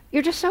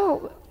you're just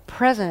so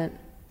present.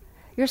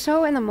 You're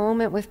so in the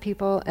moment with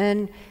people,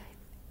 and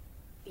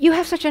you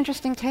have such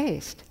interesting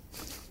taste.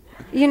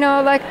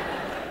 Like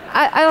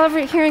I love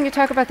hearing you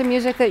talk about the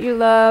music that you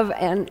love,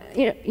 and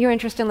your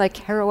interest in like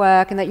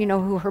Kerouac, and that you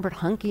know who Herbert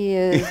Huncke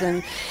is,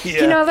 and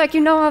Yeah.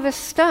 you know all this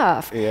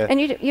stuff, Yeah.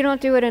 and you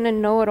don't do it in a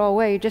know-it-all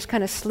way. You just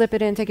kind of slip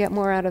it in to get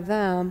more out of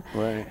them.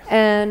 Right.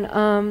 And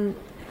I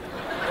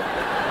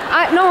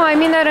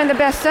mean that in the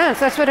best sense.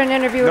 That's what an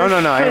interviewer No,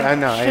 should, I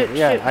know. should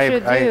do.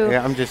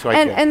 I'm just like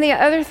and that. and the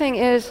other thing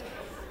is,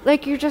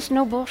 like, you're just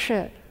no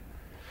bullshit.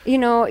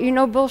 You're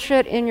no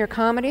bullshit in your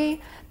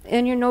comedy,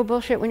 and you're no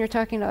bullshit when you're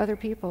talking to other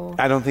people.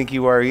 I don't think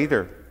you are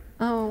either.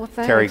 Oh, well,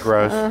 thanks. Terry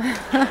Gross. And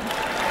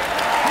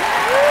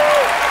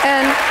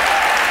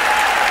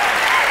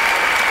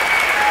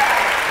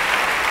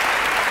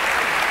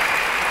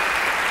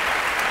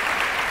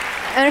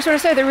I just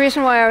want to say the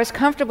reason why I was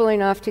comfortable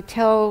enough to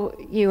tell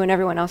you and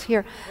everyone else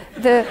here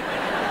the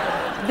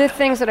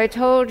things that I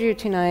told you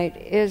tonight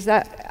is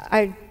that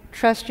I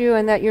trust you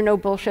and that you're no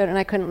bullshit, and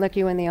I couldn't look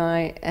you in the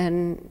eye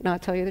and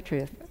not tell you the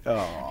truth.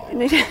 Oh,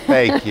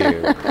 thank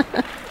you.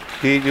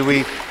 Did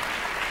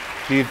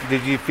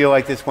you feel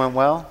like this went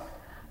well?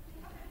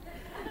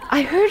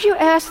 I heard you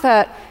ask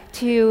that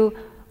to,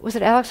 was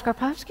it Alex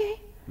Karpovsky?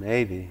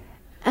 Maybe.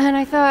 And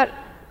I thought,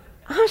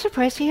 I'm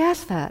surprised he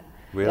asked that.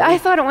 Really? I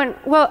thought it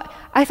went, well,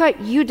 I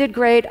thought you did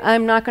great.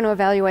 I'm not going to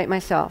evaluate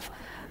myself.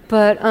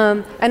 But,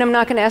 and I'm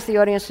not going to ask the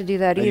audience to do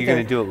that either. Are you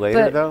going to do it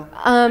later, though?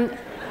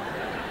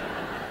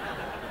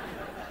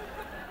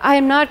 I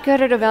am not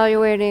good at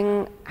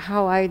evaluating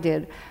how I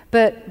did.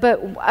 But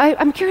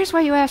I'm curious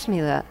why you asked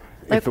me that.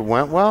 Like, if it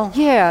went well?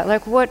 Yeah,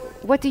 like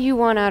what do you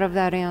want out of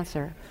that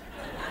answer?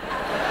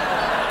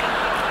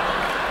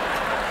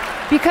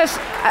 Because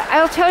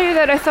I'll tell you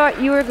that I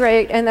thought you were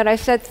great and that I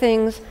said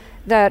things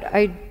that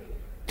I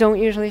don't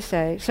usually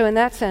say. So in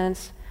that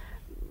sense,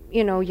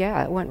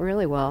 yeah, it went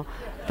really well.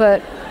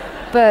 But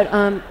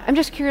I'm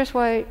just curious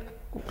why.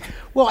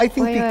 Well, I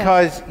think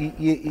because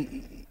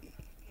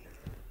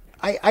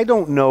I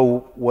don't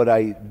know what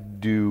I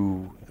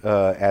do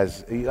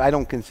as I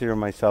don't consider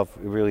myself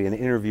really an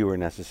interviewer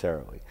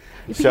necessarily.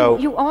 So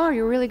you are.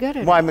 You're really good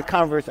at it. Well, I'm a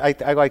I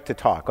like to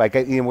talk. Like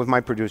with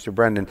my producer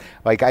Brendan,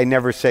 like I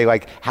never say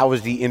like how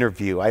was the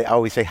interview. I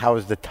always say how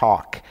was the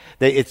talk.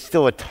 It's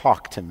still a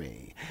talk to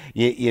me,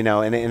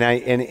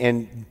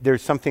 And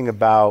there's something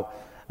about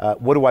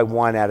what do I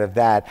want out of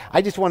that?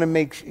 I just want to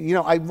make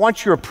I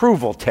want your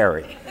approval,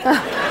 Terry.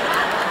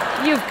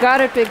 You've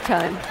got it big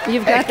time.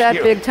 You've got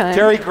that big time.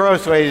 Terry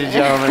Gross, ladies and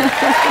gentlemen.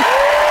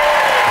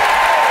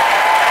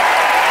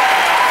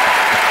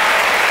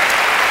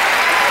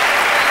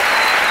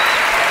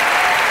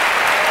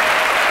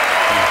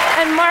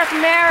 And Mark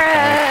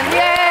Maron,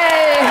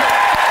 yay!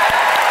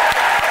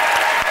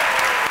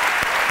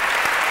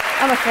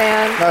 I'm a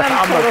fan. I'm a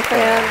total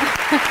fan.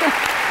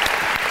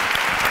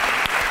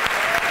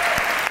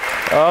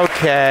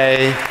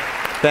 Okay.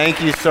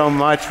 Thank you so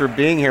much for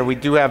being here. We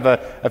do have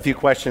a few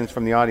questions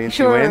from the audience.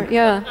 Sure,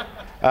 yeah.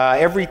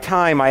 Every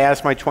time I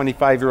ask my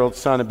 25-year-old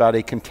son about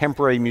a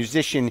contemporary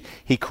musician,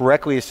 he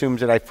correctly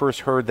assumes that I first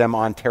heard them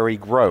on Terry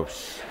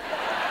Gross.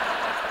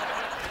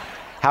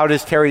 How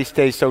does Terry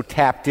stay so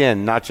tapped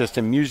in, not just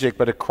in music,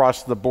 but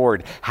across the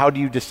board? How do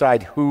you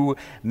decide who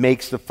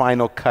makes the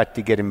final cut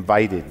to get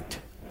invited?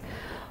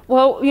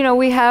 Well,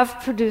 we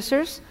have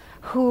producers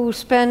who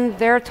spend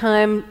their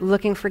time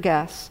looking for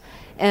guests.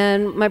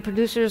 And my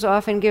producers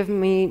often give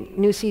me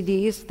new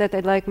CDs that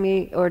they'd like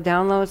me, or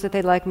downloads that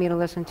they'd like me to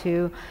listen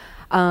to.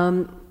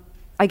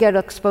 I get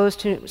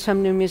exposed to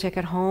some new music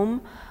at home,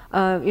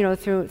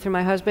 through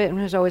my husband,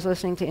 who's always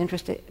listening to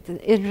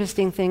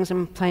interesting things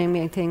and playing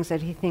me things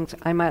that he thinks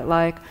I might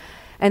like.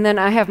 And then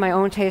I have my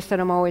own taste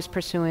that I'm always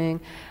pursuing.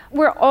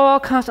 We're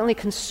all constantly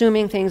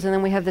consuming things, and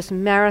then we have this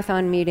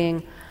marathon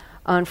meeting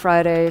on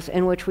Fridays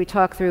in which we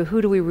talk through who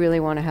do we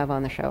really want to have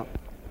on the show.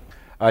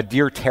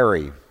 Dear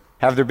Terry,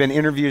 have there been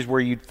interviews where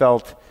you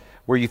felt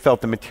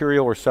the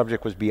material or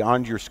subject was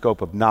beyond your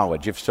scope of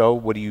knowledge? If so,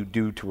 what do you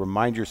do to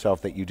remind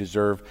yourself that you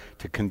deserve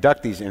to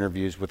conduct these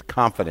interviews with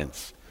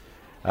confidence?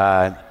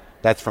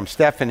 That's from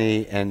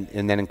Stephanie, and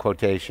then in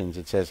quotations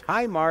it says,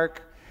 "Hi,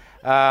 Mark."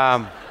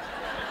 Hi,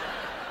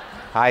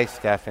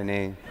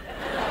 Stephanie.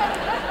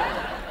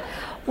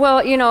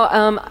 Well,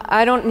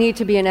 I don't need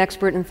to be an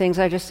expert in things.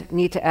 I just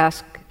need to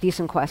ask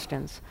decent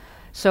questions.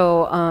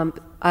 So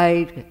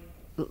I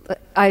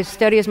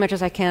study as much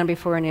as I can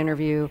before an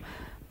interview.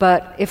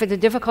 But if it's a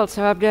difficult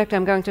subject,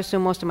 I'm going to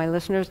assume most of my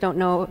listeners don't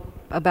know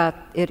about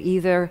it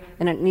either,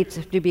 and it needs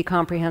to be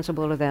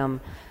comprehensible to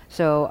them.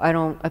 So I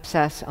don't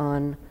obsess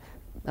on,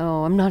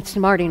 I'm not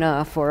smart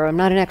enough, or I'm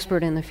not an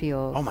expert in the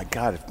field. Oh my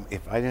God,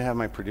 if I didn't have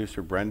my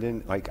producer,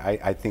 Brendan,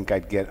 I think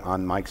I'd get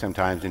on mic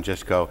sometimes and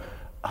just go,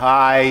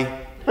 hi,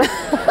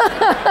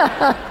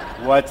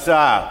 what's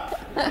up?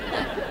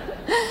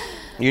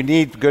 You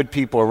need good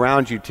people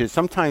around you to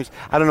sometimes,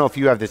 I don't know if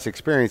you have this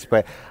experience,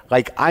 but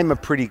I'm a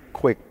pretty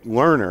quick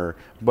learner,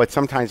 but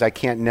sometimes I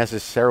can't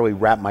necessarily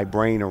wrap my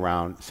brain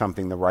around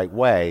something the right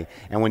way.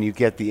 And when you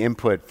get the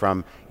input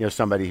from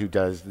somebody who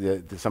does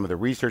some of the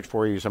research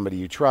for you, somebody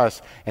you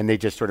trust, and they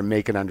just sort of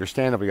make it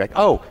understandable, you're like,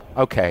 oh,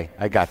 okay,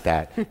 I got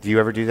that. Do you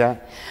ever do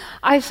that?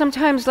 I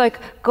sometimes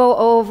go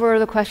over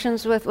the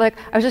questions with I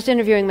was just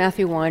interviewing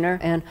Matthew Weiner,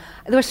 and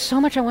there was so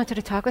much I wanted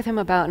to talk with him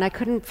about, and I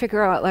couldn't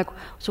figure out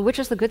so which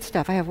is the good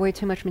stuff? I have way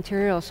too much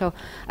material. So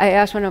I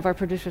asked one of our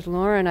producers,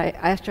 Lauren, I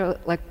asked her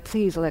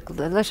please,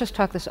 let's just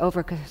talk this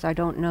over because I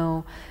don't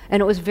know,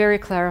 and it was very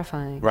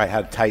clarifying. Right,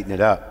 how to tighten it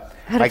up.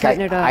 How to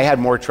tighten it up. I had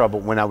more trouble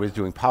when I was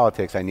doing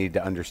politics. I needed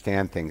to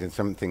understand things, and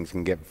some things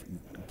can get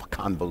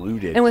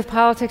convoluted. And with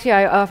politics,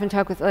 I often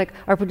talk with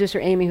our producer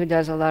Amy, who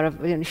does a lot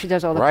of, she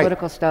does all the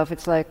political stuff.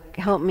 It's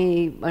help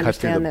me understand cut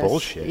through the this.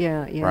 Bullshit.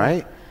 Yeah.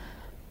 Right?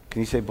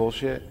 Can you say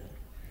bullshit?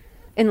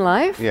 In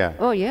life? Yeah.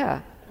 Oh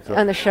yeah. So,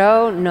 on the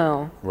show,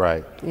 no.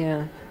 Right.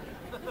 Yeah.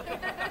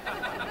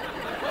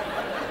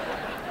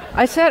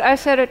 I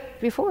said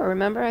it before.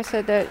 Remember, I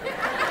said that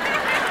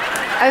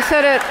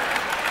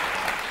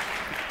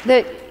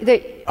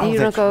you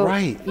don't go.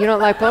 Right. You don't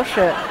like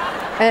bullshit,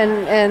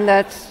 and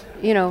that's.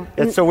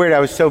 That's so weird. I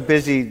was so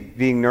busy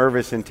being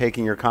nervous and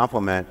taking your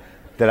compliment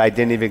that I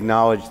didn't even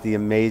acknowledge the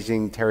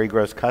amazing Terry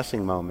Gross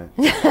cussing moment.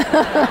 That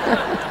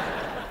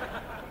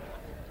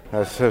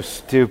was so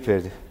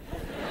stupid.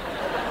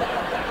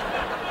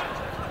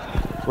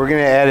 We're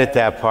going to edit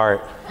that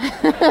part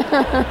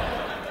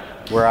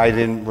where I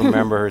didn't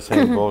remember her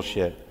saying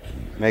bullshit.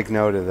 Make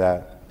note of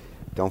that.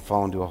 Don't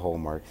fall into a hole,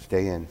 Mark.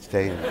 Stay in.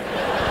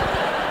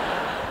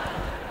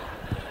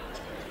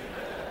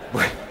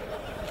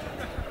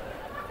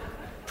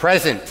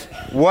 Present.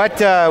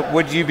 What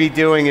would you be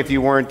doing if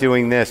you weren't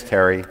doing this,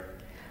 Terry?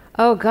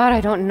 Oh, God,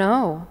 I don't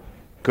know.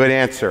 Good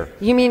answer.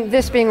 You mean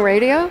this being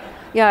radio?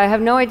 Yeah, I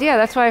have no idea.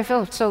 That's why I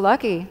feel so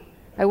lucky.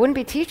 I wouldn't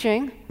be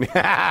teaching.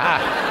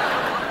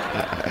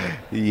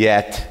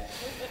 Yet.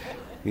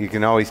 You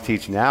can always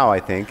teach now, I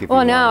think.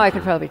 Well, now I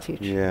could probably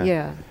teach.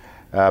 Yeah.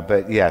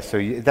 But yeah,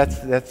 so that's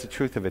the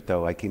truth of it,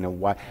 though.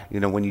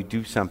 When you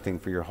do something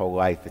for your whole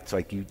life, it's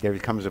there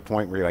comes a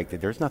point where you're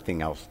there's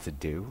nothing else to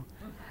do.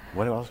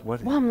 What else? Well,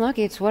 I'm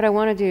lucky. It's what I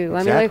want to do.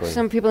 Exactly. I mean,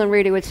 some people in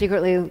radio would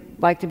secretly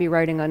like to be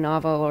writing a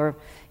novel or,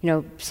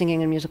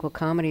 singing a musical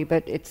comedy,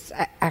 but it's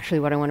actually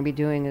what I want to be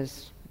doing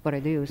is what I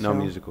do. No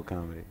musical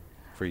comedy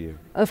for you.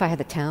 Oh, if I had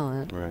the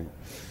talent. Right.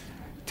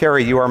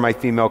 Terry, you are my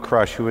female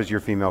crush. Who is your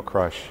female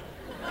crush?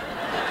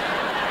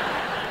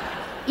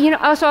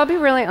 So I'll be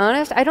really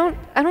honest. I don't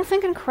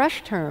think in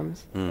crush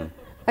terms.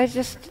 I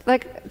just I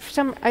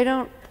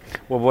don't.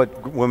 Well,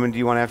 what women do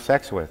you want to have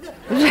sex with?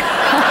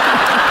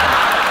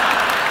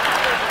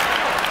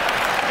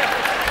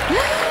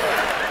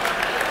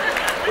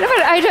 No,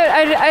 but I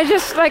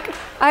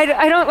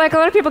don't like a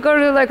lot of people go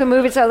to a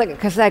movie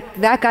because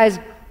that guy's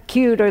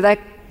cute or that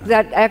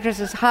actress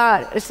is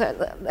hot.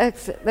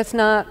 That's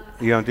not.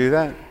 You don't do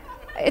that?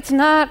 It's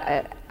not.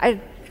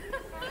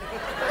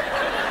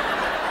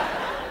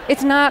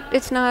 It's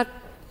not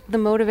the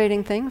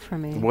motivating thing for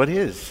me. What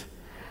is?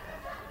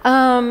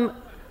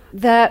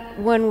 That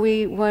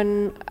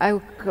when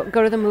I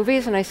go to the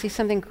movies and I see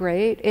something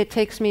great, it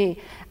takes me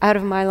out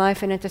of my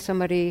life and into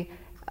somebody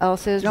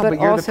else's. No, but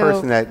you're also the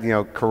person that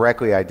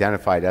correctly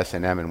identified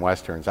S&M and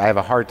Westerns. I have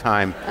a hard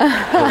time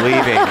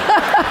believing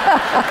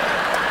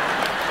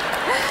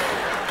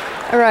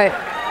right.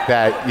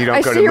 that you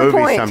don't go to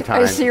movies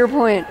sometimes. I see your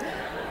point.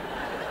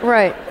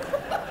 Right.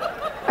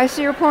 I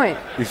see your point.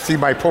 You see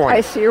my point.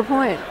 I see your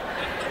point.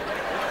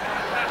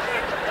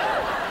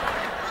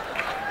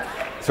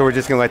 So we're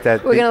just going to let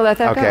that... We're going to let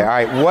that go. Okay, all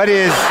right. What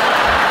is...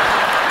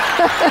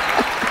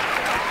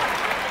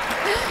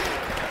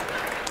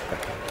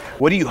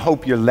 What do you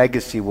hope your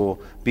legacy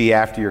will be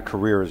after your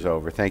career is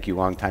over? Thank you,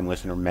 longtime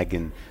listener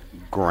Megan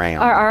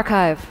Graham. Our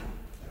archive.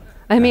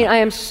 I mean, I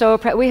am so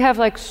proud. We have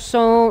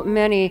so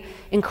many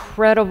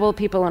incredible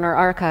people in our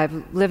archive,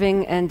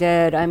 living and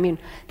dead. I mean,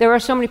 there are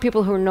so many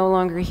people who are no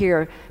longer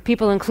here,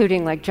 people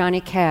including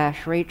Johnny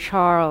Cash, Ray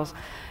Charles,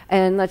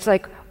 and it's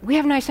we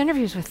have nice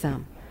interviews with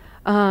them.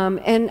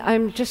 And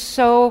I'm just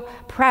so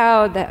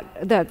proud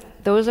that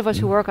those of us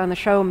who work on the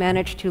show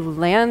manage to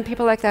land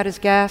people like that as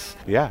guests.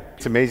 Yeah,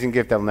 it's an amazing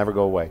gift that will never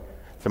go away.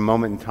 It's a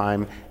moment in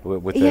time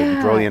with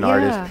a brilliant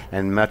artist,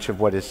 and much of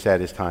what is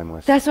said is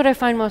timeless. That's what I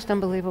find most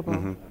unbelievable.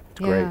 Mm-hmm. It's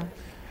great.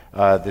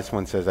 This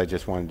one says, I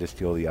just wanted to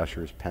steal the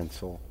usher's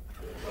pencil.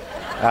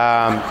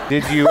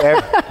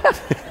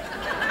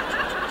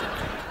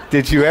 Do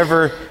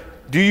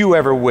you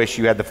ever wish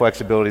you had the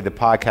flexibility the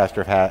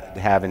podcaster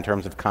have in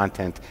terms of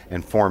content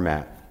and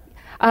format?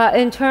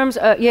 In terms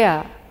of,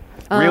 yeah.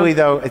 Really,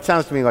 though, it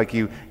sounds to me like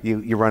you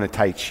run a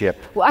tight ship.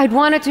 Well, I'd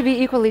want it to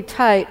be equally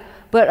tight,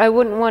 but I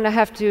wouldn't want to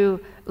have to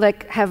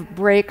have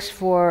breaks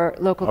for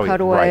local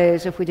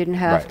cutaways if we didn't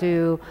have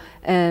to,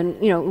 and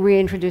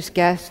reintroduce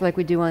guests like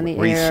we do on the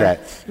air.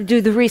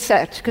 Do the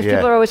resets, because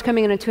people are always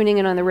coming in and tuning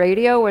in on the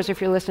radio, whereas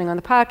if you're listening on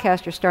the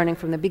podcast, you're starting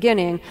from the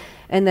beginning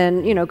and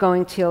then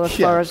going till as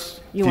far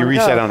as you want to go. If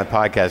you reset on the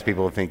podcast,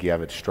 people will think you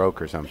have a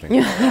stroke or something.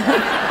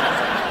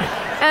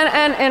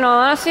 And in all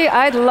honesty,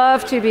 I'd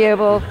love to be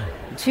able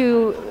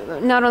to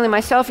not only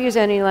myself use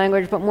any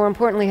language, but more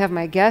importantly have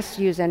my guests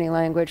use any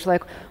language.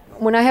 Like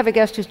when I have a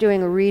guest who's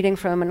doing a reading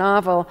from a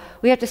novel,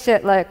 we have to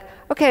sit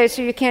okay,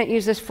 so you can't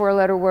use this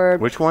four-letter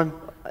word. Which one?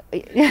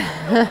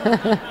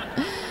 I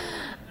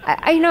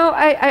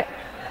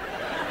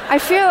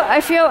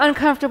feel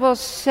uncomfortable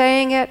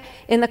saying it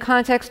in the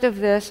context of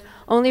this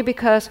only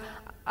because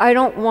I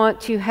don't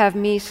want to have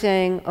me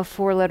saying a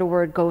four-letter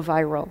word go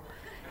viral.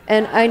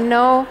 And I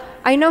know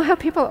how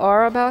people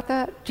are about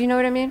that. Do you know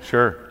what I mean?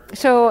 Sure.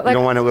 So you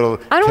don't want a little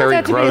I don't Terry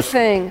want that Gross, to be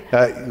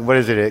a thing. What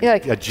is it?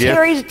 A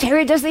GIF?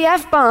 Terry does the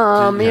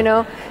F-bomb,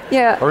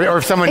 Yeah. Or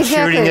if someone's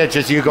shooting it,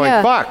 just you going,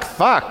 fuck.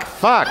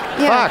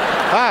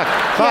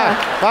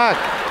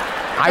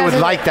 I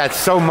would like that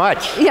so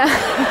much. Yeah.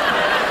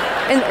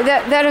 And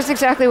that is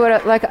exactly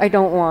what I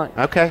don't want.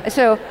 Okay.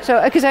 So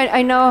because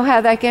I know how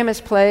that game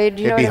is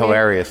played. It'd be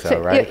hilarious, though,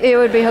 right? It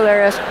would be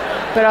hilarious,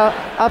 but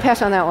I'll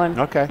pass on that one.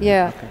 Okay.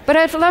 Yeah. Okay. But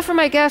I'd love for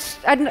my guests.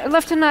 I'd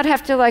love to not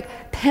have to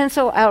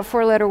pencil out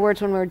four-letter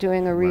words when we're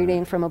doing a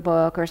reading from a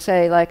book, or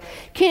say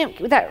can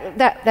you,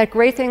 that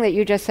great thing that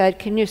you just said,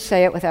 can you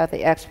say it without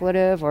the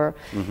expletive, or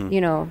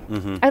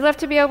I'd love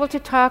to be able to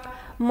talk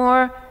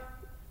more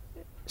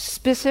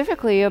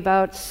specifically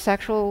about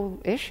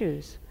sexual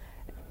issues.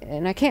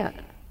 And I can't,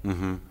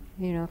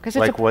 because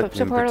it's what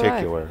a in part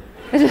particular?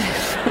 Of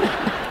life.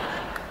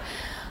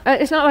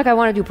 It's not like I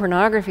want to do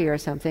pornography or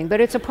something, but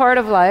it's a part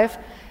of life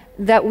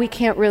that we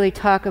can't really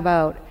talk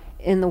about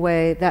in the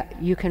way that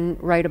you can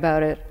write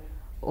about it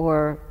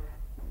or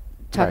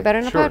talk about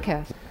it in a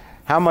podcast.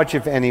 How much,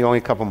 if any, only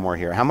a couple more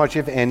here, how much,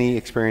 if any,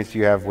 experience do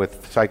you have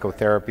with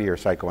psychotherapy or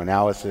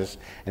psychoanalysis,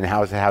 and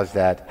how has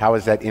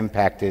that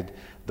impacted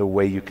the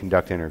way you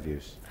conduct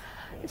interviews?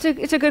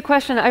 It's a good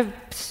question. I've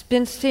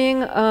been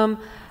seeing a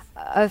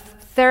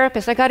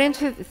therapist. I got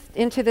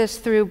into this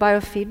through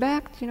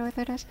biofeedback. Do you know what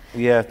that is?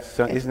 Yeah,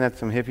 so isn't that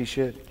some hippie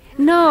shit?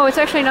 No, it's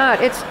actually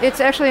not. It's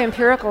actually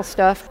empirical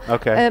stuff.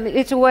 Okay.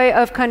 It's a way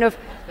of kind of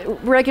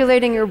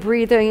regulating your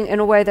breathing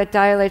in a way that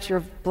dilates your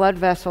blood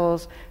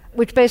vessels,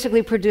 which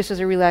basically produces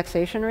a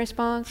relaxation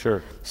response.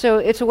 Sure. So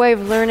it's a way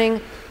of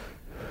learning.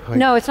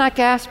 No, it's not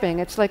gasping.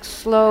 It's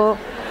slow.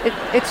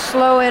 It's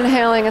slow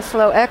inhaling and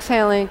slow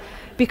exhaling.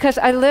 Because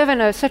I live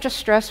in such a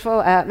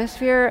stressful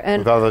atmosphere, and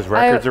with all those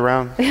records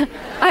around,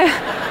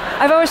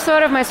 I've always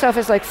thought of myself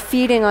as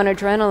feeding on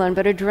adrenaline,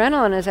 but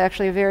adrenaline is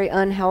actually a very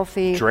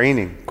unhealthy,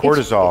 draining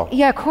cortisol.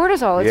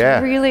 Cortisol.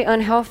 It's really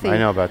unhealthy. I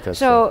know about that.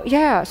 So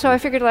I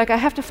figured I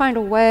have to find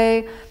a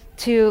way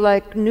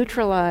to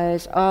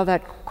neutralize all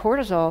that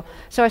cortisol.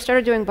 So I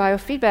started doing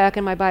biofeedback,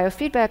 and my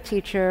biofeedback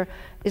teacher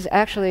is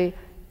actually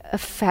a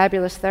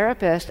fabulous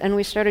therapist, and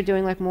we started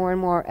doing more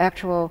and more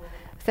actual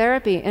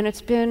therapy, and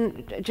it's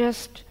been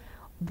just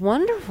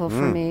wonderful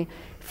for me.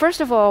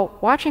 First of all,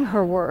 watching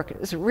her work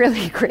is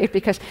really great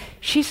because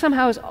she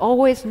somehow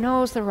always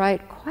knows the right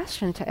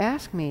question to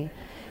ask me,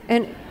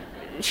 and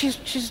she's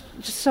just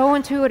so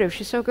intuitive.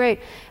 She's so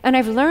great, and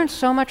I've learned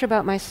so much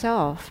about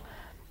myself,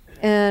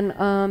 and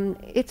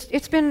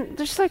it's been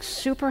just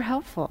super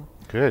helpful.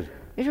 Good.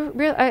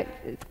 I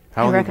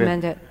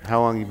recommend it.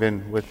 How long have you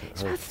been with her?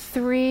 It's about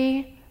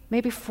 3,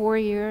 maybe 4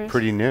 years.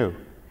 Pretty new.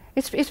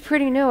 It's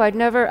pretty new.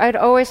 I'd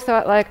always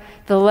thought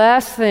the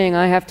last thing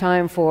I have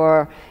time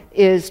for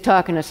is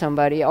talking to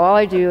somebody. All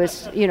I do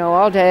is,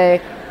 all day,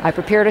 I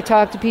prepare to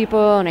talk to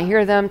people and I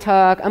hear them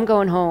talk. I'm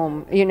going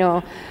home,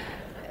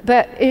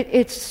 But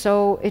it's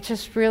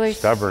just really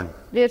stubborn.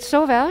 It's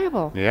so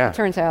valuable. Yeah. It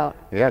turns out.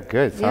 Yeah,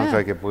 good. Sounds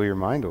like it blew your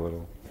mind a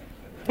little.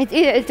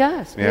 It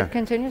does. Yeah. It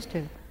continues to.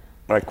 All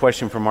right,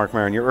 question from Mark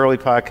Maron. Your early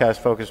podcast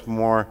focused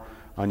more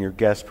on your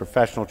guest's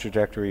professional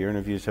trajectory. Your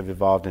interviews have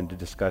evolved into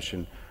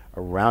discussion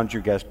around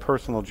your guests'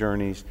 personal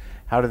journeys.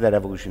 How did that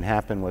evolution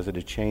happen? Was it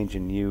a change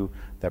in you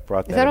that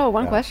brought that? Is that all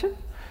one question?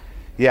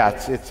 Yeah,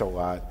 it's a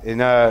lot. And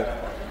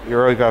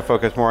you're really going to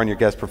focus more on your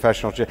guest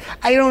professional.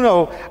 I don't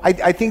know.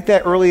 I think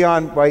that early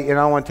on, right? And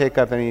I don't want to take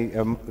up any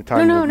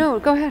time. No.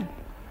 Go ahead.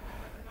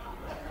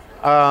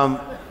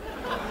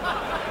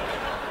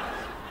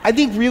 I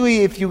think really,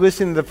 if you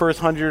listen to the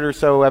first 100 or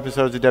so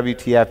episodes of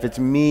WTF, it's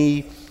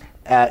me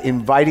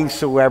inviting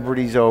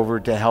celebrities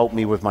over to help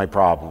me with my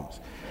problems.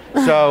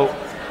 So.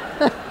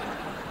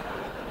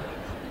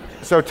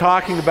 So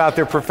talking about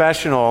their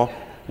professional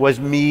was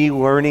me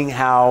learning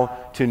how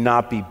to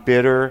not be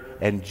bitter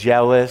and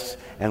jealous,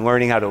 and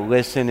learning how to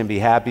listen and be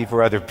happy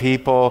for other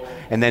people,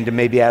 and then to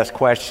maybe ask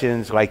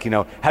questions like,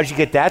 how'd you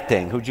get that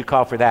thing? Who'd you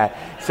call for that?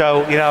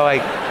 So,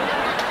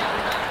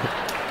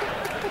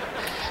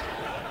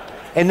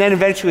 and then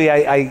eventually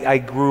I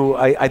grew.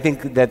 I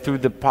think that through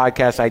the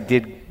podcast I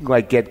did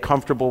get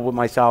comfortable with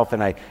myself,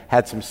 and I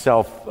had some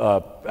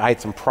I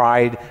had some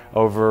pride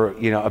over,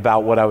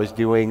 about what I was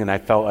doing, and I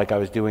felt like I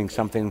was doing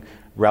something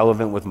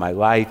relevant with my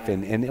life,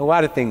 and a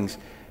lot of things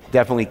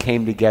definitely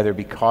came together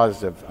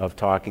because of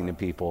talking to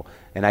people.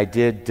 And I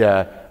did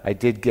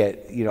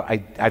get,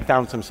 I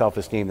found some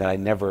self-esteem that I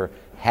never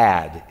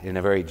had in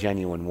a very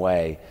genuine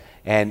way.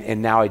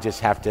 And now I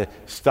just have to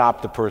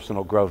stop the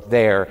personal growth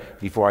there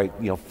before I,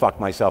 fuck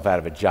myself out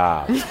of a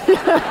job.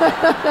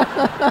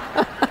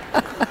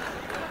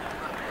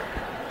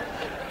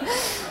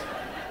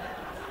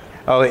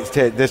 Oh,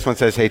 this one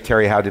says, "Hey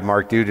Terry, how did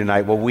Mark do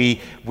tonight?" Well, we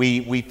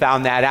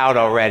found that out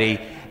already.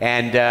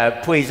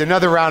 And please,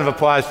 another round of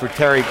applause for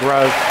Terry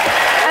Gross.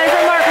 And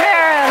for Mark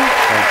Maron.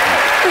 Thank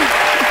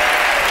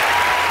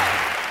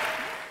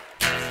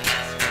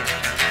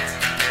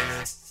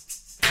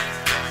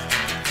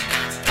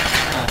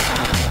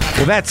you.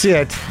 Well, that's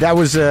it. That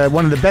was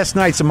one of the best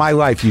nights of my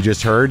life. You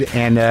just heard,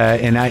 and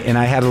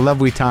I had a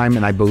lovely time,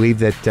 and I believe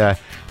that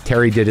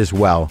Terry did as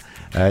well.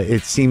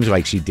 It seems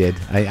like she did.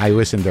 I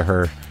listened to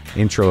her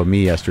intro of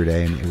me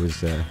yesterday, and it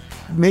was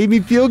made me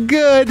feel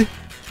good.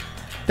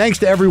 Thanks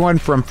to everyone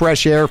from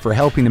Fresh Air for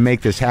helping to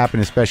make this happen,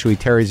 especially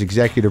Terry's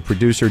executive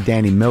producer,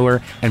 Danny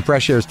Miller, and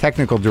Fresh Air's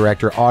technical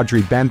director,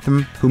 Audrey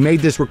Bentham, who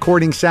made this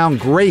recording sound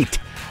great.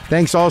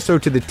 Thanks also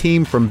to the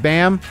team from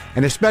BAM,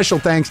 and a special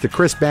thanks to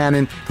Chris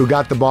Bannon, who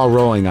got the ball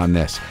rolling on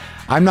this.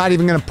 I'm not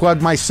even going to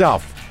plug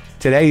myself.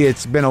 Today,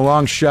 it's been a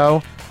long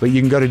show, but you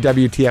can go to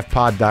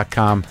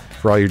WTFpod.com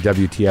for all your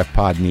WTF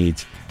Pod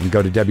needs, and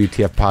go to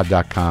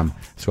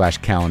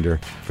WTFpod.com/calendar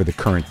for the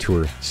current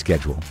tour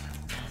schedule.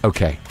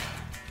 Okay.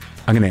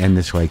 I'm going to end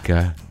this like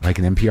an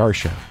NPR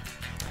show.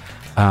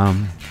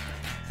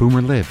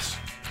 Boomer lives.